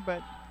was there,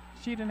 but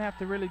she didn't have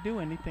to really do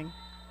anything.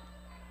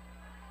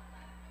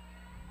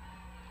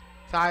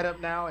 Tied up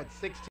now at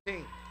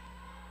 16.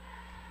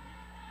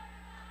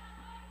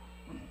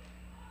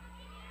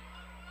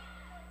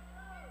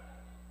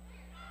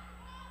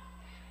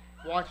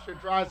 Washington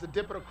tries to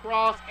dip it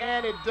across,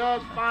 and it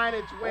does find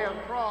its way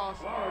across.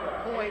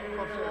 Point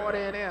for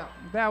Florida A&M.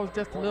 That was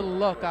just a little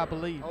luck, I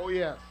believe. Oh,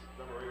 yes.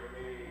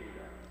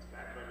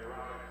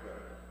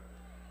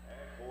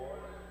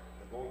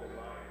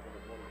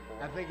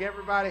 I think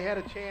everybody had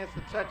a chance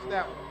to touch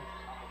that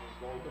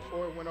one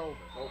before it went over.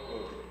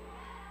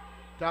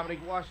 Dominique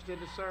Washington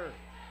to serve.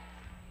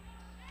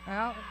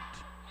 Out.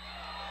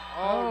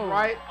 Oh,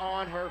 right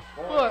on her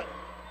foot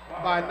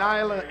by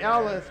Nyla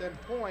Ellis, and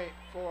point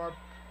for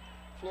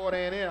Florida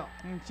A&M.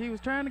 And she was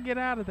trying to get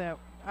out of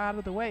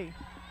the way.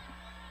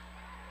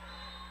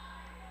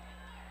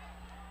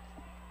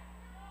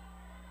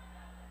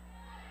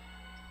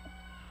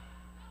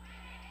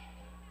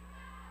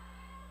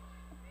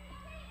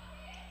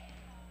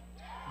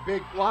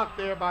 Big block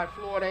there by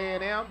Florida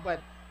A&M,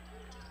 but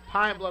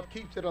Pine Bluff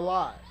keeps it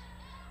alive.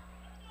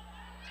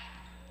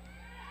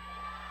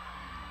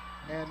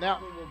 And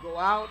that one will go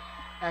out.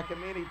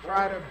 Akamine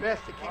tried her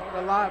best to keep it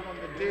alive on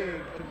the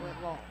dig, but it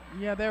went long.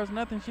 Yeah, there was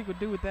nothing she could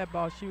do with that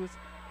ball. She was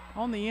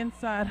on the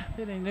inside of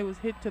it, and it was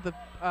hit to the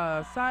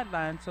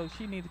sideline, so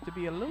she needed to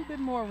be a little bit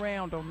more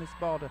round on this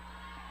ball to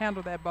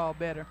handle that ball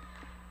better.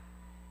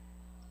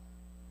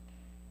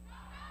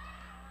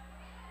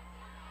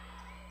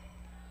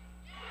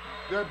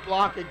 Good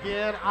block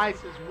again.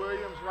 Isis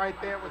Williams right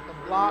there with the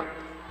block.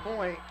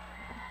 Point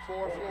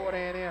for Florida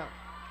A&M.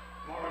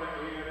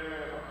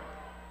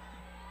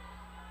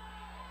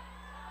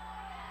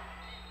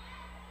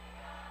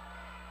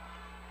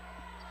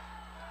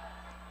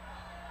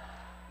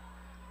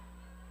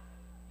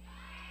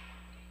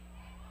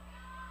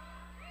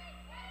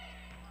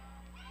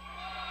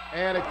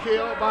 And a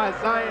kill by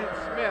Zion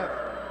Smith.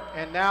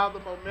 And now the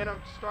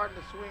momentum's starting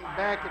to swing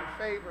back in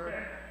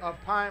favor of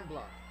Pine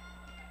Bluff.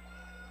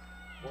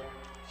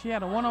 She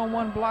had a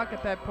one-on-one block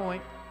at that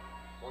point.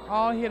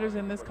 All hitters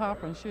in this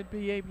conference should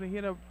be able to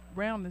hit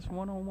around this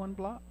one-on-one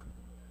block.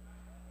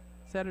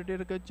 Setter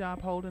did a good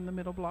job holding the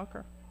middle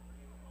blocker.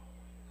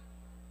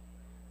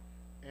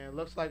 And it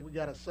looks like we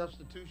got a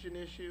substitution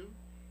issue.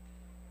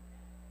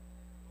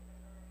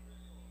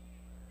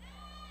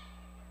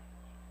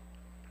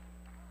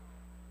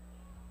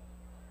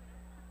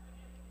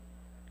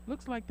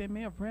 Looks like they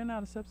may have ran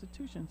out of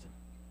substitutions.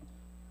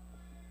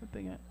 What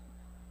they got?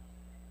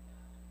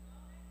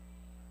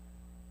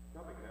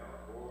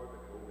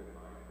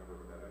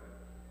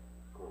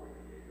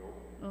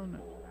 Oh no.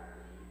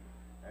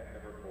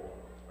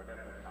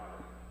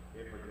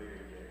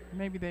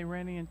 Maybe they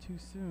ran in too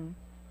soon.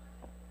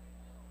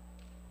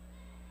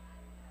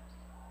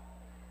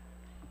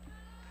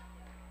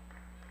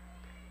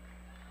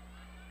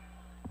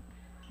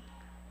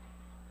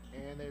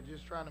 And they're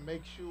just trying to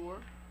make sure.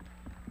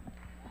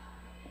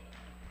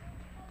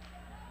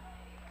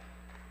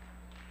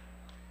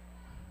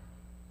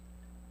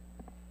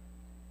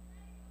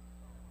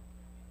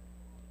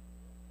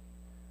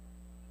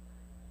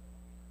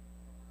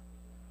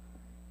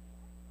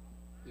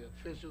 The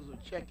officials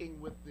are checking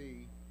with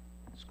the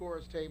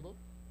scorers table.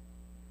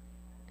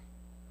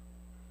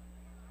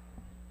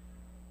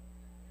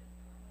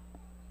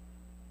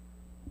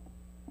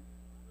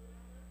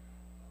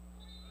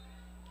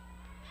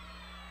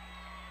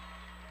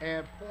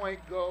 And point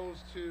goes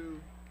to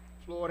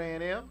Florida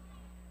A&M.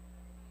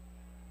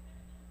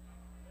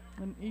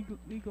 An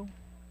eagle.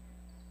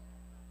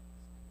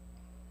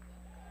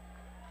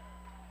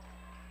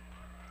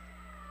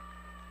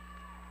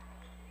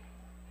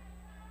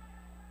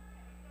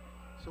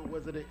 So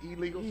was it an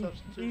illegal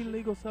substitution?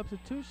 Illegal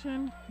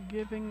substitution,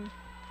 giving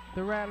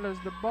the Rattlers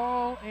the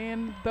ball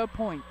and the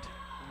point.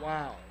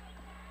 Wow.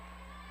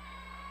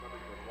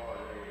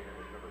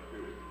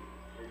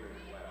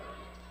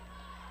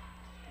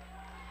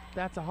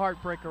 That's a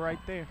heartbreaker right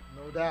there.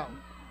 No doubt.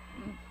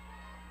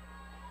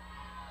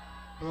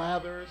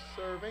 Blathers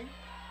serving.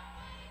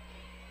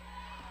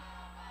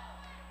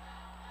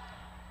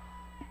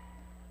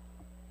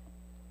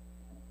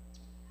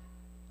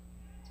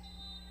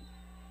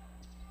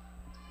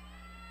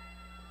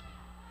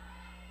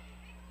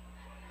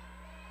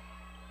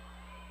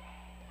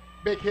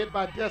 Big hit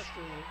by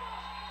Destiny.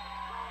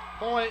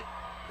 Point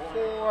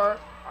for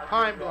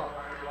Pine Bluff.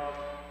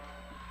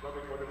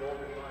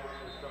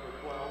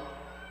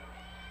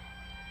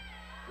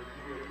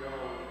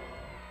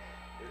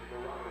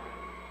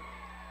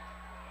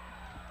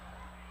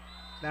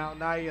 Now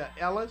Nia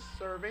Ellis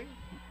serving.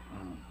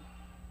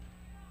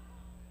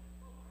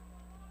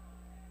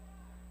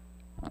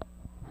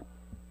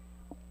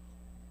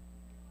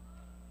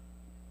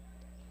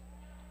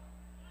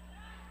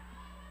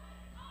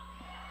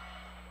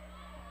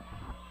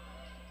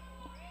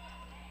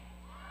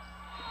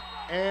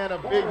 And a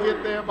big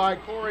hit there by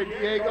Corey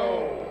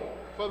Diego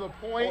for the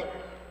point.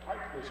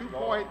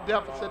 2-point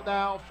deficit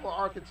now for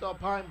Arkansas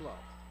Pine Bluff.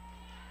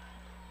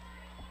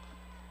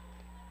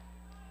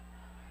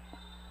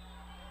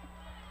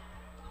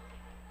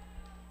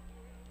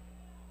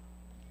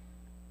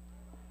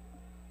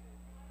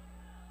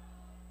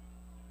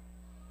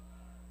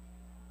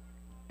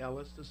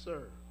 Ellis to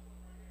serve.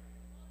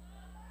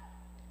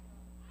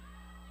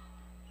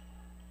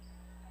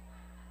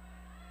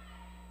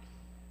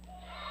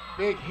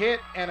 Big hit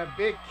and a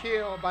big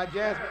kill by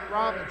Jasmine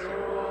Robinson.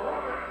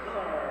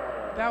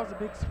 That was a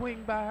big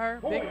swing by her.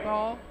 Big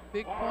ball,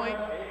 big point.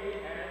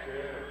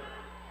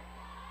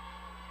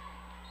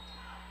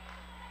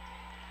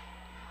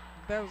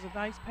 That was a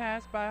nice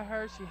pass by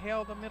her. She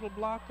held the middle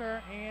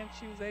blocker, and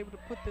she was able to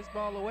put this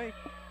ball away.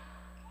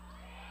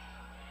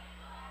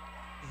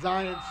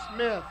 Zion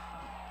Smith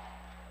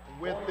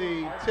with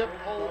the tip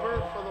over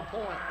for the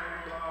point.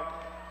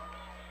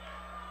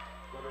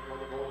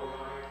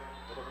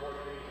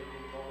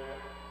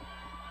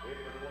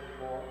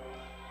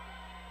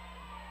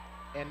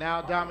 And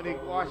now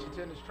Dominique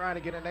Washington is trying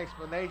to get an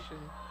explanation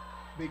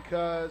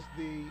because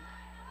the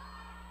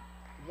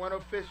one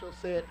official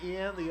said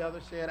in, the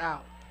other said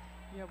out.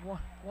 Yeah,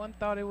 one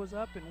thought it was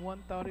up and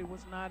one thought it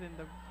was not, and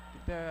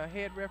the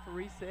head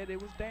referee said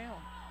it was down.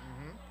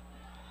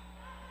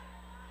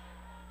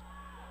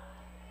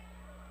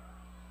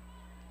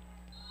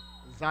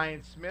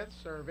 Zion Smith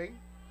serving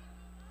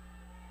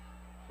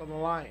for the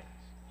Lions.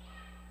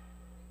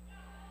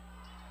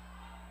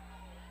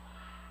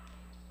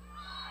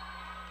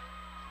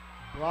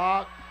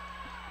 Block.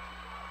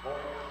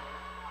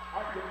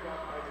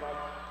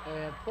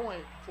 And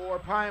point for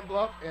Pine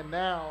Bluff, and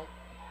now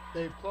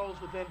they've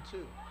closed within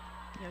 2.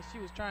 Yeah, she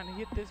was trying to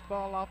hit this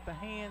ball off the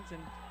hands and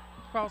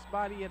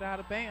cross-body it out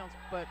of bounds,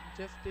 but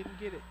just didn't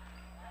get it.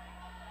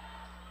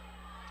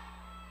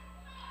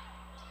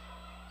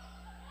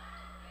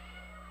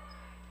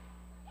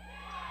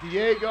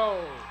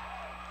 Diego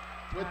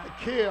with the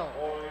kill.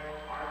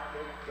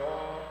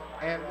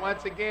 And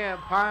once again,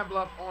 Pine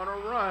Bluff on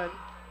a run,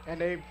 and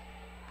they've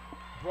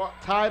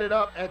tied it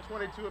up at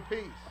 22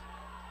 apiece.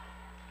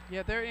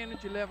 Yeah, their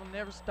energy level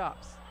never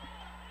stops.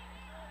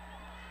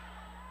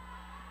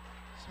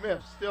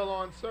 Smith still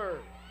on serve.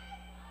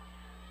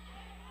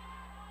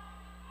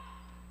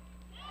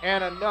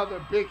 And another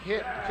big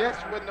hit just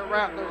when the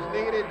Rattlers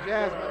needed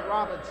Jasmine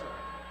Robinson.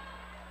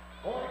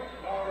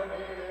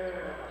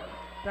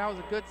 That was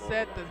a good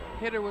set. The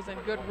hitter was in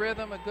good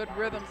rhythm, a good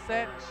rhythm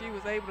set. She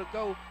was able to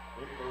go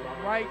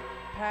right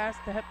past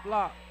that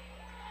block.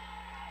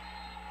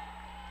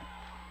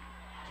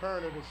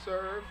 Turner to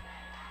serve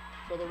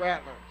for the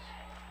Rattlers.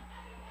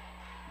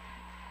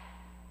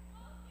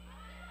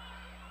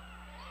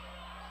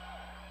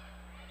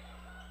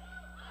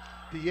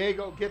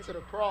 Diego gets it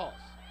across,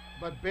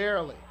 but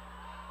barely.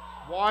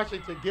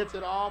 Washington gets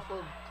it off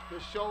of the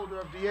shoulder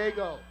of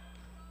Diego.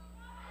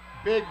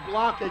 Big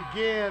block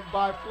again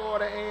by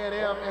Florida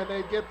A&M, and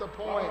they get the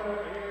point.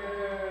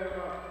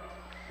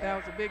 That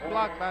was a big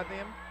block by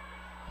them,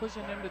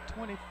 pushing them to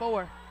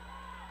 24.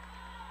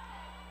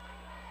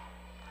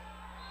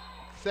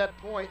 Set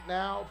point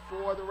now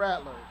for the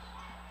Rattlers.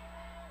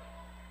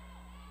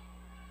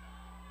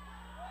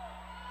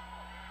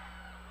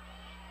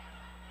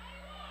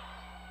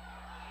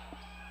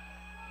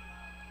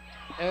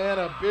 And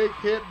a big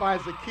hit by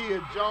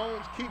Zakia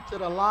Jones keeps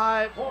it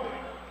alive.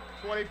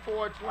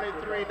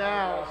 24-23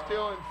 now,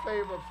 still in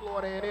favor of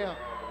Florida A&M.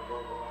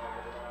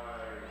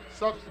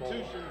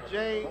 Substitution,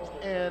 James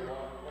and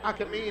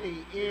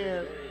Akamini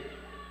in,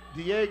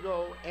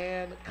 Diego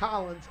and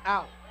Collins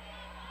out.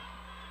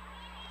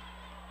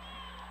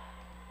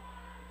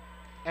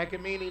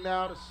 Akamini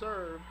now to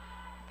serve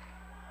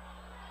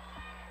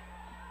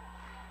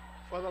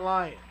for the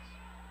Lions.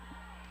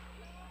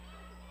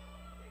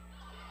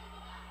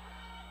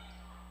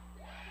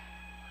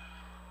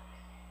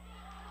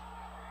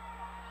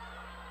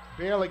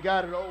 Barely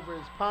got it over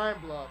his Pine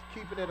Bluff,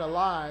 keeping it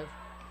alive.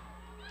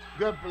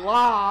 Good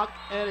block,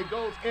 and it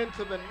goes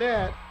into the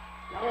net.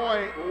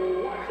 Point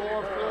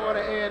for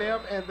Florida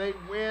A&M, and they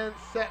win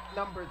set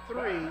number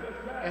 3,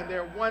 and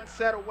they're one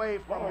set away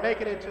from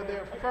making it to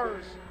their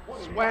first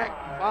SWAC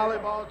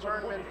volleyball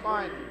tournament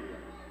final.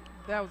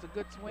 That was a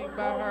good swing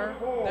by her.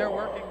 They're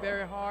working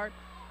very hard.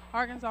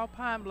 Arkansas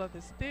Pine Bluff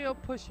is still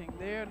pushing.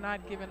 They're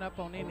not giving up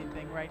on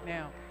anything right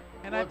now.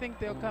 And I think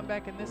they'll come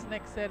back in this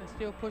next set and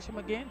still push them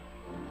again.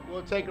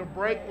 We'll take a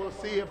break. We'll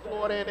see if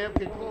Florida A&M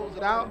can close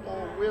it out,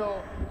 or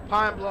will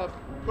Pine Bluff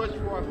push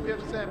for a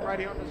 5th set right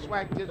here on the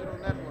SWAC Digital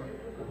Network.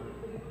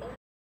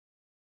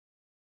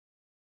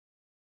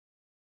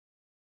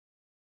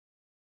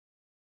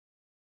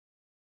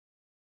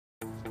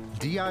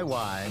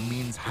 DIY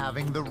means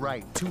having the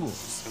right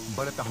tools,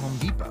 but at the Home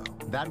Depot,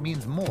 that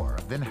means more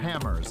than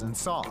hammers and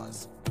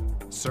saws.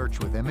 Search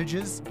with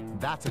images,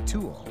 that's a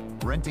tool.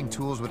 Renting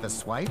tools with a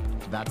swipe,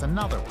 that's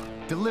another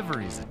one.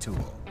 Delivery's a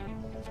tool.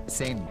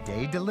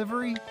 Same-day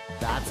delivery,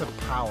 that's a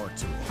power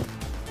tool.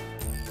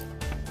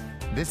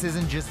 This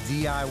isn't just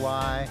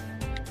DIY.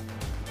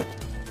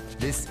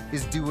 This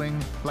is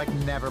doing like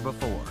never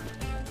before.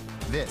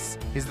 This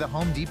is the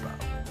Home Depot.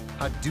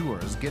 How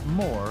doers get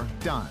more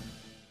done.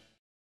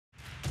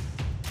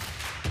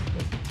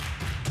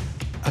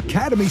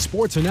 Academy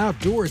Sports and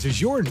Outdoors is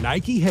your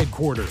Nike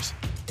headquarters.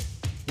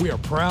 We are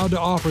proud to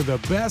offer the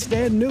best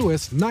and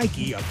newest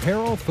Nike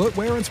apparel,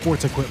 footwear, and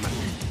sports equipment.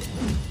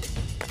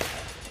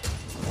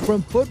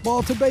 From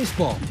football to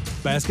baseball,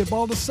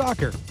 basketball to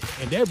soccer,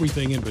 and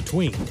everything in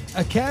between,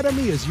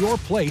 Academy is your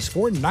place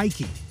for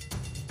Nike.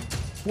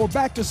 For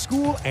back to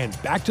school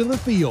and back to the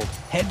field,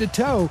 head to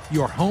toe,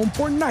 your home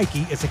for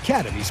Nike is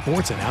Academy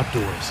Sports and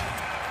Outdoors.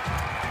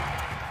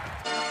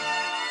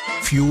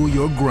 Fuel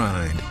your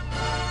grind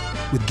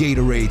with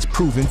Gatorade's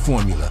proven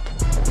formula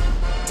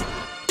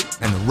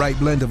and the right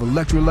blend of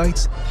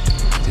electrolytes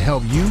to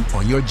help you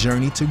on your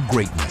journey to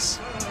greatness.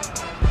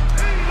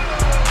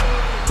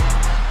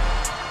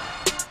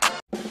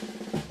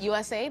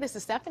 USA, this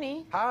is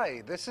Stephanie.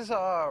 Hi, this is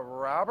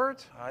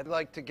Robert. I'd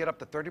like to get up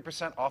to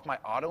 30% off my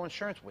auto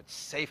insurance with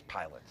Safe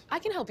Pilot. I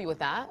can help you with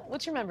that.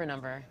 What's your member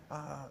number?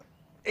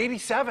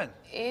 87.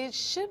 It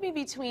should be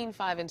between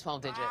 5 and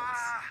 12 digits.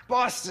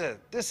 Busted.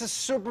 This is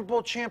Super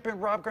Bowl champion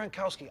Rob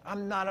Gronkowski.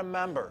 I'm not a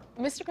member.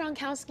 Mr.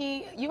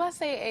 Gronkowski,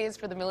 USAA is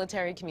for the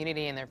military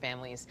community and their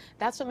families.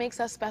 That's what makes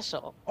us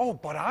special. Oh,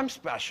 but I'm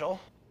special.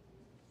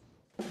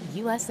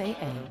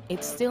 USAA,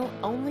 it's still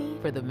only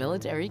for the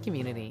military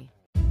community.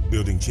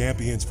 Building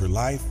champions for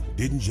life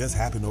didn't just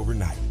happen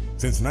overnight.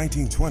 Since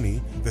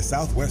 1920, the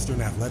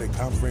Southwestern Athletic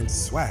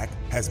Conference, SWAC,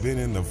 has been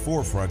in the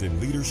forefront in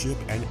leadership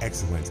and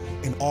excellence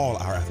in all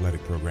our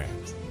athletic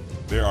programs.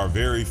 There are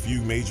very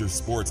few major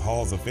sports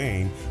halls of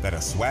fame that a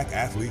SWAC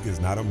athlete is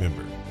not a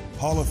member.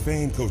 Hall of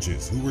Fame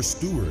coaches who were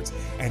stewards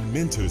and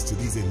mentors to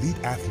these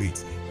elite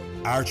athletes.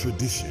 Our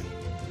tradition,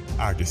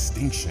 our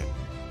distinction,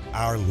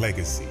 our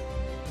legacy.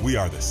 We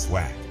are the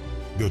SWAC,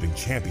 building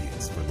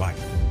champions for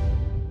life.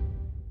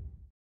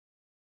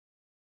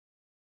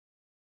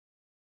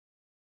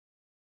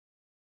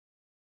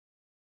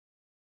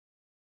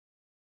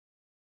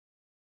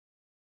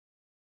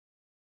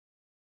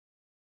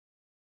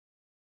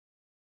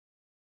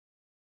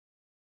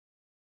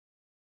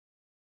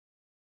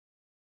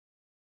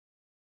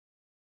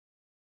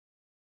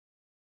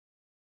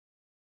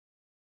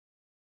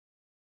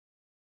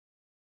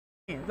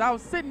 I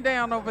was sitting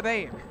down over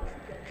there.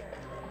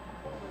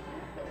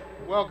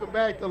 Welcome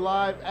back to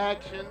live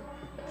action.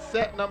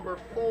 Set number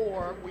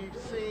 4. We've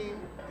seen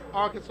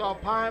Arkansas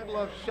Pine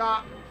Bluff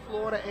shock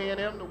Florida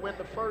A&M to win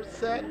the first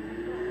set.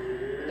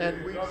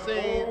 And we've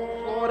seen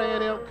Florida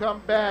A&M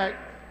come back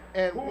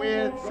and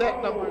win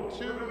set number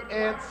 2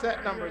 and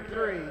set number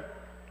 3.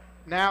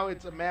 Now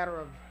it's a matter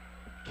of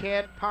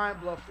can Pine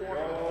Bluff forfeit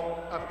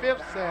a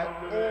 5th set,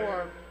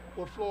 or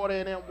will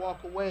Florida A&M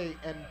walk away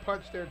and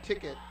punch their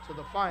ticket to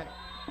the final?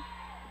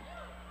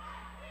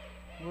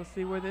 We'll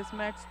see where this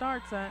match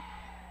starts at.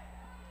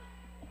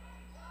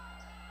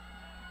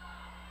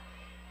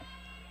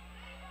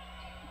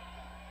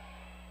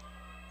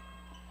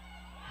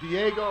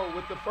 Diego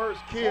with the first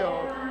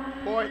kill.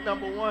 Point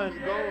number 1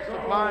 goes to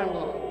Pine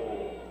Bluff.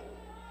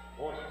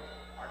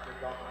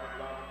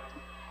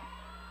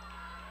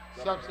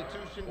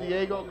 Substitution,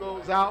 Diego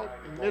goes out,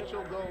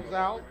 Mitchell goes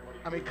out,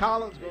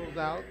 Collins goes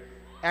out,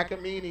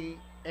 Akamini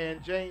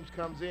and James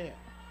comes in.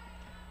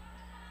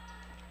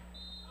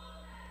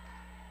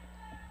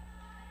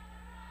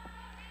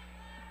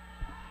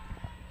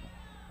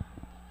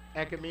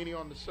 Akamini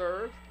on the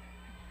serve.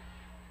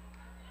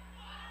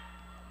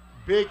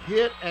 Big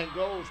hit and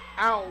goes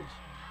out.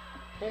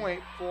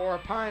 Point for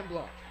Pine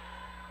Bluff.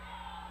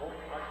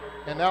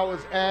 And that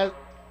was as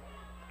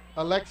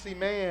Alexi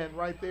Mann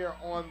right there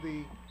on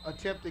the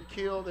attempted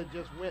kill that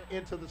just went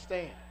into the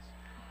stands.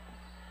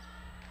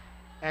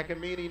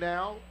 Akamini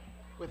now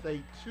with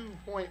a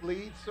 2-point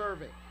lead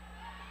serving.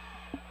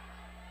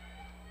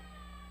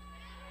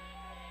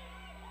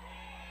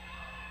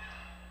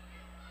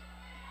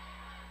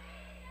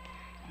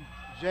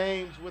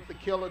 James with the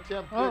kill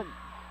attempt. Good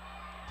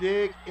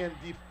dig in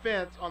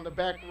defense on the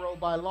back row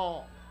by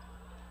Long.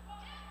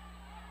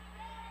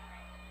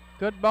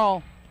 Good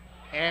ball.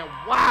 And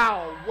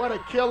wow, what a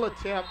kill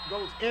attempt.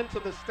 Goes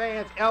into the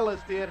stands. Ellis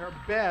did her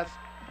best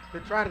to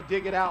try to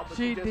dig it out, but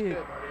she just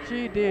couldn't.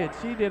 She did.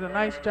 She did a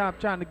nice job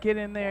trying to get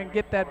in there and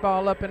get that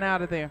ball up and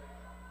out of there.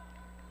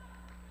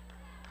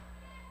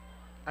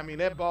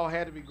 That ball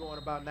had to be going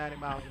about 90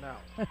 miles an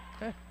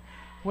hour.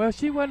 Well,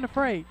 she wasn't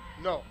afraid.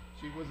 No,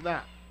 she was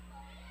not.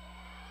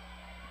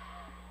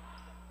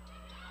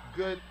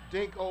 Good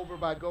dink over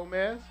by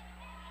Gomez.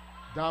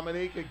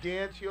 Dominique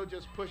again, she'll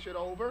just push it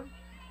over.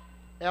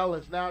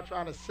 Ellis now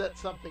trying to set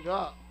something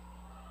up.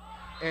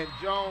 And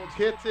Jones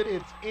hits it.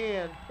 It's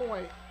in.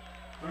 Point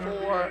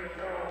for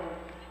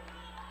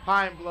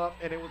Pine Bluff,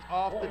 and it was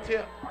off the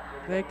tip.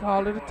 They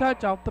called it a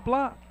touch off the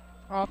block,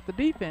 off the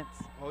defense.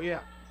 Oh, yeah.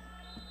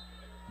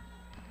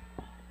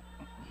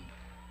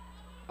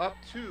 Up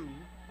 2.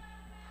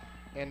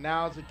 And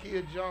now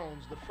Zakiya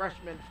Jones, the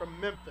freshman from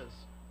Memphis,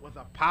 with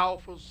a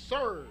powerful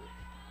serve.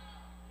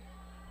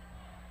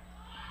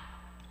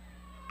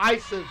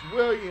 Isis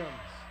Williams.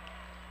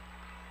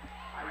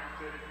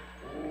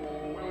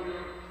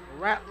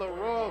 Rattler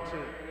Royalty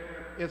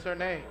is her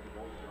name.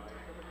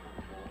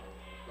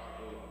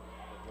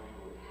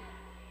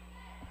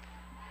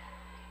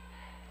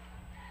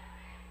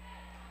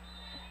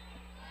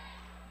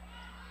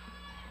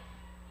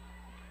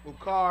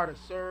 Bukar to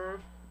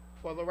serve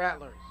for the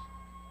Rattlers.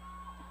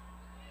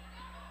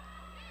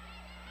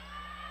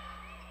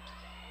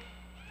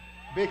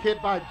 Big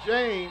hit by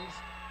James,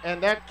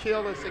 and that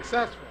kill is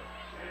successful.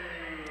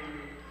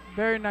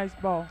 Very nice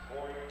ball.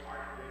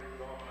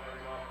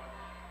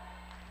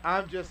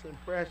 I'm just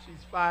impressed.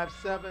 She's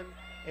 5'7",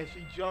 and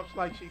she jumps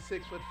like she's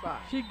 6'5".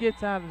 She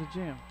gets out of the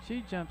gym.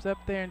 She jumps up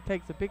there and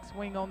takes a big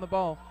swing on the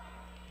ball,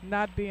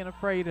 not being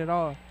afraid at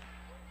all.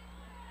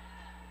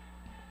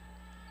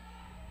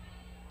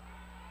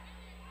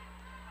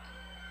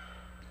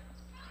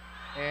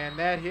 And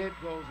that hit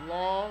goes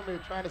long. They're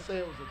trying to say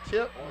it was a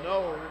tip.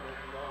 No.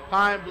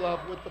 Pine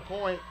Bluff with the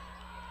point.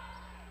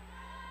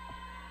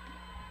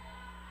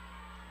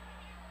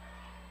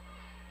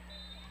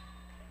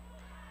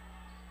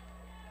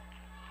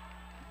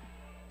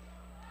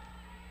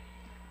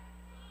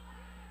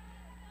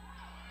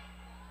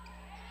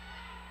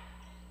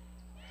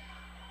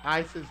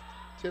 Isis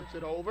tips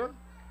it over.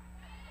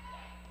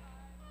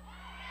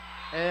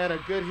 And a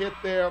good hit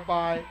there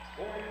by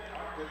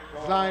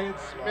Zion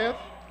Smith,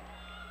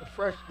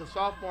 the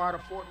sophomore out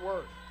of Fort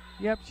Worth.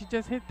 Yep, she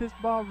just hit this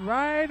ball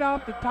right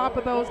off the top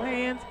of those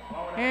hands,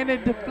 and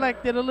it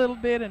deflected a little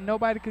bit, and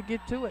nobody could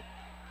get to it.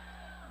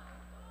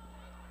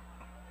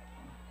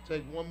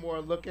 Take one more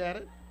look at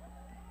it.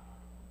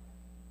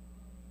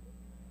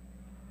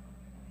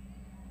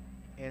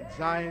 And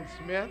Zion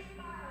Smith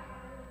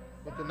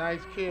with a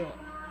nice kill.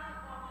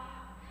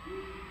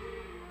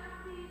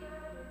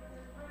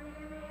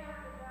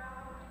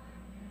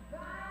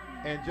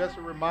 And just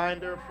a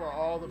reminder for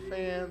all the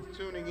fans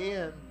tuning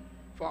in,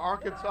 for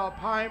Arkansas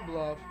Pine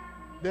Bluff,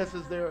 this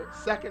is their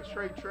second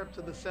straight trip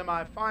to the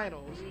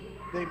semifinals.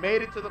 They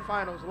made it to the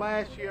finals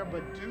last year,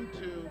 but due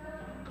to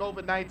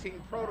COVID-19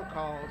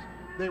 protocols,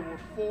 they were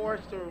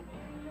forced to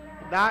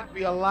not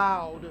be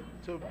allowed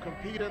to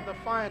compete in the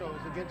finals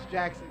against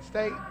Jackson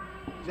State.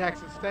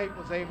 Jackson State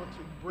was able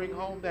to bring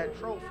home that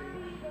trophy.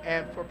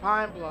 And for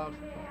Pine Bluff,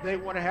 they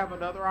want to have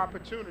another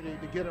opportunity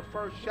to get a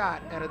first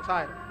shot at a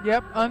title.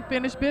 Yep,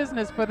 unfinished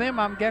business for them,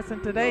 I'm guessing,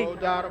 today. No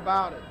doubt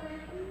about it.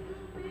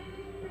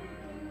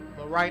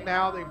 But right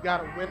now, they've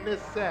got to win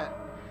this set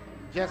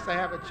just to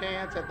have a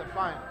chance at the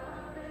final.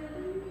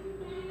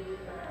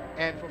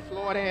 And for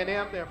Florida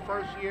A&M, their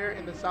first year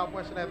in the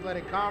Southwestern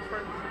Athletic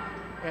Conference,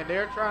 and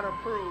they're trying to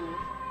prove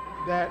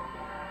that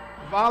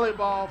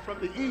volleyball from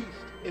the East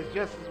is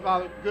just as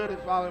good as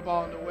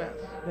volleyball in the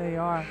West. They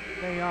are.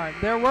 They are.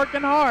 They're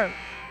working hard.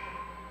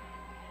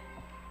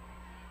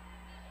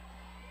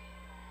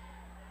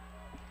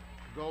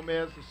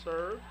 Gomez to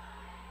serve.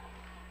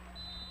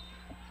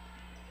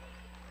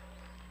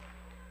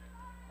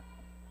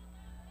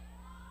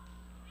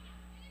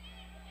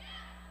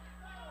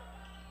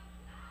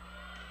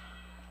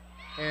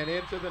 And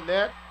into the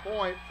net,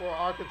 point for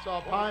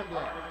Arkansas Pine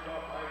Bluff.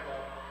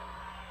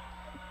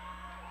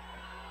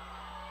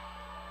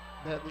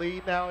 That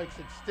lead now is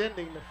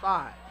extending to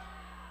 5.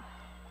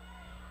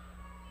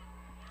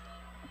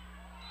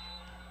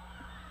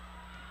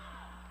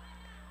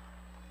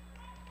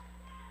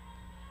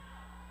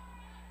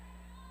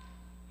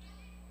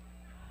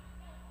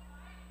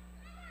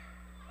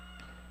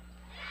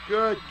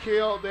 Good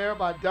kill there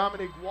by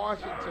Dominic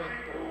Washington.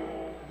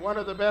 One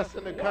of the best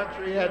in the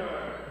country at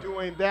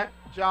doing that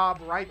job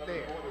right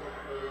there.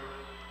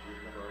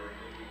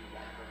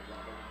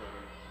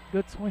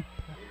 Good swing.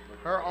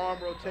 Her arm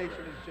rotation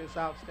is just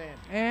outstanding.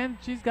 And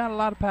she's got a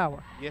lot of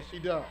power. Yes, she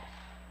does.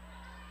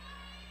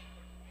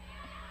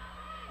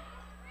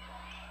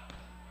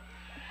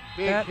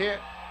 Big hit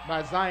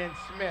by Zion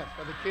Smith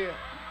for the kill.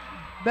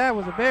 That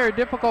was a very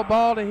difficult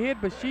ball to hit,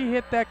 but she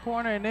hit that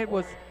corner, and it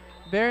was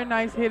very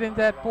nice hit in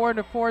that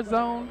 4-to-4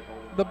 zone.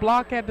 The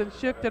block had to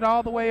shift it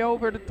all the way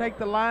over to take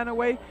the line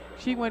away.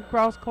 She went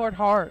cross court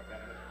hard.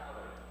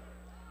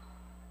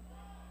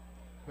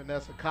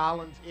 Vanessa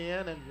Collins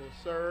in and will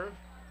serve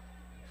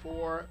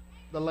for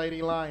the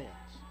Lady Lions.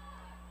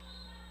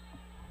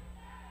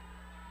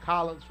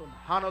 Collins from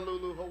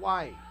Honolulu,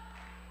 Hawaii.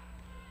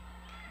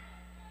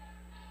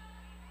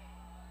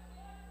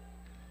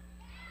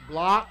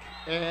 Block,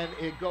 and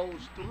it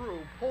goes through.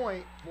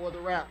 Point for the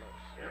Rattlers.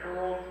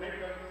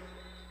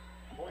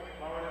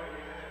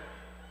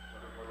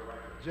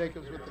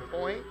 Jacobs with the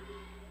point.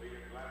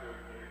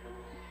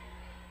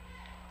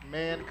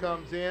 Man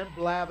comes in.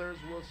 Blathers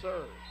will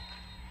serve.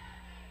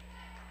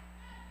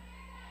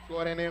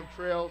 Florida A&M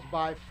trails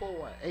by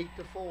 4,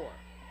 8-4.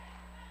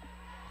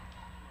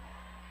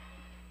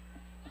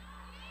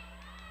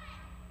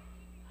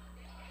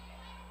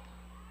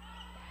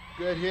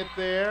 Good hit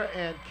there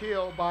and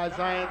kill by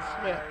Zion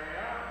Smith.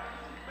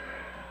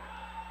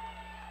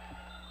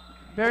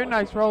 Very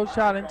nice roll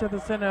shot into the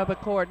center of the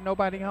court.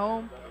 Nobody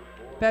home.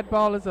 That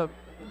ball is a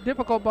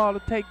difficult ball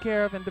to take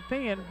care of and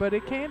defend, but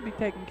it can be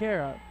taken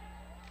care of.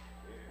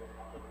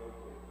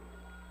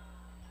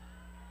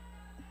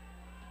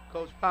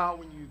 Coach Powell,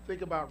 when you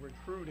think about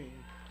recruiting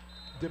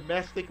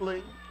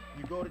domestically,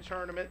 you go to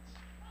tournaments.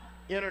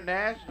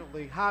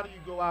 Internationally, how do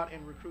you go out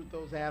and recruit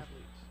those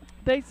athletes?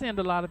 They send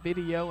a lot of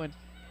video, and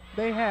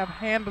they have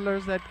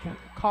handlers that can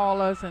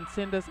call us and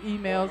send us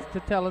emails to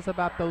tell us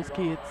about those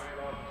kids.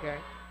 Okay.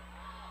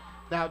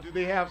 Now, do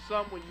they have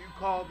some when you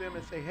call them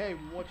and say, hey,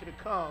 we want you to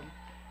come?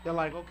 They're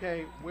like,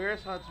 okay,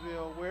 where's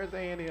Huntsville? Where's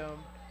A&M?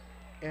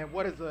 And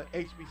what is a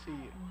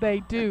HBCU?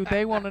 They do.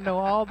 They want to know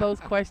all those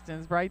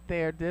questions right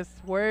there.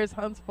 Where is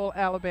Huntsville,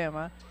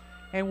 Alabama?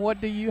 And what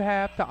do you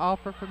have to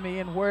offer for me?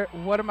 And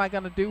what am I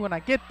going to do when I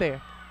get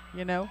there?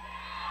 You know?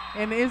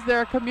 And is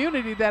there a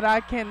community that I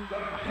can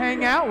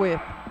hang out with?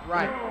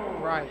 Right,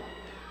 right.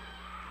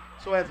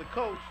 So as a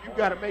coach, you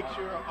got to make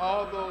sure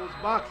all those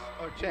boxes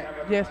are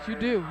checked. Yes, you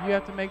do. You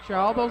have to make sure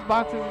all those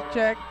boxes are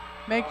checked.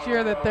 Make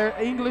sure that their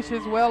English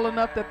is well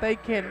enough that they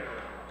can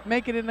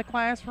make it in the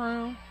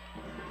classroom.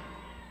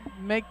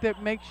 Make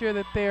sure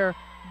that their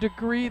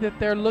degree that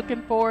they're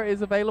looking for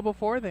is available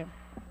for them.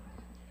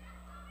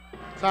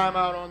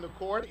 Timeout on the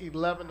court.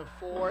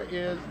 11-4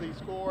 is the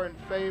score in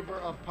favor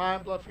of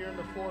Pine Bluff here in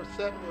the fourth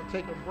set. We'll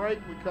take a break.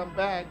 We come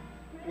back.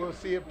 We'll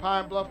see if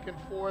Pine Bluff can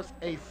force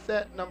a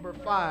set number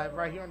 5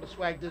 right here on the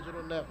SWAC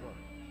Digital Network.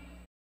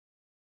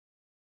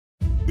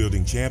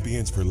 Building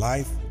champions for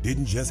life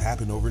didn't just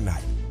happen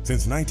overnight.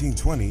 Since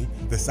 1920,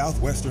 the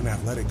Southwestern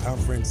Athletic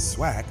Conference,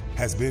 SWAC,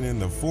 has been in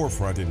the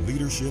forefront in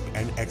leadership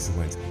and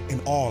excellence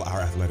in all our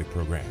athletic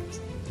programs.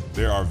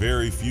 There are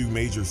very few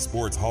major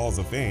sports halls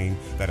of fame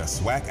that a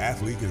SWAC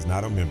athlete is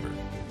not a member.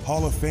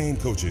 Hall of Fame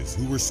coaches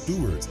who were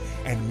stewards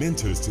and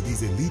mentors to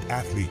these elite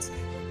athletes.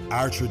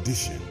 Our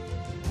tradition,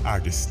 our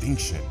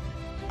distinction,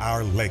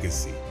 our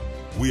legacy.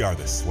 We are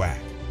the SWAC,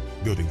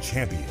 building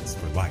champions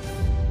for life.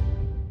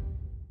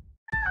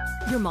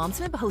 Your mom's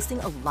been hosting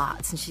a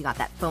lot since she got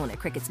that phone at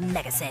Cricut's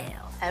mega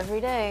sale.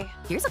 Every day.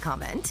 Here's a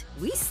comment.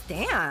 We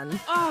stan.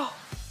 Oh,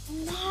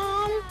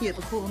 Mom, you're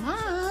the cool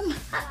mom.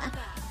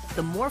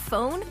 The more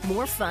phone,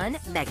 more fun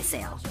mega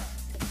sale.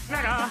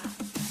 Mega.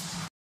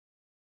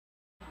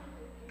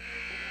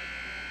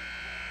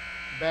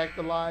 Back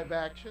to live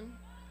action.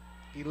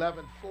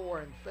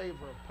 11-4 in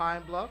favor of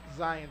Pine Bluff.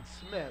 Zion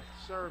Smith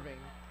serving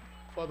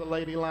for the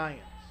Lady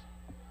Lions.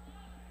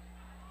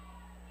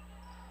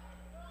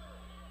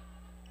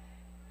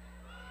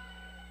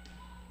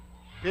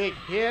 Big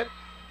hit.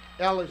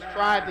 Ellis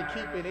tried to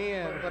keep it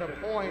in, but a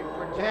point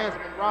for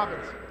Jasmine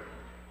Robinson.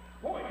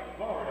 Point,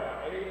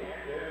 Florida, 8-2.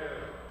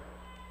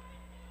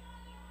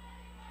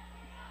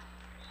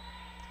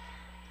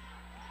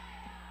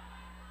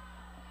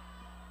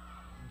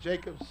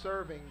 Jacobs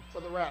serving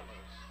for the Rattlers.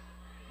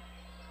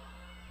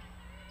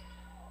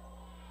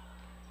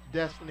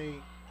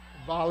 Destiny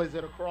volleys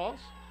it across.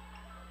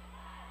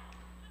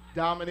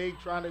 Dominique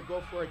trying to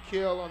go for a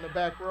kill on the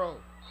back row.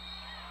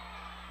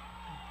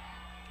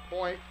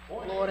 Point,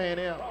 Florida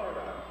A&M.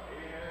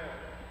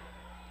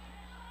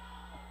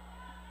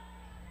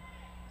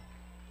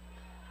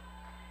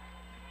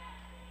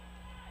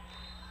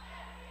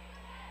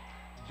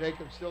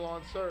 Jacobs still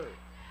on serve.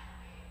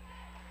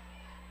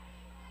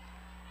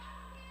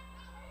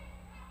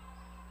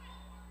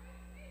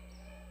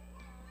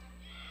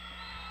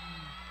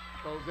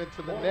 Goes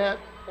into the net,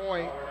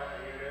 point,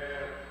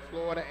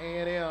 Florida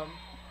A&M.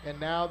 And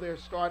now they're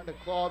starting to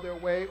claw their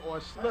way or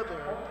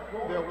slither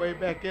their way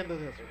back into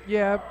this one.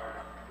 Yeah,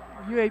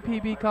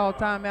 UAPB called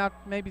timeout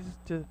maybe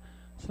just to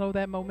slow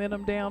that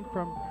momentum down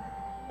from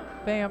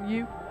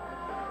FAMU.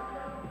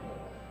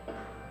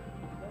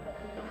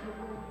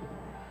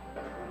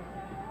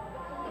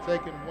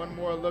 Taking one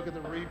more look at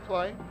the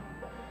replay.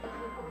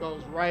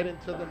 Goes right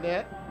into the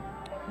net.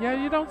 Yeah,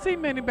 you don't see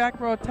many back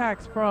row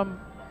attacks from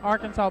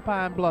Arkansas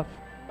Pine Bluff.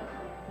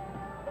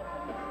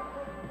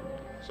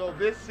 So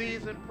this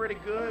season, pretty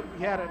good.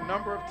 We had a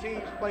number of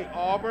teams play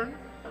Auburn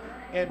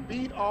and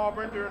beat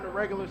Auburn during the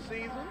regular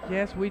season.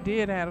 Yes, we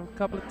did have a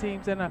couple of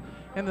teams in the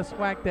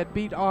SWAC that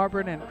beat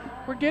Auburn, and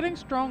we're getting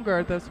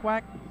stronger. The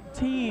SWAC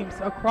teams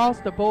across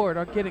the board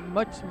are getting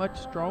much, much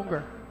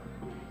stronger.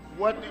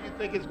 What do you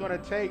think it's going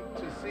to take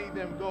to see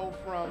them go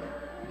from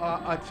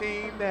a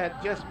team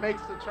that just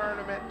makes the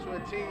tournament to a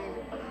team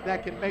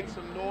that can make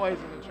some noise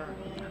in the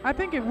tournament? I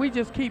think if we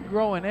just keep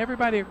growing,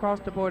 everybody across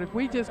the board, if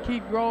we just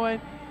keep growing,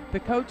 the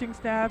coaching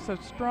staffs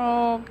are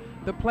strong,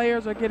 the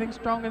players are getting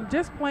strong, and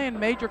just playing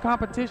major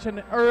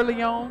competition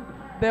early on,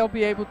 they'll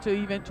be able to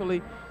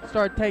eventually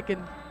start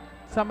taking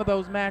some of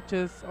those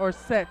matches or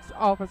sets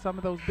off of some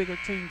of those bigger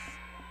teams.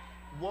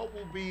 What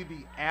will be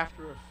the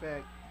after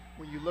effect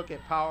when you look at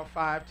Power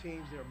 5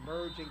 teams? They're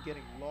merging,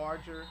 getting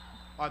larger.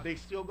 Are they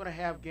still going to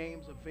have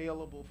games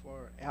available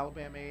for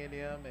Alabama A&M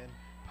and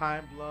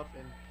Pine Bluff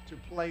and to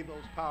play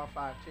those Power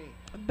 5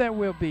 teams? There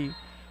will be.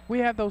 We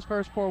have those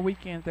first 4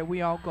 weekends that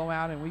we all go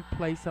out and we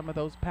play some of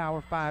those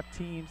Power 5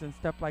 teams and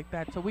stuff like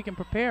that, so we can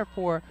prepare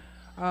for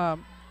the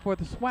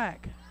SWAC.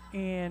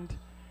 And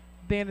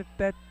then if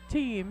that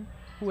team,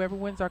 whoever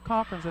wins our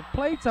conference, have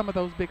played some of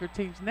those bigger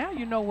teams, now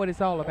you know what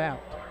it's all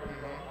about.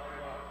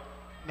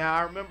 Now,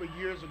 I remember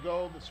years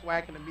ago, the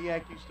SWAC and the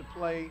MEAC used to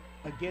play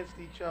against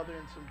each other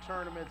in some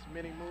tournaments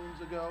many moons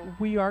ago.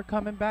 We are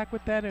coming back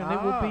with that, and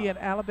it will be at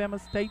Alabama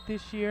State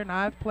this year, and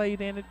I've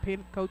played in it.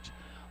 Coach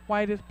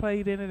White has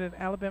played in it at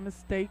Alabama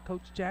State.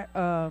 Coach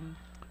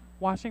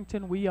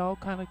Washington, we all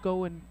kind of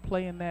go and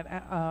play in that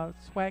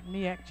SWAC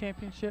MEAC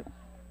championship.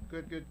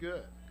 Good, good,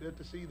 good. Good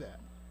to see that.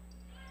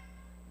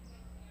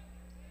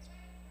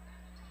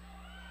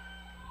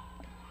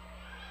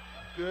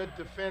 Good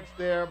defense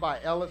there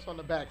by Ellis on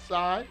the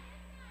backside.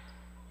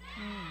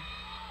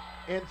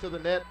 Into the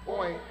net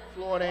point,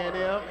 Florida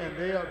A&M, and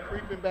they are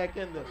creeping back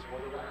in this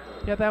one.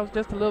 Yeah, that was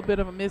just a little bit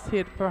of a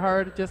mishit for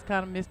her. To just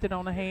kind of missed it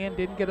on the hand,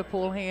 didn't get a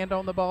full hand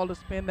on the ball to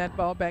spin that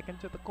ball back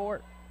into the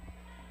court.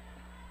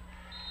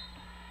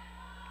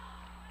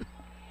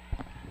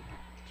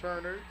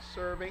 Turner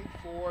serving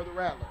for the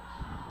Rattlers.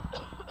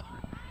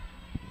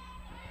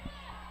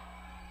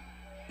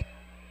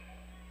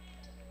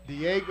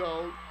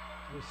 Diego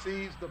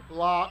receives the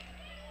block,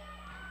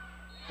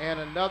 and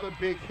another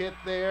big hit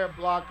there.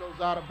 Block goes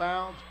out of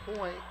bounds.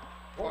 Point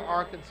for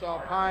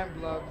Arkansas Pine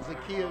Bluff.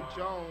 Zakia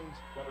Jones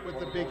with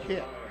the big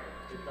hit.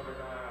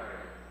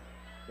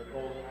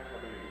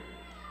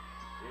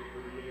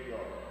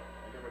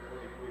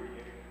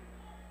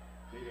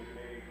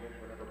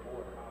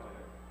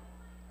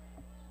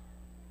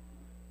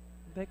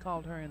 They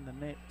called her in the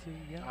net too,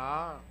 yeah.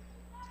 Ah.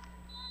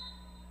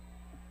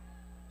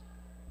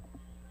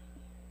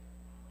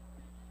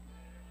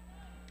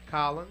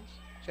 Collins,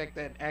 check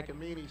that.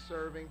 Akamini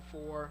serving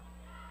for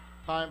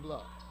Pine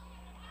Bluff.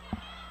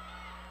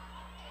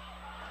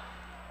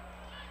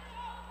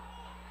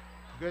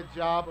 Good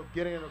job of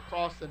getting it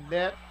across the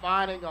net,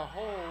 finding a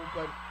hole,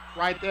 but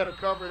right there to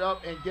cover it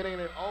up and getting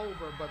it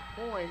over. But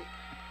point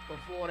for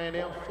Florida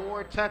A&M,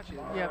 4 touches.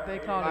 Yeah, they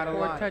called it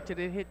 4 touches.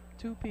 It hit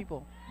 2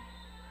 people.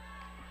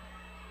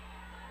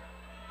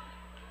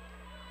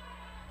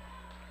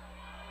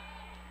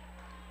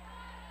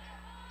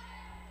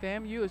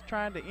 FAMU is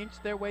trying to inch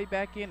their way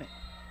back in it.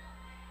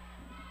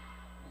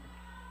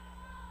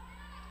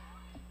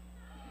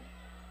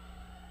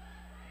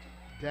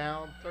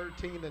 Down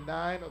 13-9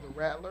 are the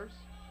Rattlers.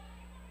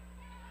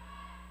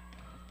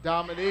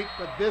 Dominique,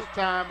 but this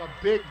time a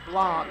big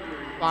block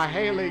by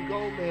Haley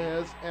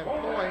Gomez, and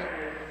point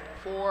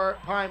for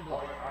Pine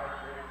Bluff.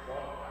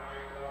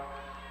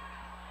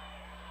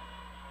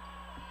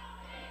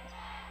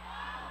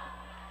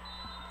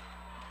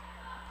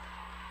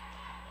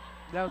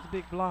 That was a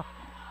big block.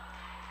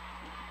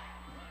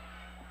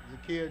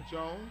 Zakia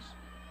Jones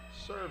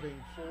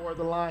serving for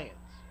the Lions.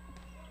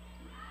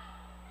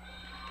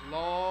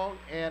 Long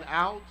and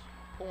out,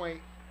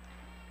 point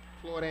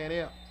Florida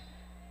A&M.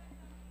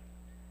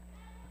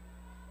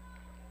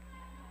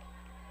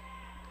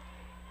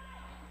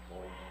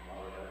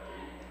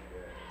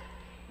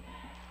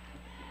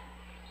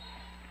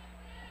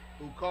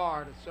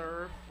 Ukar to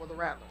serve for the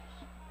Rattlers.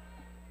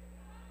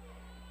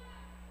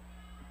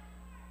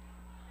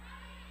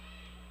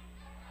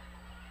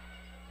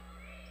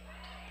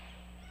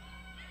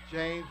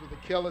 James with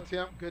a kill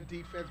attempt. Good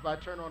defense by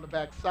Turner on the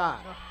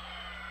backside.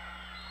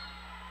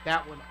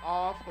 That one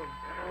off of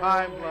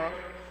Pine Bluff.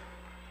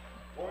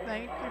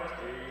 Thank you.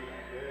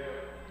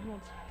 You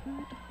want some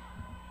food?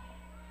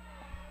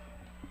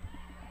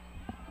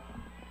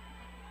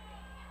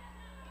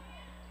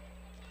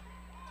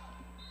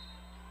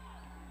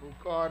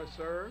 Ukar to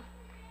serve.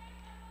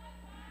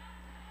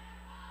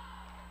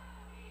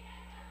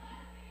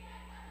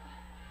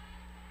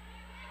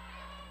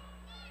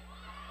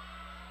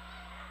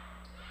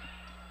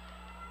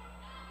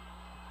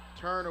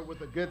 Turner with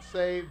a good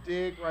save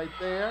dig right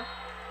there.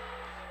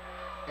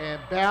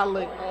 And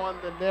battling on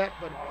the net,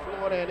 but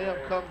Florida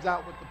A&M comes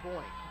out with the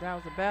point. That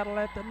was a battle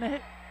at the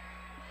net.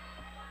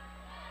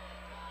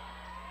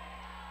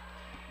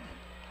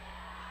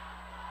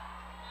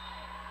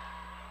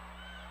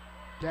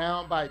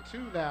 Down by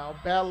 2 now,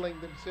 battling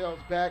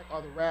themselves back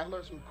are the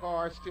Rattlers, who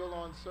Carr still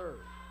on serve.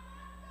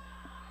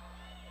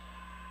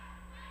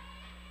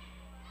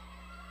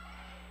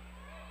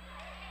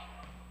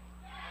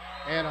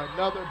 And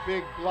another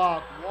big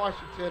block,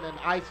 Washington and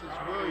Isis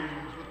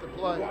Williams with the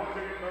play.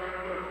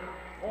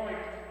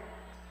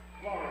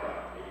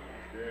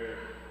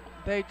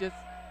 They just,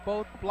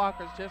 both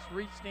blockers just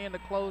reached in to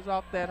close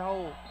off that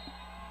hole.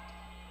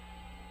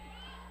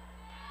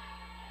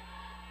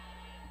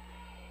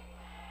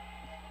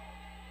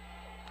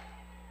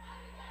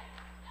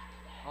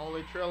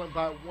 Only trailing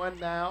by 1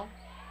 now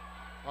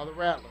are the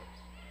Rattlers.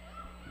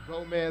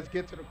 Gomez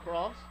gets it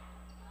across.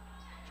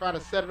 Trying to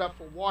set it up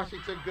for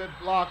Washington. Good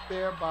block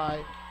there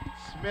by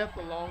Smith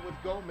along with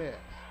Gomez.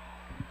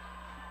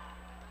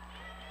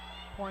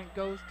 Point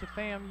goes to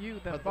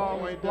FAMU. The But ball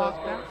the was point does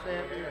blocked go out. to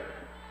FAMU.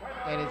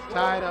 And it's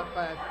tied up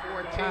by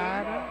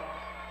 14.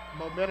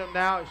 Momentum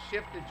now is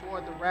shifted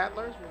toward the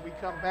Rattlers. When we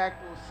come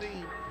back, we'll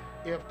see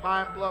if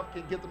Pine Bluff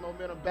can get the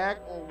momentum back,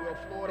 or will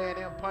Florida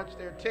A&M punch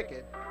their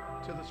ticket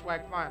to the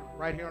SWAC final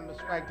right here on the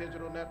SWAC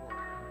Digital Network.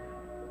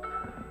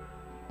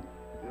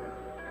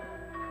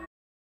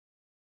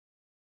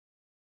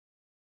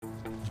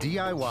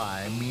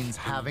 DIY means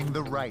having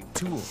the right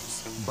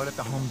tools, but at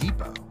the Home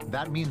Depot,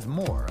 that means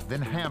more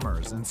than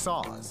hammers and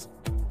saws.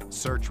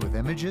 Search with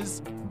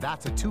images,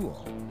 that's a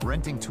tool.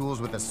 Renting tools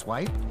with a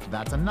swipe,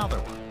 that's another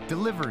one.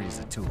 Delivery's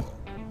a tool.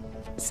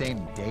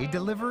 Same-day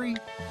delivery,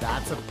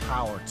 that's a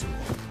power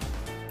tool.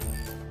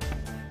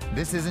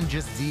 This isn't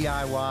just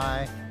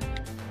DIY.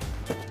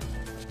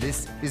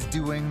 This is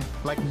doing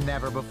like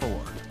never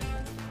before.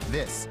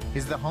 This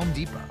is the Home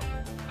Depot.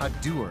 How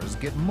doers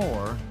get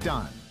more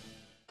done.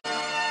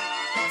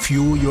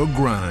 Fuel your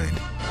grind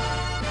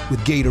with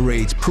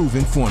Gatorade's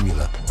proven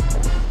formula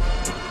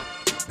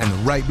and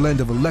the right blend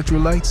of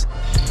electrolytes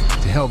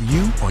to help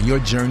you on your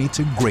journey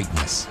to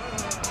greatness.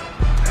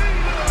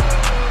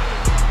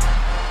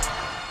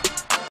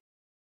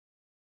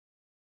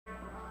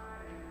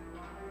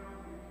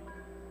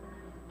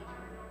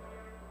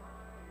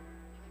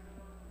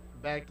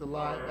 Back to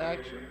live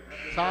action.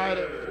 Tied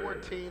at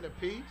 14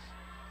 apiece.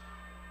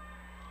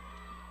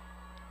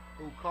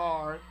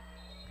 Ukar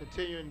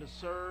continuing to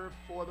serve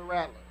for the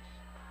Rattlers.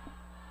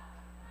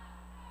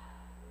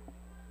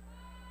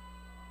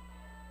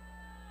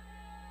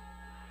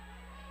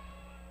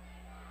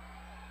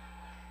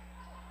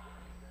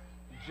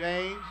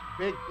 James,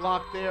 big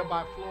block there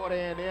by Florida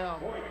A&M,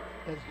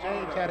 as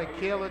James had a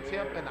kill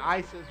attempt and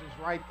Isis was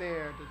right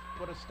there to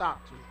put a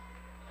stop to it.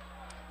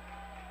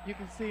 You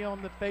can see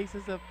on the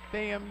faces of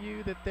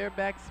FAMU that they're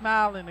back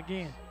smiling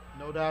again.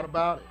 No doubt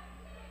about it.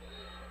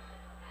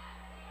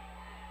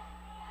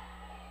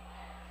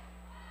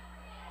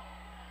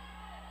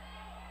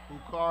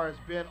 Ukar has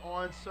been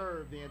on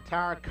serve the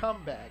entire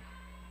comeback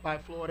by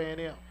Florida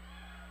A&M.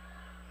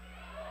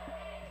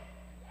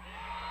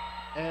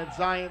 And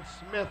Zion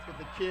Smith with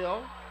the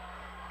kill.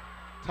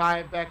 Tie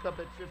it back up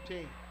at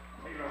 15.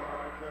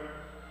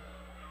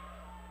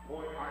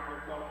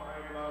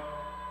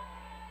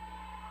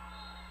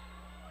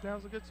 That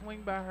was a good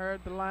swing by her.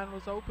 The line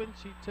was open.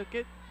 She took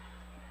it.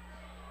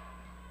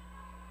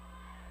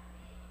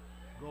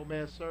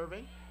 Gomez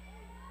serving.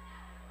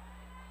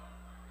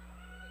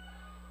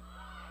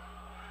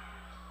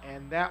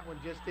 And that one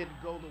just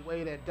didn't go the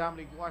way that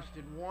Dominique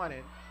Washington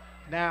wanted.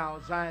 Now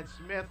Zion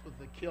Smith with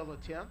the kill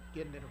attempt,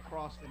 getting it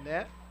across the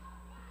net.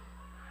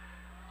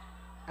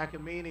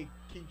 Akamini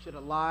keeps it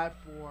alive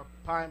for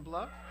Pine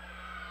Bluff.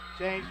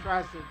 James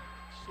tries to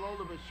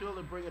slowly but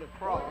surely bring it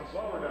across,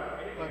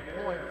 but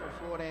point for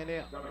Florida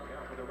A&M.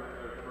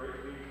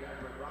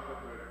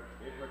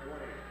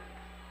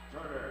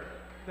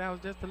 That was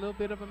just a little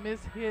bit of a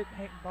mishit.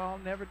 Ball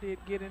never did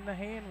get in the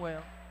hand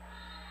well.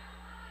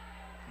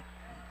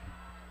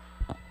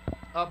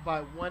 Up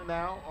by one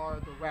now are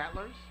the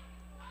Rattlers.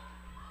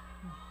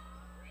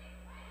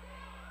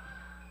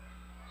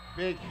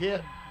 Big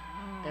hit,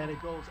 and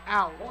it goes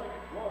out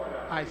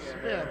by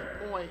Smith.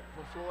 Point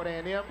for Florida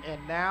A&M,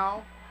 and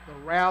now the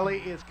rally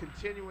is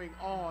continuing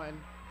on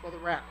for the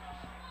Rattlers.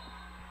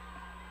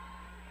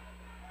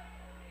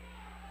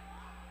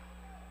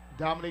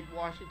 Dominique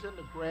Washington,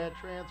 the grad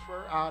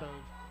transfer out of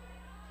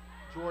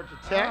Georgia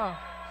Tech,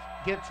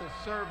 gets a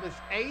service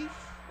ace.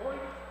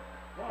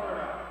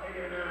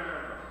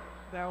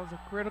 That was a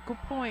critical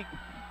point.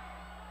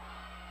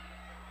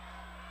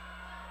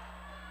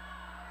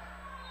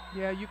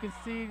 Yeah, you can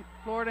see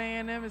Florida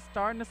A&M is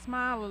starting to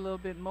smile a little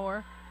bit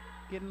more,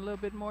 getting a little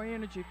bit more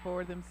energy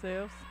for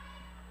themselves.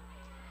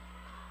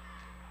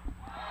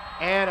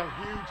 And a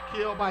huge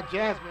kill by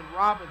Jasmine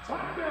Robinson.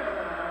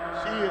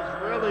 She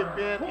has really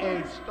been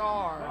a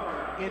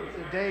star in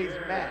today's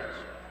match.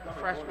 The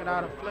freshman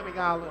out of Fleming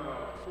Island,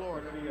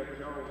 Florida.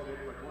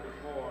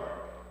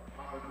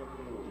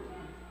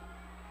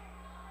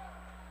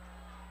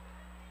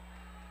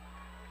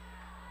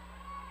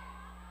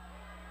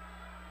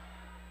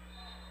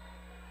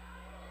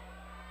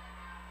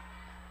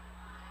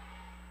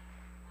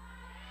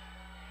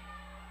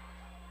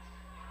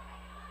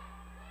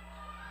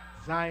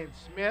 Zion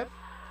Smith.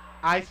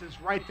 Ice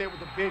is right there with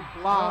a big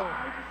block,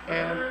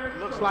 and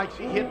looks like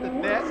she hit the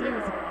net.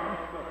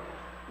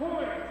 She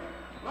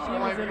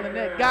was in the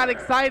net. Got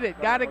excited.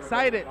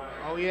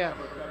 Oh, yeah.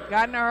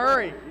 Got in a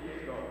hurry.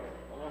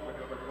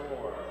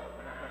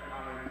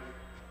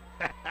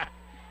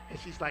 And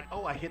she's like,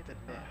 oh, I hit the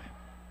net.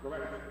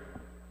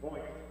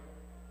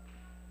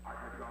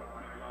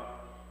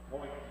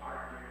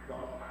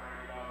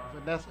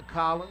 Vanessa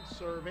Collins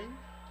serving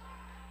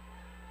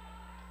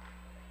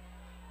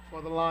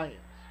for the Lions.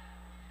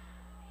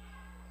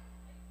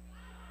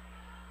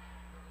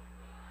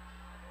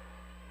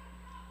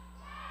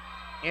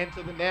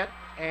 Into the net,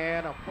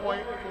 and a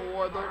point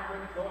for the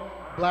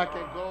black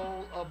and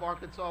gold of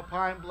Arkansas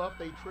Pine Bluff.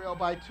 They trail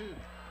by 2.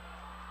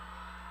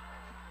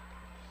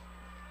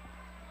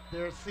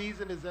 Their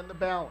season is in the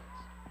balance.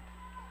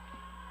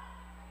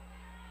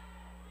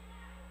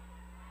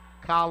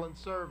 Collins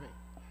serving.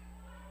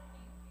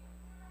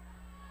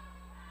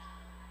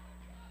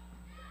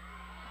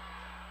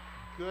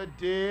 Good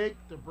dig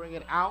to bring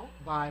it out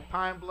by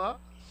Pine Bluff.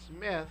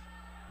 Smith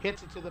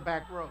hits it to the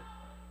back row.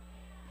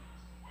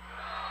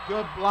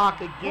 Good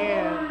block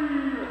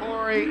again.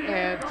 Corey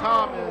and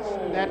Thomas,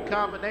 that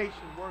combination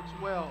works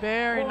well.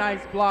 Very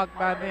nice block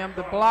by them.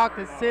 The block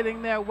is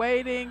sitting there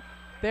waiting.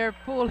 They're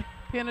fully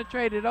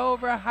penetrated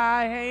over,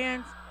 high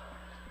hands,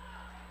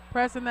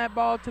 pressing that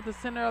ball to the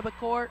center of the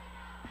court.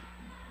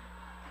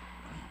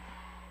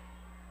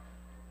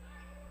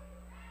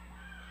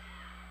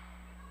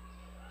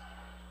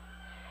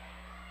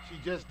 She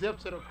just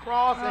dips it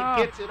across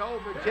and gets it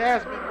over.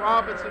 Jasmine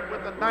Robinson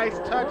with a nice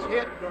touch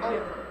hit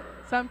over.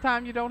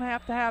 sometimes you don't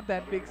have to have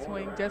that big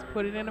swing. Just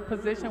put it in a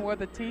position where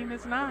the team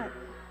is not.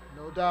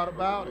 No doubt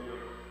about it.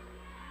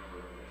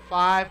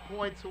 5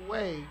 points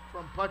away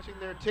from punching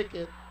their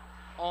ticket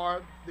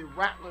are the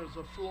Rattlers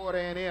of Florida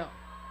A&M.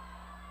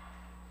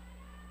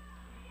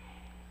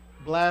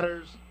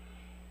 Blathers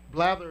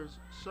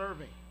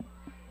serving.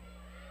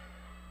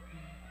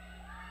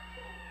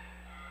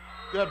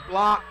 Good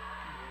block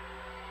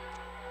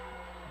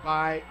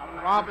by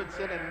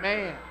Robinson and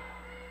Mann.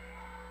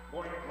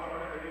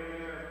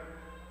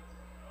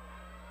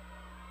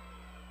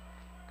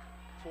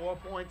 4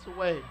 points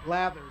away.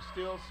 Blathers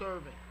still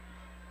serving.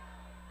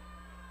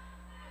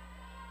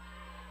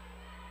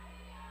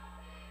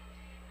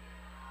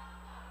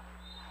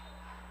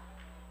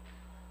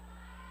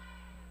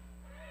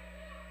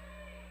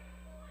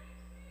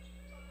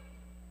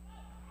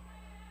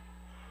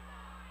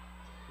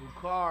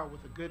 Carr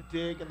with a good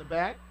dig in the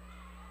back.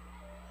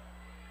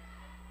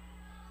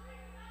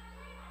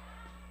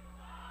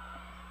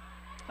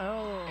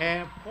 Oh.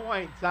 And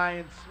point,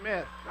 Zion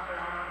Smith.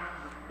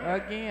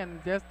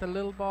 Again, just a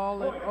little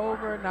ball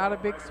over, not a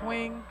big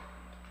swing.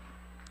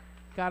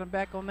 Got them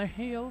back on their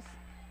heels.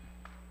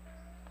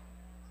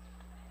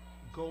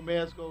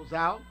 Gomez goes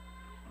out.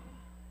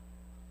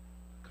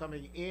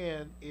 Coming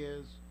in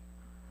is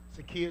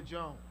Zakia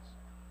Jones.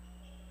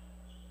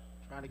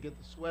 Trying to get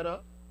the sweat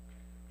up.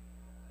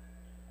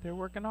 They're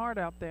working hard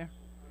out there.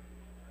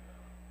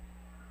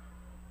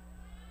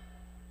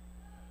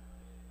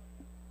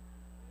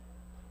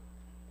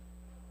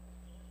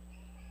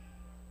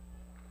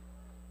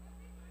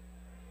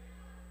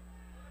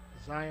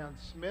 Zion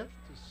Smith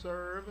to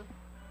serve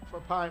for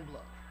Pine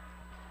Bluff.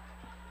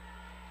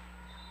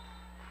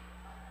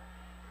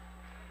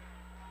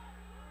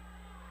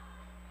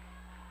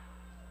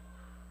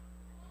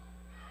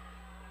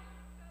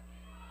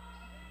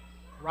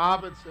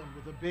 Robinson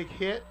with a big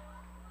hit.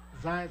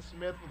 Zion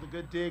Smith with a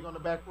good dig on the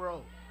back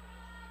row.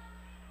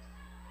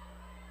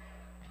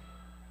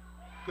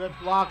 Good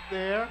block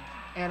there.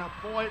 And a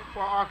point for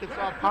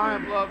Arkansas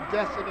Pine Bluff,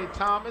 Destiny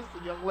Thomas,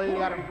 the young lady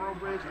out of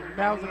Brobridge.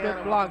 That was a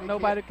good block.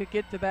 Nobody could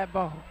get to that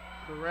ball.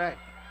 Correct.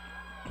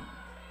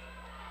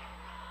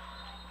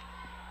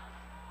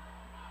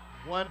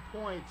 1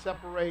 point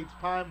separates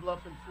Pine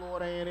Bluff and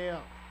Florida A&M.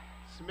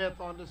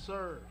 Smith on the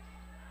serve.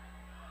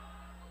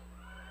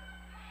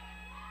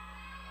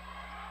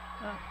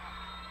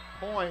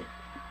 Point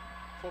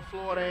for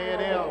Florida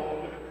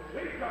A&M.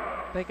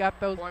 They got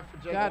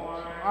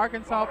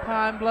Arkansas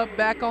Pine Bluff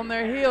back on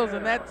their heels,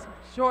 and that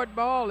short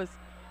ball is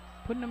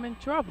putting them in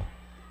trouble.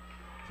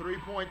 3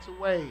 points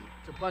away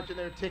to punching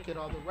their ticket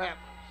are the Rattlers.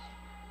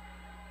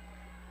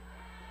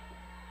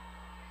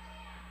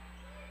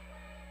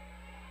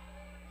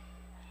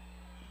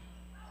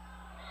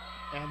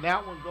 And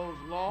that one goes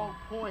long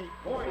point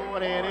for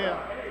Florida A&M.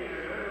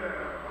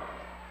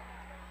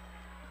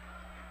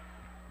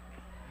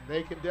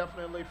 They can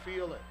definitely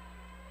feel it.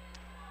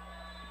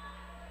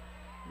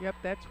 Yep,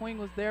 that swing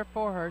was there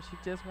for her. She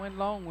just went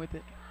long with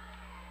it.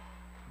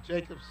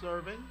 Jacobs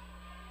serving.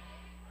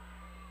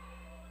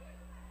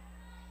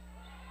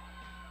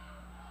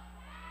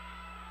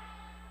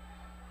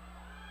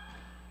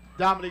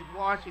 Dominique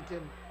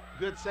Washington,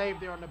 good save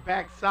there on the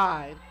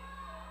backside.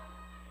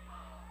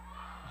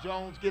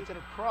 Jones gets it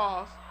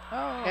across,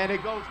 and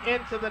it goes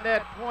into the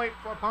net. Point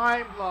for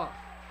Pine Bluff.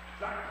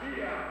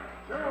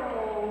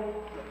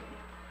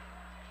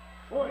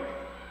 Point.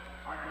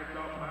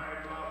 Arkansas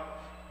Pine Bluff.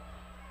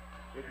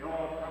 It's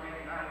all coming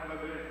down to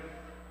this.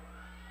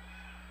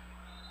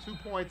 2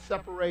 points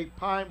separate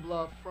Pine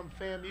Bluff from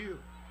FAMU.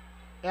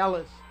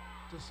 Ellis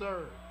to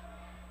serve.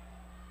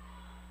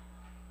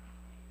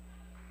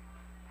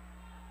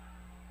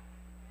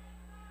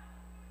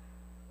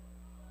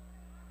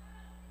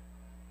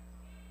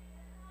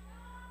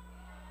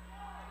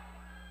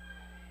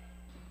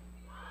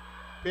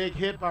 Big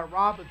hit by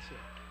Robinson.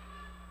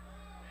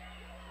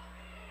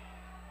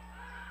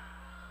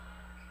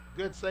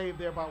 Good save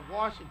there by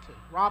Washington.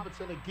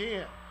 Robinson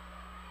again.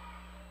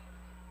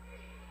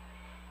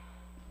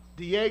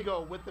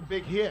 Diego with the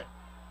big hit.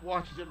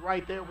 Washington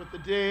right there with the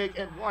dig,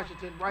 and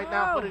Washington right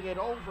now putting it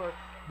over,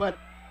 but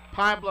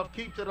Pine Bluff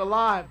keeps it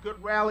alive.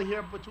 Good rally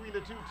here between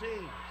the two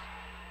teams.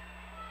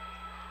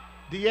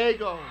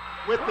 Diego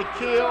with the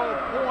kill.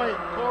 Point,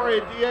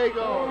 Corey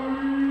Diego.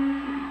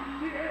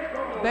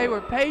 They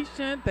were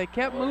patient. They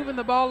kept moving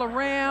the ball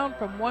around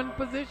from one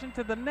position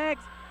to the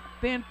next,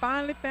 then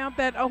finally found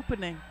that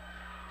opening.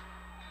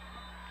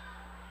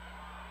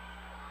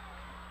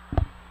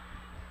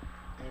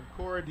 And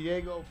Corey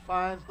Diego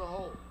finds the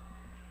hole.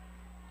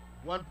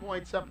 1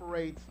 point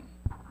separates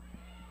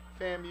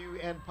FAMU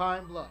and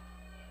Pine Bluff.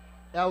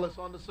 Ellis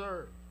on the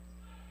serve.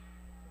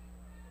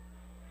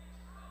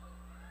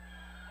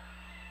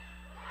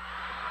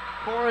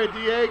 Corey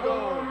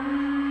Diego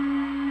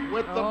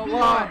with the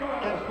block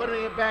and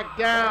putting it back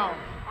down.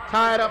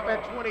 Tied up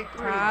at 23.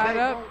 Tied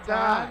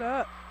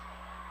up.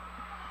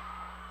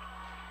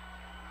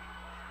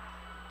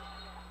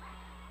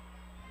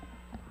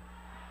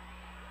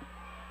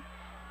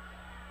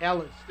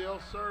 Ellis still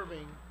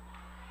serving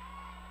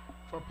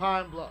for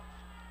Pine Bluff.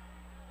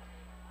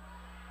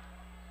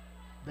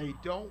 They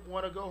don't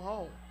want to go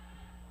home.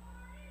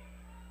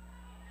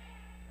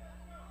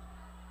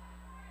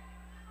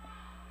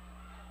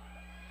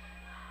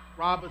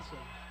 Robinson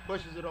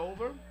pushes it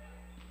over.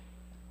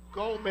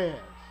 Gomez.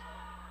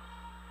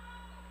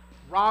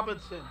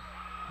 Robinson,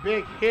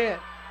 big hit.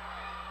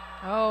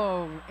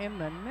 Oh, in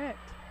the net.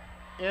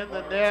 In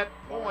the net,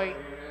 point,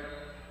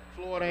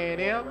 Florida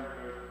A&M.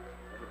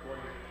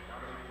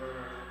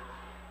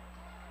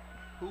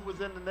 Who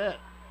was in the net?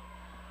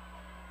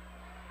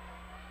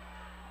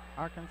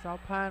 Arkansas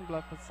Pine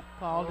Bluff was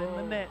called in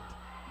the net.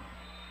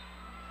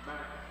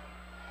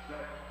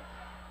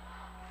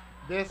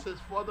 This is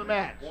for the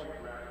match.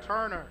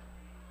 Turner.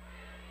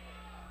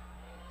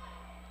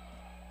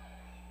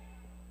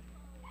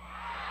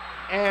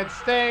 And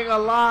staying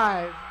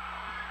alive,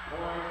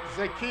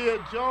 Zakia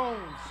Jones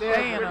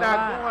said we're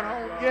not going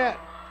home yet.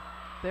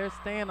 They're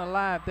staying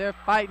alive. They're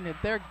fighting it.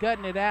 They're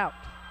gutting it out.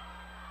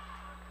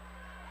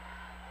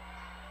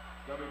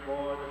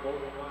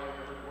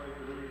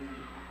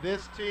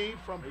 This team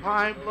from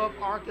Pine Bluff,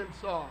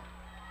 Arkansas,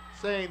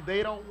 saying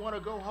they don't want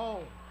to go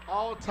home.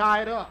 All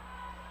tied up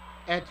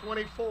at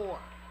 24,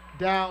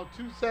 down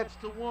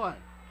 2-1,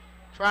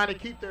 trying to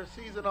keep their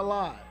season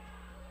alive.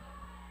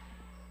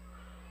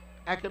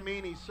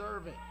 Akamini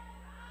serving,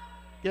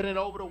 getting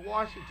over to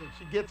Washington.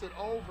 She gets it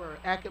over.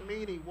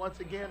 Akamini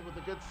once again with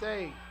a good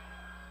save.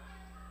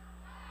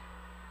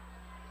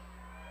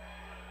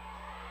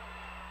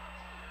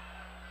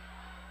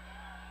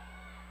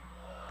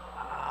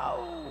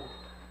 Oh.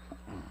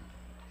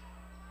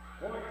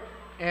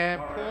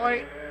 And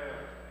point.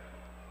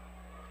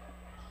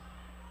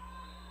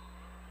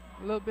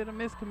 A little bit of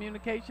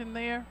miscommunication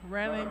there.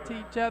 Ran into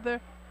each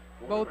other.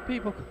 Both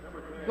people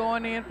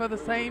going in for the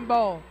same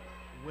ball.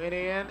 Went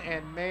in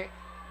and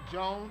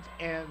Jones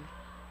and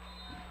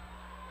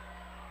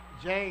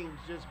James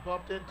just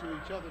bumped into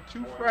each other.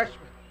 Two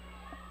freshmen.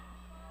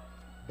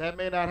 That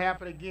may not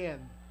happen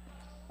again.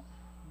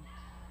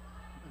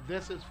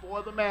 This is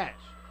for the match.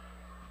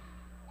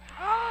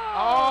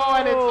 Oh,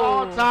 and it's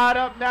all tied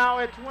up now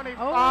at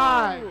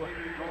 25. Oh.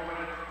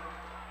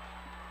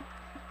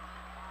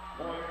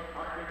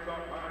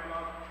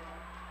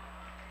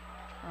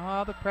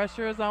 Oh, the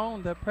pressure is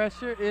on. The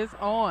pressure is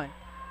on.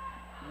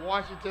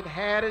 Washington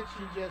had it.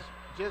 She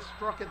just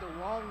struck it the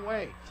wrong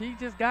way. She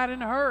just got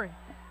in a hurry.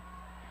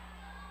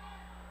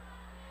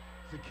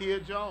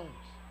 Zakia Jones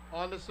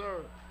on the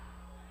serve.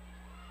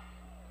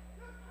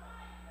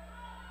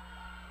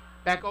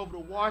 Back over to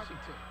Washington.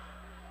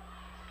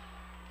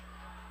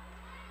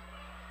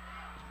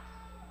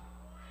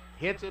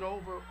 Hits it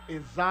over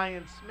is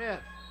Zion Smith.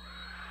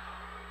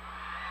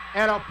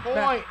 And a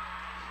point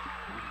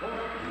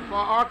for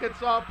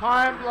Arkansas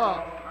Pine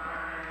Bluff.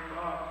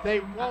 They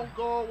won't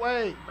go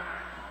away.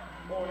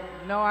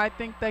 No, I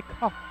think they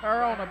caught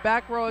her on a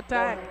back row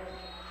attack.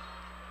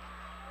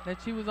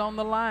 That she was on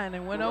the line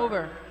and went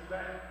over.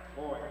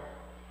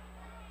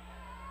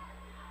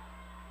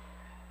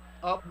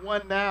 Up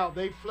one now.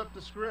 They flipped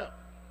the script.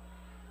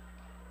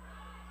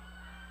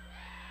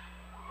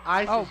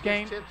 Isis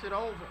just tips it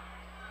over.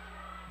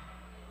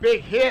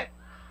 Big hit.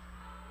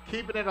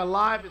 Keeping it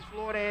alive is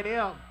Florida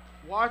A&M.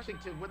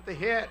 Washington with the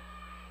hit.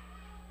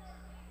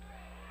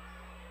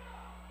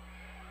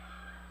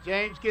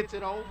 James gets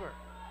it over.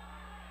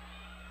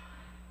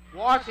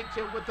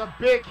 Washington with a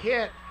big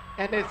hit.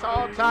 And it's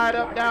all tied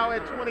up now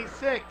at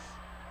 26.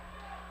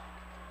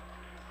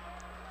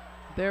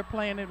 They're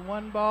playing it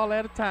one ball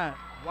at a time.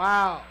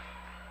 Wow.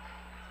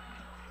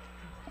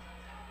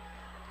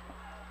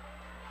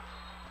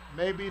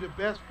 Maybe the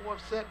best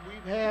fourth set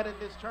we've had in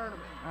this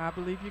tournament. I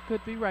believe you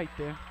could be right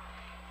there.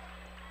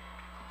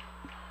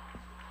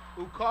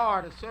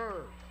 Ukar to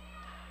serve.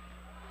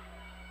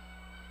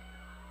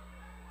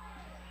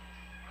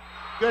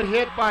 Good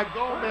hit by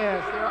Gomez.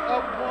 They're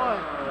up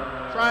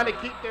one, trying to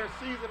keep their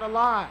season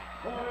alive.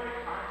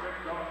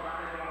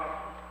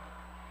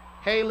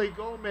 Haley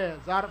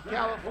Gomez out of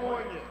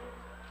California.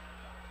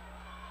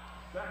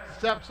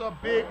 Steps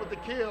up big with the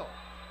kill.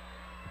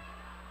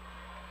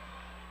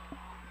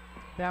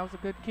 That was a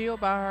good kill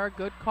by her.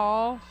 Good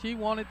call. She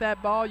wanted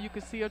that ball. You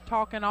could see her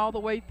talking all the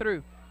way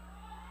through.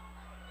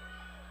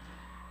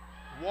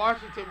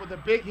 Washington with a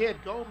big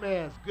hit.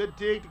 Gomez, good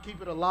dig to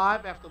keep it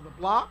alive after the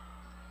block.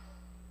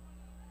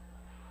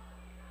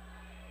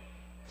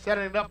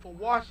 Setting it up for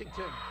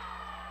Washington.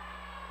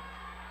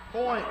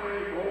 Point.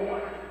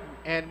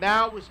 And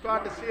now we're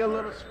starting to see a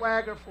little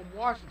swagger from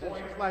Washington.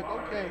 She's like,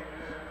 okay,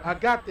 I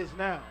got this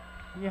now.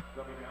 Yeah.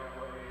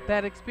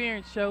 That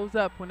experience shows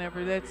up whenever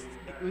it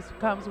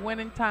becomes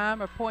winning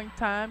time or point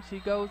time. She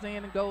goes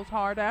in and goes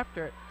hard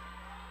after it.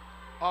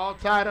 All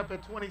tied up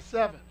at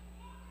 27.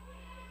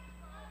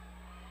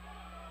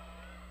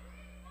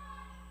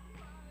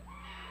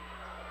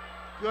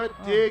 Good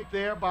dig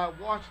there by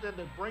Washington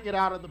to bring it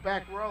out of the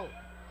back row.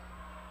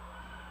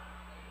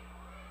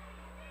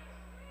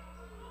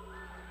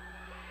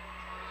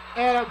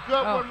 And a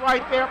good one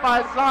right there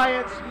by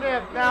Zion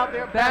Smith. Now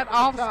they're back that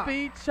on top.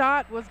 off-speed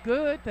shot was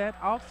good. That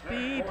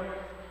off-speed.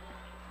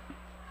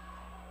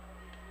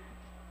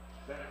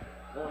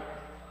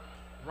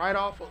 right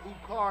off of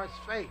Ukar's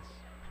face.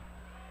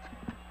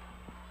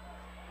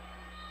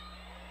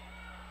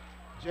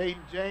 Jaden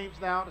James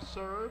now to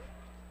serve.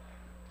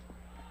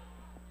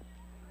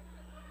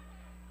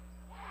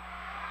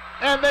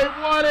 And they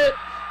won it.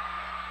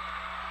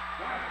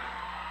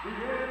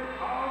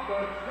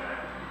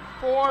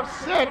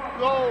 Fourth set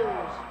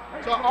goes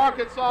to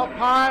Arkansas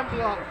Pine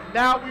Bluff.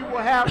 Now we will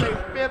have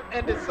a fifth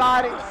and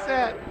deciding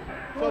set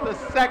for the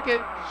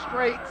second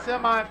straight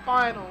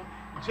semifinal.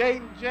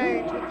 Jaden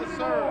James with the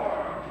serve.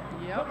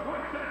 Yep.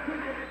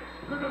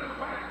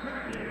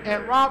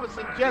 And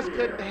Robinson just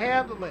couldn't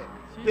handle it.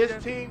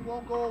 This team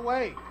won't go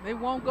away. They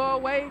won't go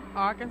away.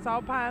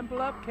 Arkansas Pine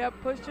Bluff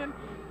kept pushing,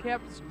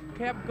 kept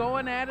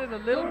going at it a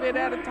little bit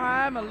at a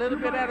time,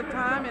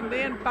 and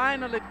then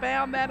finally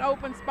found that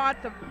open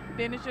spot to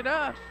finish it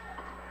up.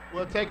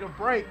 We'll take a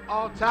break,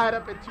 all tied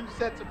up in 2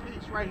 sets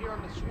apiece right here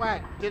on the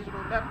SWAC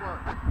Digital Network.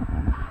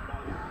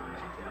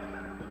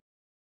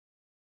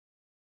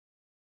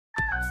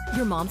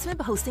 Your mom's been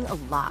posting a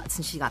lot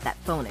since she got that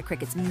phone at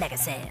Crickett's mega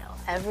sale.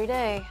 Every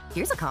day.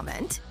 Here's a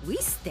comment. We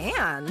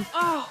stan.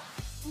 Oh,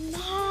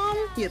 Mom,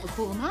 you have a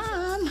cool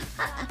mom.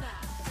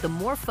 The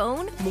more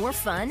phone, more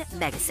fun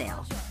mega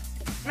sale.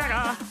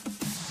 Mega.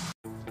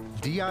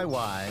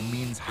 DIY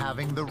means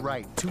having the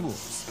right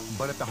tools,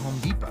 but at the Home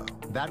Depot,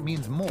 that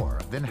means more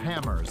than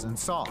hammers and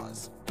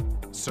saws.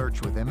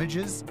 Search with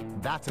images,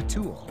 that's a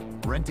tool.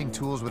 Renting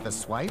tools with a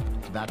swipe,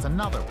 that's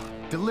another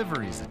one.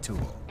 Delivery's a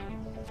tool.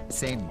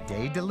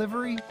 Same-day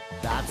delivery,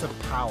 that's a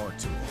power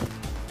tool.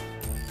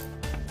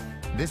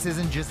 This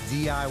isn't just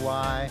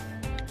DIY.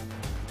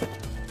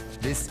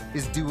 This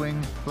is doing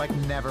like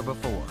never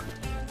before.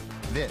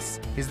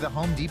 This is the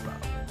Home Depot.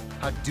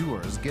 How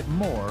doers get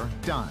more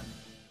done.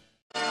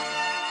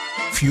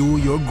 Fuel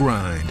your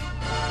grind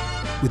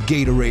with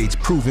Gatorade's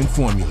proven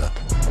formula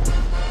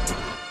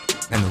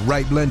and the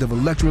right blend of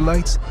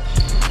electrolytes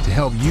to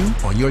help you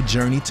on your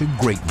journey to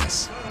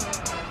greatness.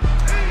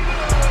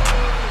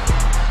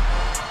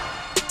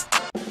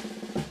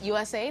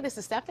 USA, this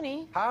is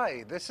Stephanie.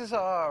 Hi, this is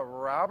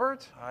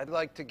Robert. I'd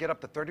like to get up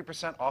to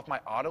 30% off my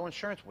auto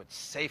insurance with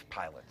Safe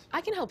Pilot.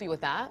 I can help you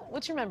with that.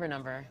 What's your member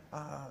number?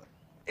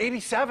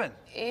 87.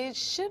 It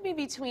should be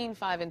between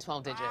 5 and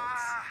 12 digits.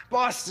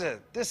 Busted.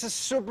 This is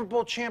Super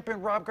Bowl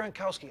champion Rob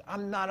Gronkowski.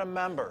 I'm not a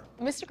member.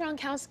 Mr.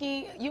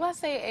 Gronkowski,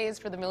 USAA is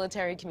for the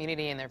military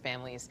community and their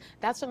families.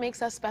 That's what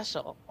makes us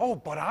special. Oh,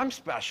 but I'm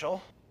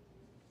special.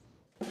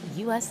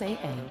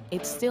 USAA,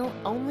 it's still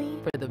only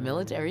for the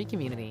military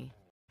community.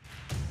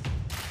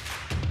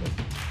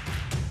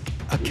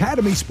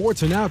 Academy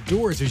Sports and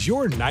Outdoors is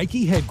your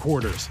Nike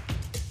headquarters.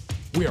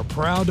 We are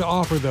proud to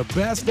offer the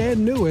best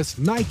and newest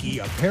Nike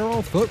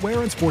apparel,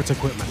 footwear, and sports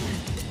equipment.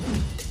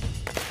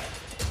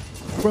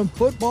 From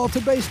football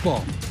to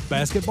baseball,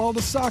 basketball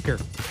to soccer,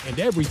 and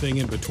everything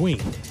in between,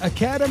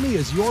 Academy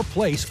is your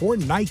place for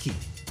Nike.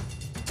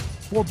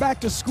 For back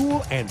to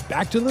school and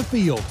back to the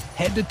field,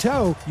 head to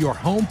toe, your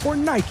home for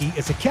Nike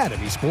is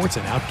Academy Sports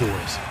and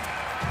Outdoors.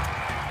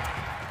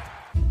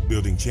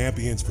 Building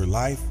champions for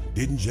life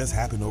didn't just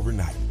happen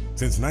overnight.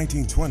 Since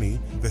 1920,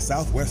 the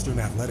Southwestern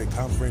Athletic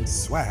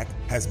Conference, SWAC,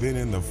 has been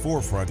in the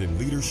forefront in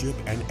leadership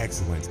and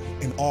excellence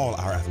in all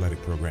our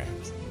athletic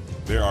programs.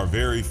 There are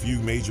very few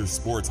major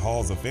sports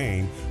halls of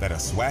fame that a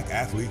SWAC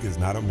athlete is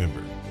not a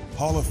member.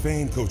 Hall of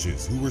Fame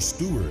coaches who were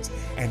stewards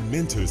and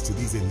mentors to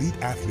these elite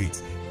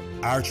athletes.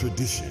 Our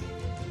tradition,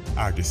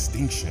 our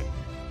distinction,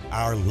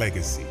 our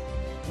legacy.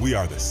 We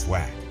are the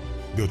SWAC,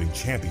 building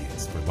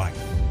champions for life.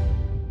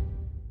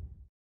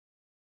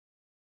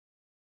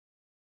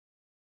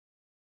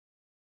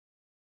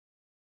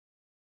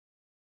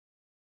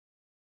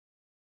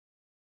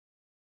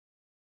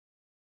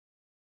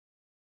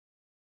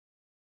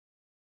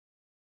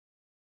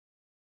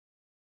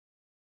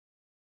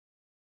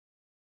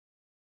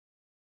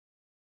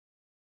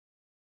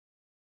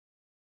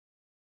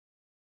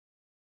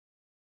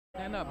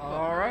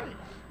 All right.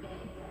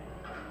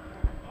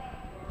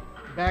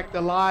 Back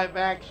to live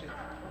action.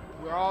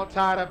 We're all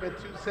tied up in 2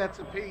 sets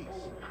apiece.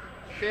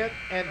 Fifth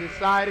and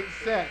deciding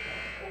set.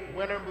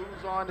 Winner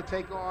moves on to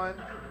take on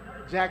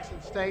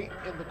Jackson State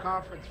in the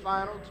conference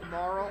final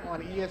tomorrow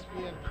on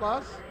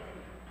ESPN+.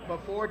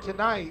 Before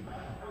tonight,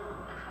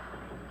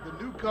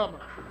 the newcomer,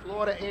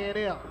 Florida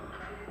A&M,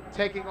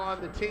 taking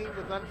on the team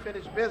with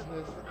unfinished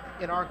business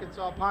in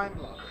Arkansas Pine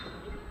Bluff.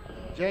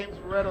 James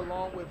Barrett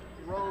along with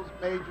Rose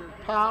Major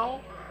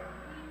Powell,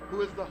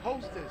 who is the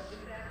hostess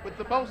with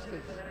the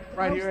mostest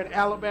right here at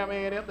Alabama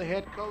A&M, the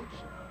head coach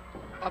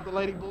of the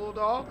Lady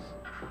Bulldogs.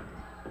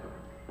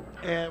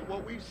 And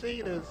what we've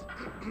seen is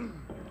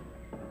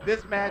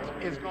this match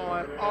is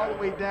going all the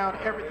way down.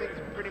 Everything's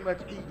pretty much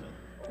even.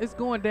 It's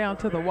going down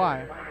to the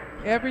wire.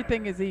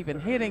 Everything is even.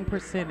 Hitting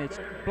percentage,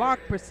 block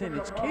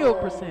percentage, kill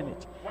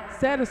percentage,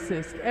 set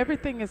assist.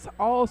 Everything is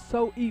all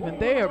so even.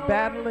 They are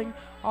battling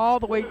all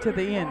the way to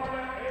the end.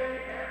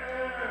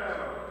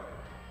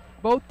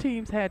 Both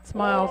teams had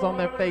smiles on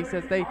their face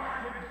as they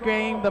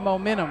gained the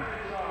momentum.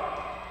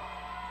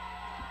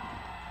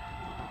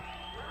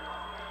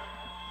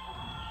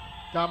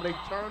 Dominic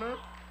Turner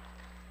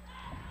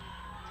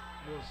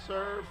will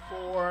serve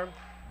for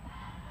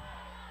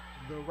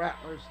the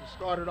Rattlers to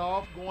start it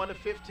off, going to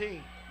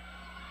 15.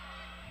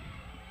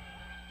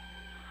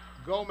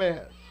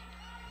 Gomez.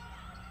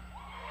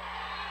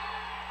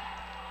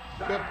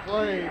 Good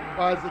play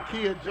by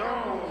Zakia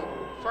Jones.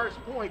 First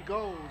point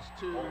goes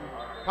to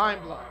Pine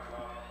Bluff.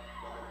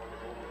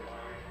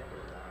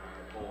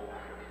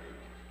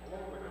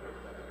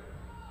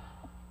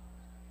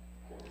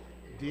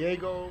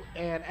 Diego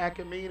and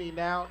Akamini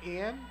now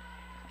in.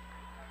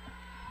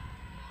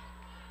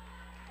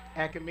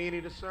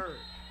 Akamini to serve.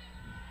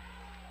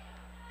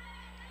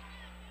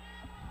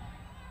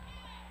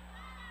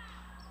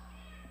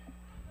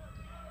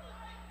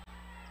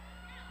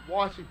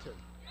 Washington.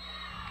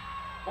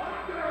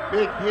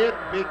 Big hit,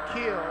 big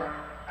kill.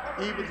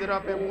 Evens it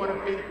up at 1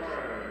 apiece.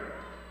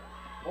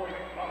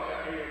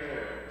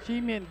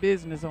 She meant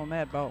business on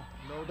that ball.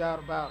 No doubt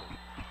about it.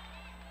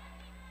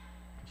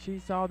 She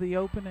saw the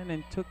opening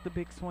and took the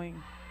big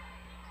swing.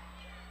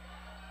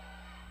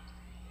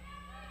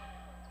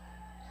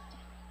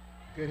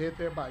 Good hit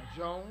there by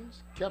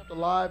Jones. Kept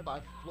alive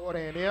by Florida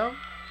A&M.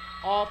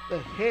 Off the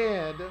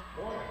head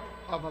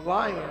of a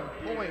Lion.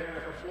 Point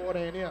for Florida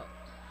A&M.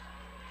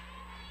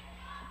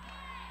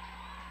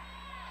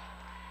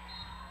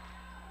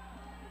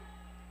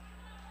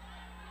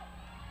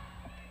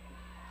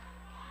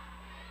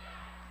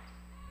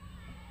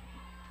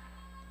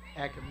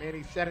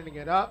 Akamini setting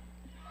it up.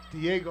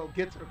 Diego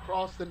gets it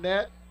across the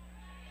net.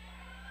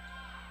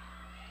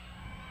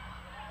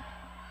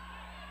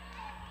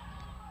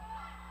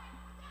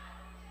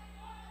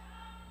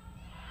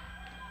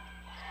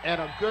 And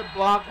a good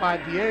block by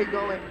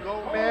Diego and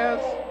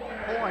Gomez.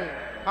 Point,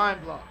 Pine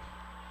Bluff.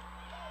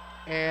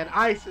 And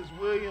Isis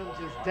Williams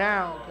is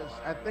down because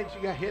I think she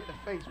got hit in the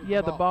face with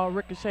the ball. The ball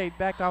ricocheted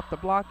back off the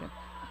block and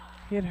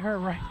hit her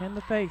right in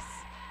the face.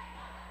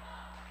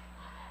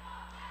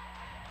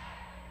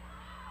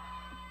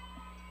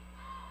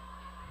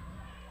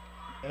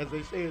 As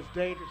they say, it's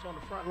dangerous on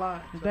the front line.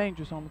 It's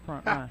dangerous on the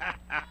front line.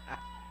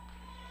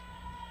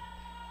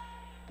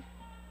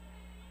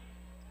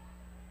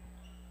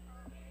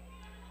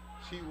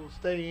 She will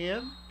stay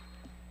in.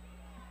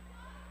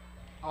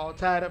 All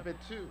tied up at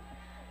 2.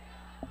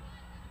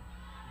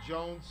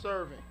 Jones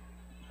serving.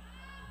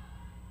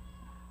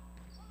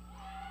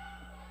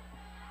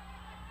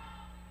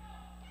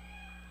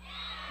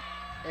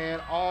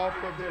 And off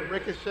of the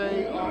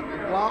ricochet off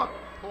the block.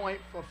 Point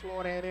for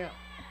Florida A&M.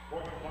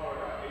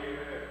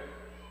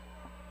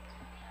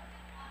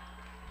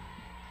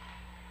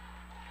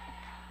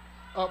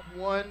 Up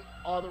 1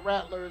 are the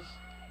Rattlers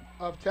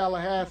of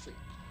Tallahassee.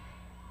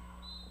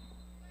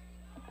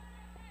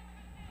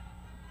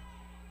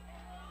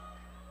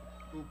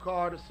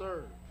 Bukar to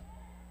serve.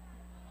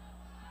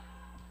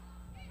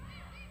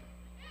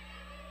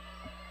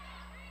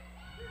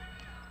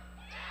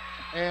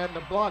 And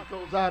the block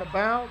goes out of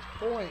bounds.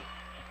 Point.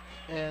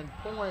 And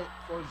point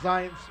for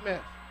Zion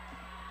Smith.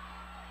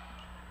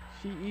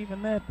 She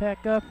evened that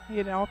back up,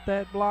 hit off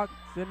that block,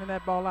 sending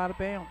that ball out of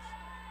bounds.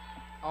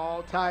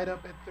 All tied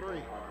up at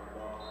 3.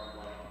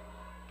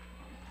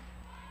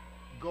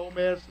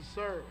 Gomez to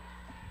serve.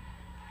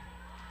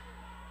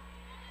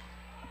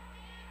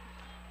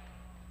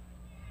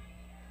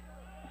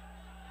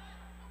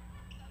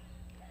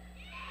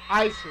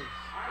 Isis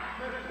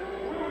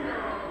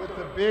with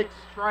the big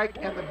strike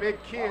and the big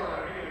kill.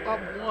 Up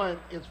 1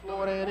 is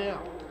Florida A&M.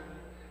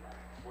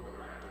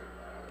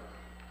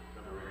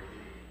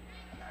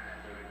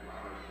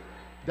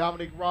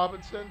 Dominique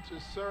Robinson to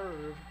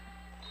serve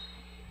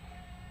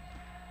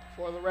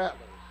for the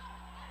Rattlers.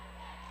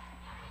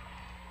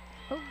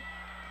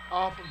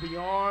 Off of the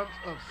arms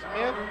of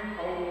Smith.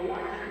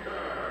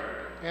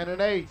 And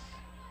an ace.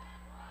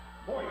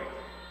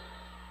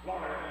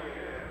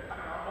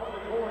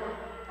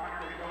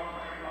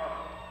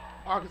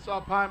 Arkansas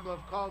Pine Bluff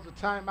calls a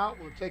timeout.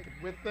 We'll take it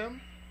with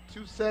them.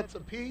 2 sets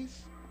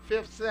apiece.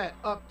 5th set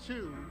up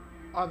 2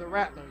 are the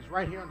Rattlers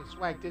right here on the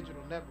SWAC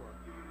Digital Network.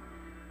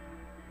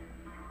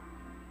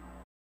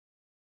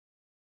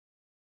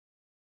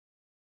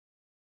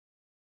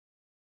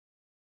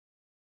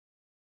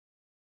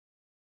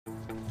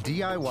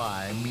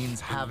 DIY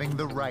means having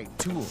the right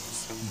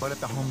tools, but at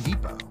the Home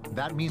Depot,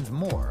 that means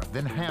more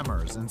than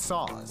hammers and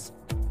saws.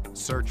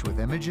 Search with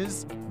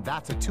images,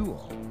 that's a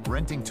tool.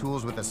 Renting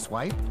tools with a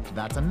swipe,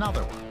 that's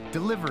another one.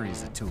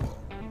 Delivery's a tool.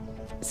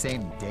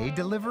 Same-day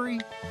delivery,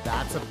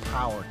 that's a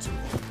power tool.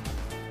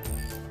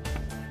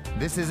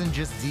 This isn't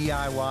just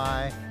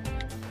DIY.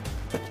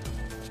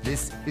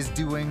 This is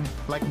doing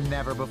like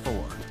never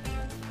before.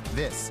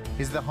 This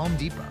is the Home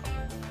Depot.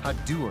 How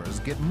doers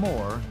get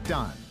more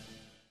done.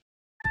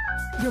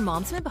 Your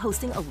mom's been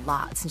posting a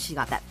lot since she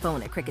got that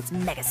phone at Cricut's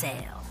mega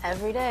sale.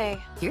 Every day.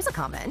 Here's a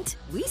comment.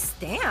 We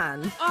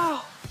stan.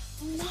 Oh,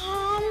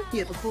 Mom. You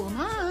have a cool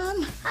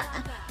mom.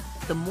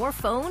 The more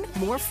phone,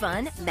 more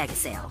fun mega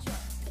sale.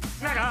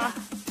 Mega!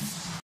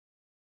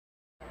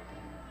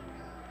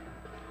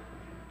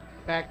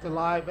 Back to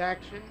live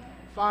action.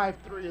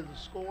 5-3 is the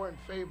score in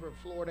favor of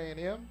Florida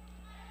A&M.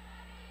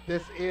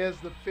 This is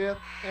the 5th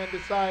and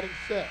deciding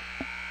set.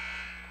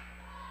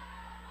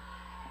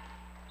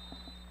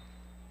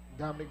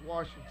 Dominic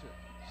Washington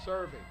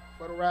serving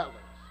for the Rattlers.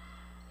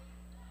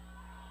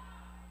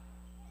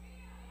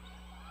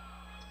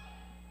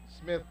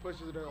 Smith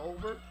pushes it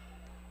over.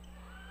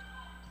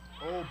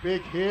 Oh,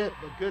 big hit,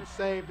 but good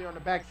save there on the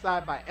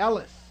backside by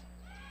Ellis.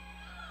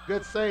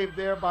 Good save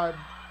there by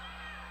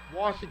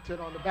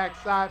Washington on the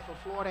backside for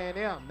Florida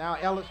A&M. Now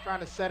Ellis trying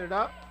to set it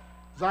up.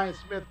 Zion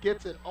Smith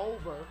gets it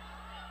over.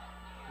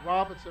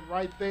 Robinson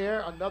right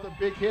there. Another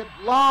big hit.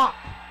 Blocked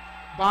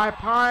by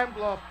Pine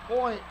Bluff.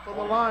 Point for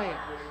the Lions.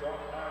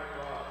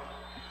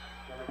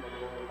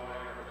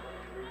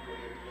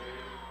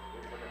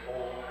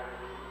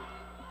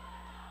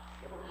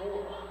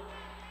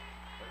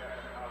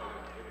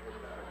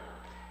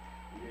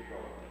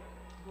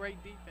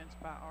 Great defense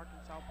by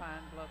Arkansas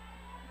Pine Bluff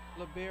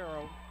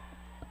libero.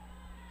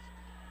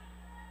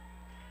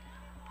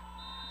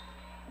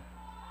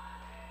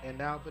 And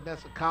now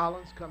Vanessa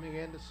Collins coming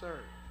in to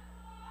serve.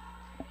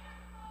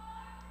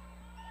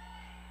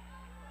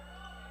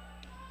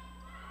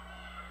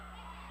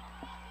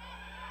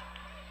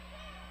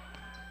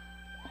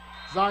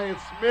 Zion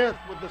Smith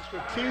with the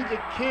strategic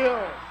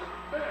kill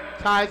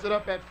ties it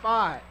up at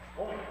 5.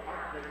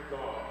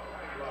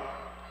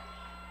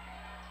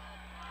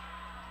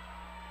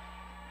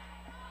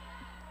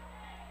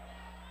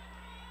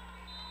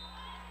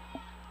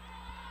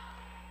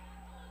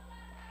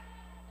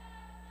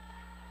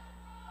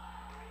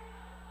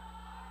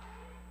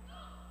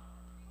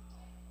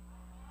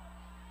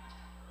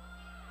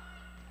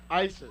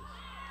 Isis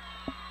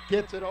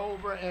gets it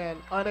over and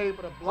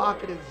unable to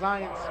block it is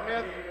Zion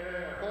Smith.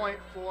 Point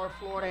for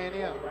Florida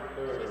A&M.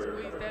 She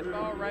squeezed that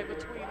ball right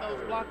between those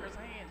blockers'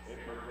 hands.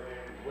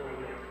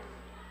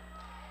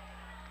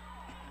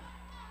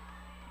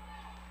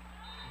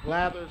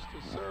 Blathers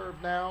to serve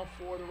now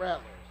for the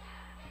Rattlers.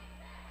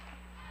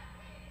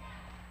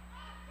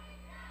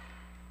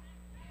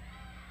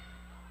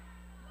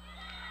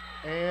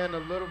 And a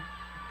little,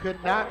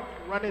 could not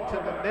run into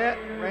the net,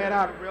 ran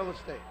out of real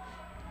estate.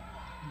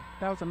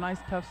 That was a nice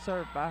tough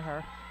serve by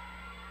her.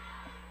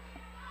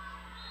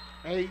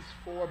 Ace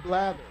for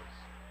Blathers.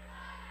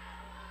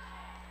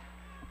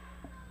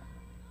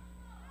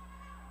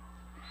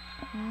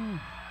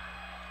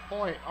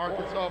 Point,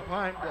 Arkansas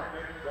Pine Bluff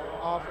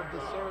off of the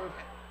serve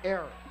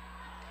error.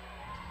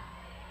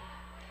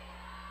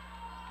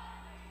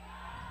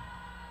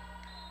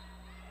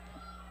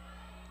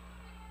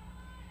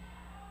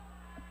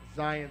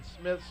 Zion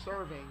Smith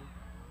serving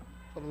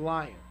for the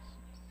Lions.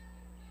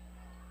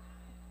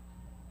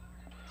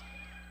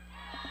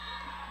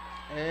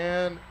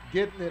 And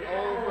getting it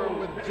over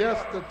with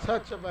just a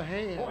touch of a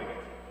hand,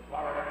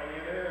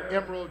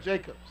 Emerald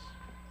Jacobs.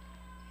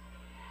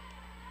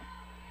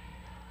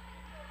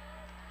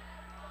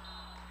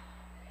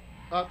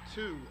 Up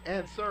 2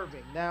 and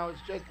serving. Now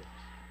it's Jacobs.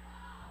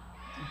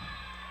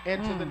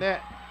 Into the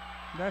net.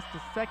 That's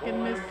the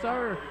second missed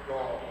serve.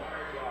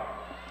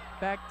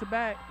 Back to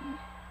back.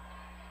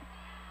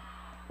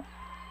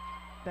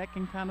 That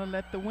can kind of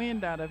let the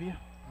wind out of you.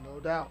 No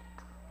doubt.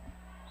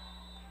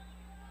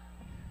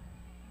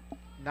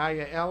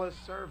 Naya Ellis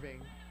serving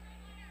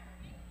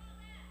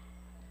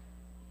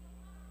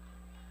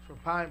for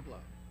Pine Bluff.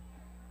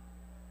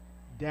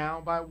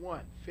 Down by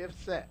 1,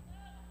 5th set.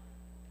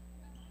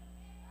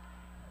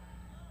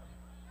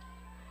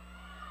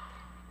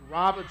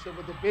 Robinson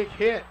with a big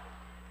hit.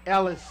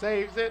 Ellis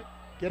saves it.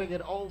 Getting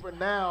it over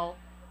now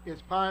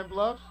is Pine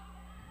Bluffs.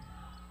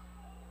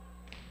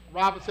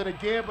 Robinson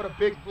again, but a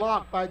big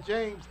block by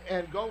James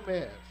and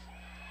Gomez.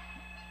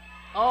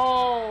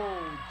 Oh,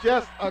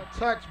 just a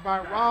touch by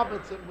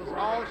Robinson was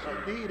all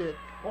she needed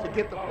to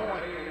get the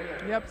point.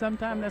 Yep,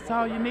 sometimes that's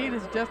all you need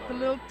is just a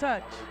little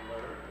touch.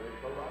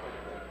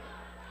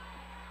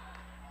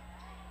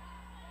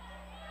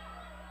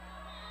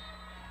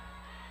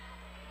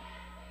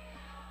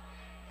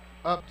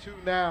 Up 2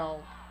 now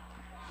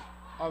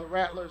are the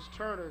Rattlers.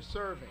 Turner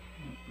serving.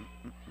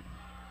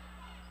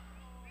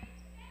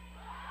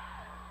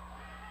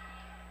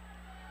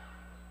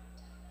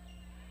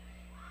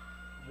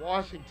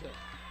 Washington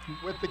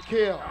with the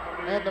kill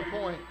and the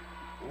point.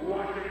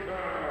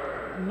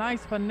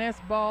 Nice finesse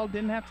ball.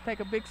 Didn't have to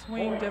take a big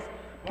swing. Just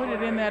put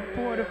it in that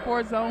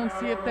 4-to-4 zone.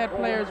 See if that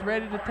player is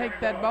ready to take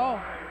that ball.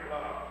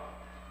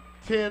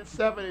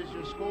 10-7 is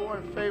your score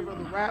in favor of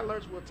the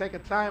Rattlers. We'll take a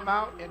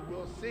timeout and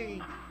we'll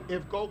see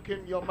if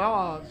Gokhan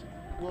Yilmaz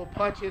will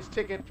punch his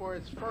ticket for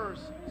his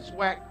first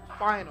SWAC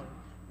final.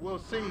 We'll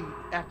see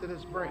after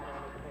this break.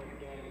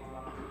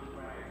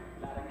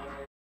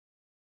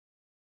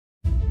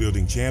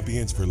 Building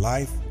champions for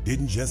life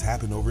didn't just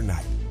happen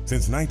overnight.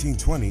 Since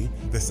 1920,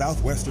 the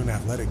Southwestern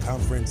Athletic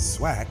Conference,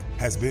 SWAC,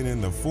 has been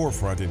in the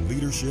forefront in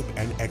leadership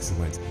and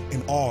excellence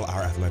in all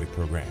our athletic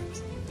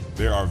programs.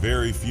 There are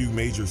very few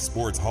major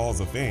sports halls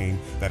of fame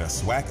that a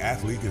SWAC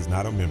athlete is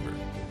not a member.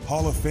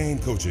 Hall of Fame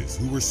coaches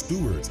who were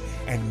stewards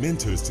and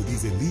mentors to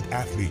these elite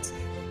athletes.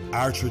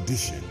 Our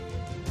tradition,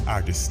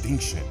 our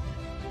distinction,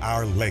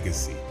 our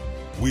legacy.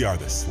 We are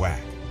the SWAC,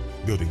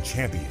 building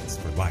champions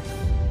for life.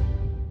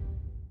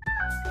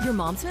 Your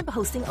mom's been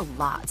posting a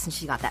lot since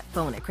she got that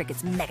phone at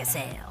Crickett's mega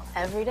sale.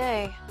 Every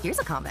day. Here's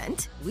a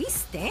comment. We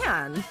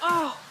stan.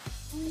 Oh,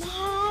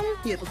 Mom.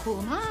 You have a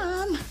cool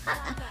mom.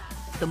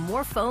 The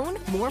more phone,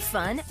 more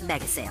fun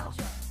mega sale.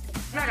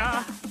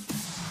 Mega.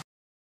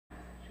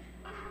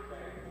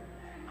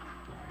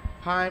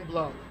 Pine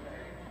Bluff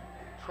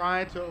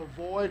trying to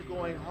avoid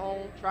going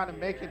home, trying to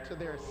make it to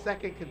their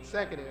second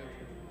consecutive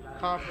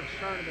conference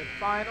tournament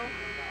final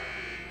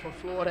for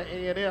Florida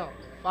A&M.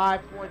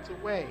 5 points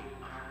away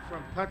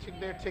from punching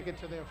their ticket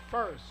to their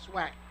first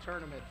SWAC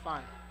tournament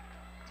final.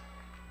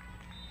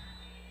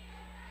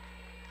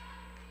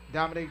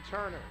 Dominique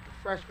Turner, the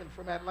freshman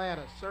from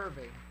Atlanta,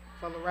 serving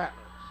for the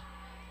Rattlers.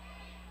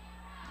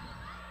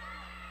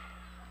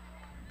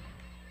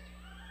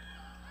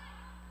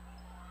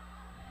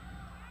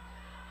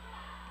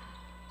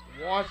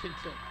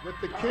 Washington with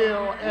the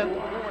kill and the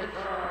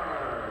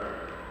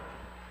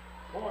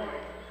point.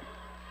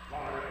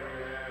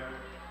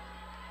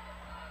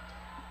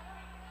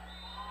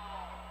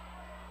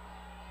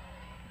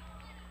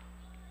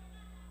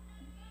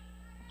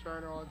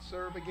 Turner on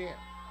serve again.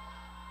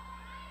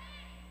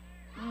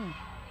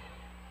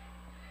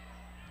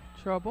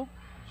 Trouble.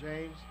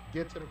 James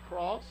gets it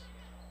across.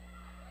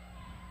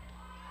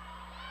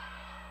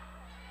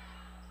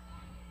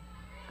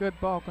 Good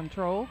ball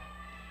control.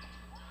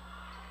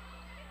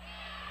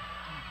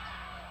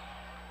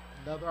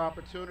 Another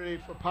opportunity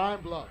for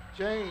Pine Bluff.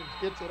 James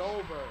gets it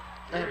over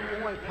and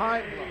point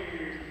Pine Bluff.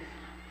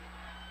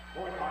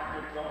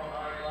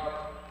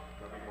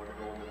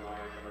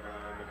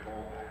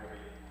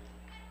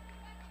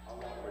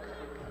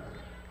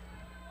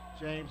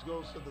 James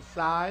goes to the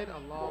side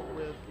along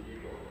with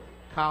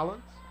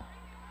Collins.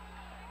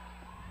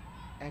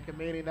 And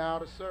Kamini now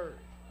to serve.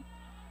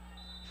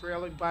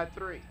 Trailing by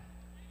 3.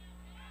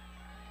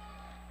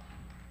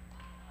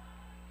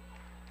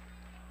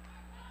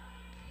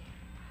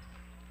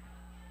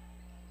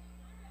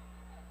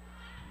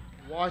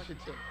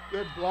 Washington,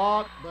 good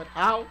block, but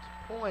out.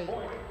 Point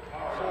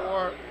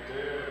for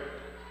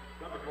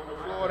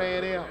Florida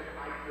A&M.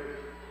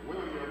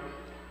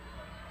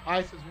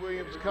 Isis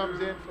Williams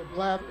comes in for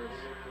Blathers,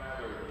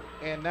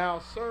 and now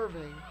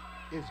serving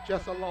is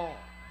Jessa Long.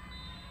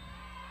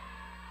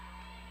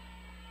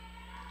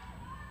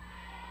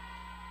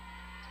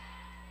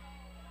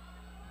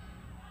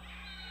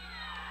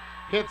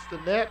 Hits the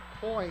net,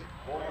 point.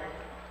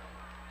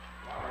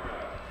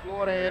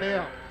 Florida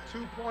A&M.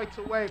 2 points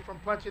away from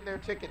punching their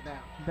ticket now.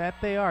 That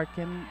they are.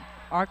 Can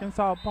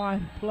Arkansas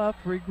Pine Bluff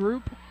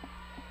regroup,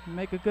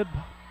 make a good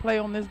play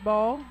on this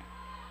ball?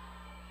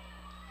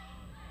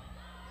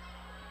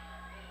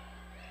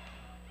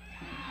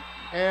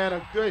 And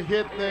a good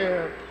hit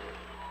there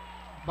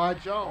by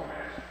Jones.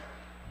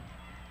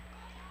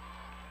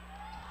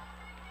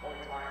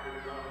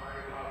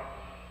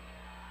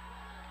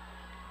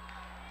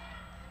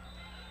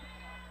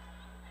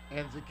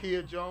 And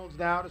Zakiya Jones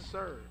now to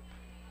serve.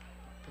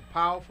 The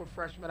powerful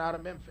freshman out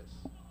of Memphis.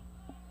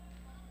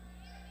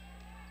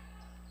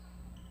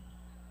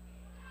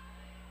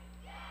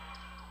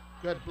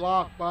 Good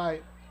block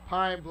by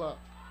Pine Bluff.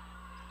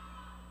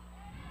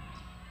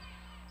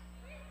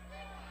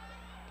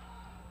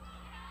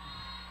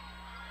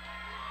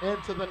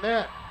 Into the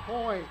net,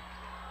 point.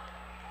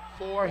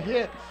 4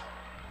 hits.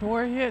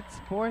 4 hits,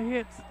 4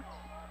 hits.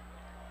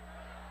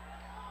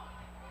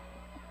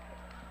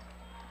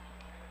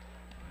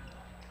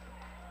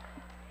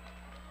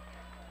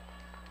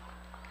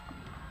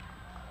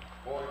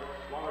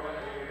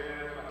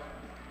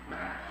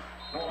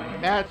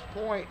 Match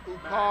point,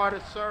 Ukar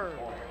to serve.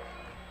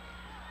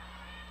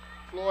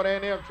 Florida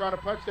A&M trying to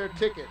punch their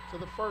ticket to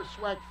the first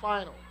SWAC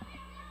final.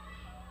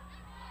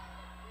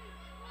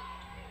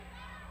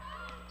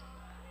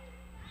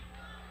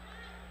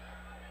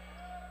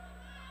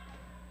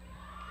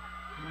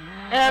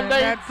 And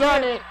they've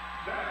done it.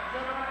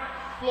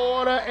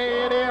 Florida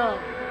A&M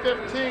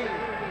 15,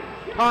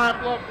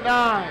 Pine Bluff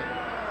 9,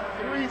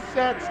 3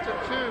 sets to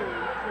 2,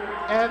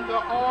 and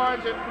the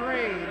orange and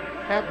green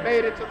have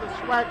made it to the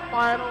SWAC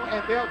final,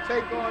 and they'll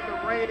take on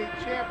the reigning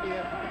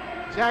champion,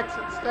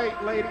 Jackson State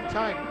Lady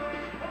Tigers.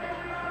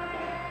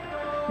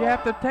 You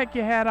have to take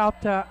your hat off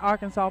to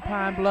Arkansas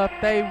Pine Bluff.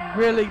 They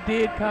really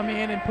did come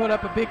in and put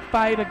up a big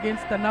fight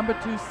against the number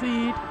 2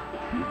 seed,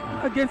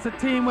 against a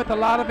team with a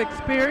lot of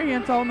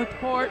experience on the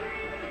court,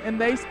 and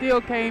they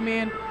still came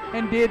in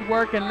and did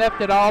work and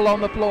left it all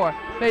on the floor.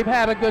 They've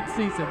had a good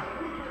season.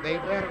 They've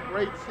had a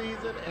great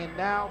season, and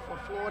now for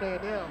Florida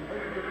A&M,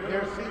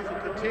 their season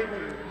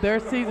continues. Their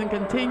season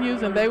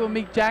continues, and they will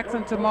meet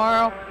Jackson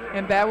tomorrow,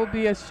 and that will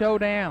be a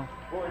showdown.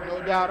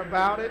 No doubt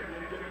about it.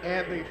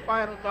 And the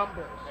final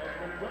numbers.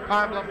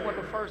 Pine Bluff won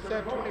the first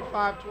set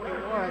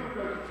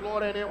 25-21.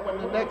 Florida A&M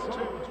won the next two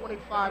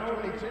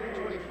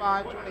 25-22,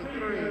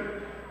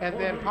 25-23. And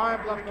then Pine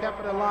Bluff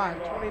kept it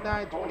alive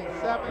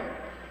 29-27.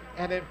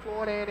 And then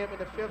Florida A&M in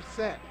the 5th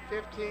set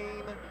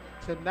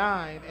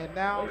 15-9. And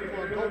now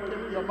for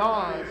Gokim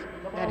Yamaz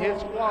and his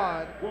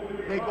squad,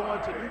 they go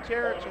into new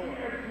territory.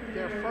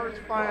 Their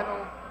first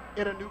final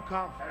in a new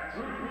conference.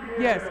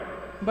 Yes,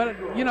 but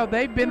you know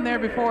they've been there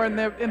before in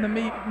the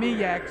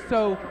MEAC,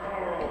 so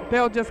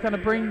they're just going to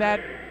bring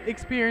that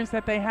experience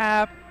that they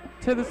have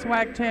to the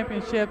SWAC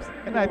championships.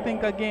 And I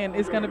think, again,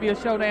 it's going to be a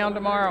showdown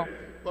tomorrow.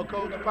 Well,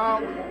 Coach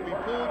Powell, we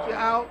pulled you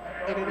out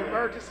in an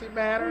emergency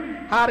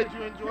manner. How did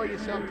you enjoy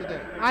yourself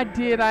today? I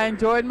did. I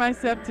enjoyed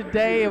myself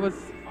today. It was,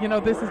 you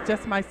know, this is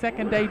just my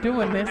second day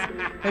doing this.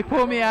 They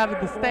pulled me out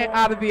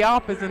of the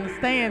office and the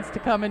stands to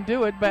come and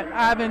do it, but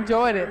I've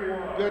enjoyed it.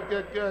 Good,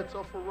 good, good.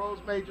 So for Rose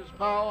Majors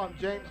Powell, I'm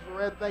James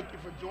Verrett. Thank you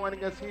for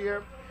joining us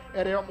here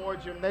at Elmore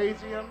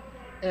Gymnasium,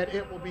 and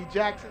it will be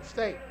Jackson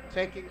State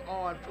taking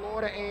on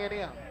Florida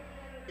A&M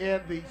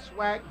in the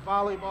SWAC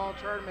Volleyball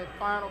Tournament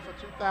Final for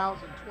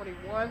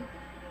 2021.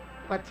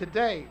 But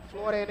today,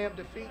 Florida A&M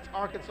defeats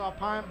Arkansas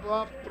Pine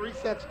Bluff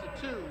 3-2.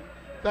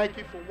 Thank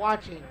you for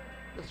watching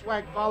the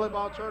SWAC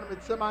Volleyball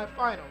Tournament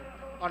Semifinal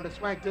on the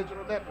SWAC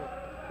Digital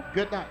Network.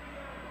 Good night.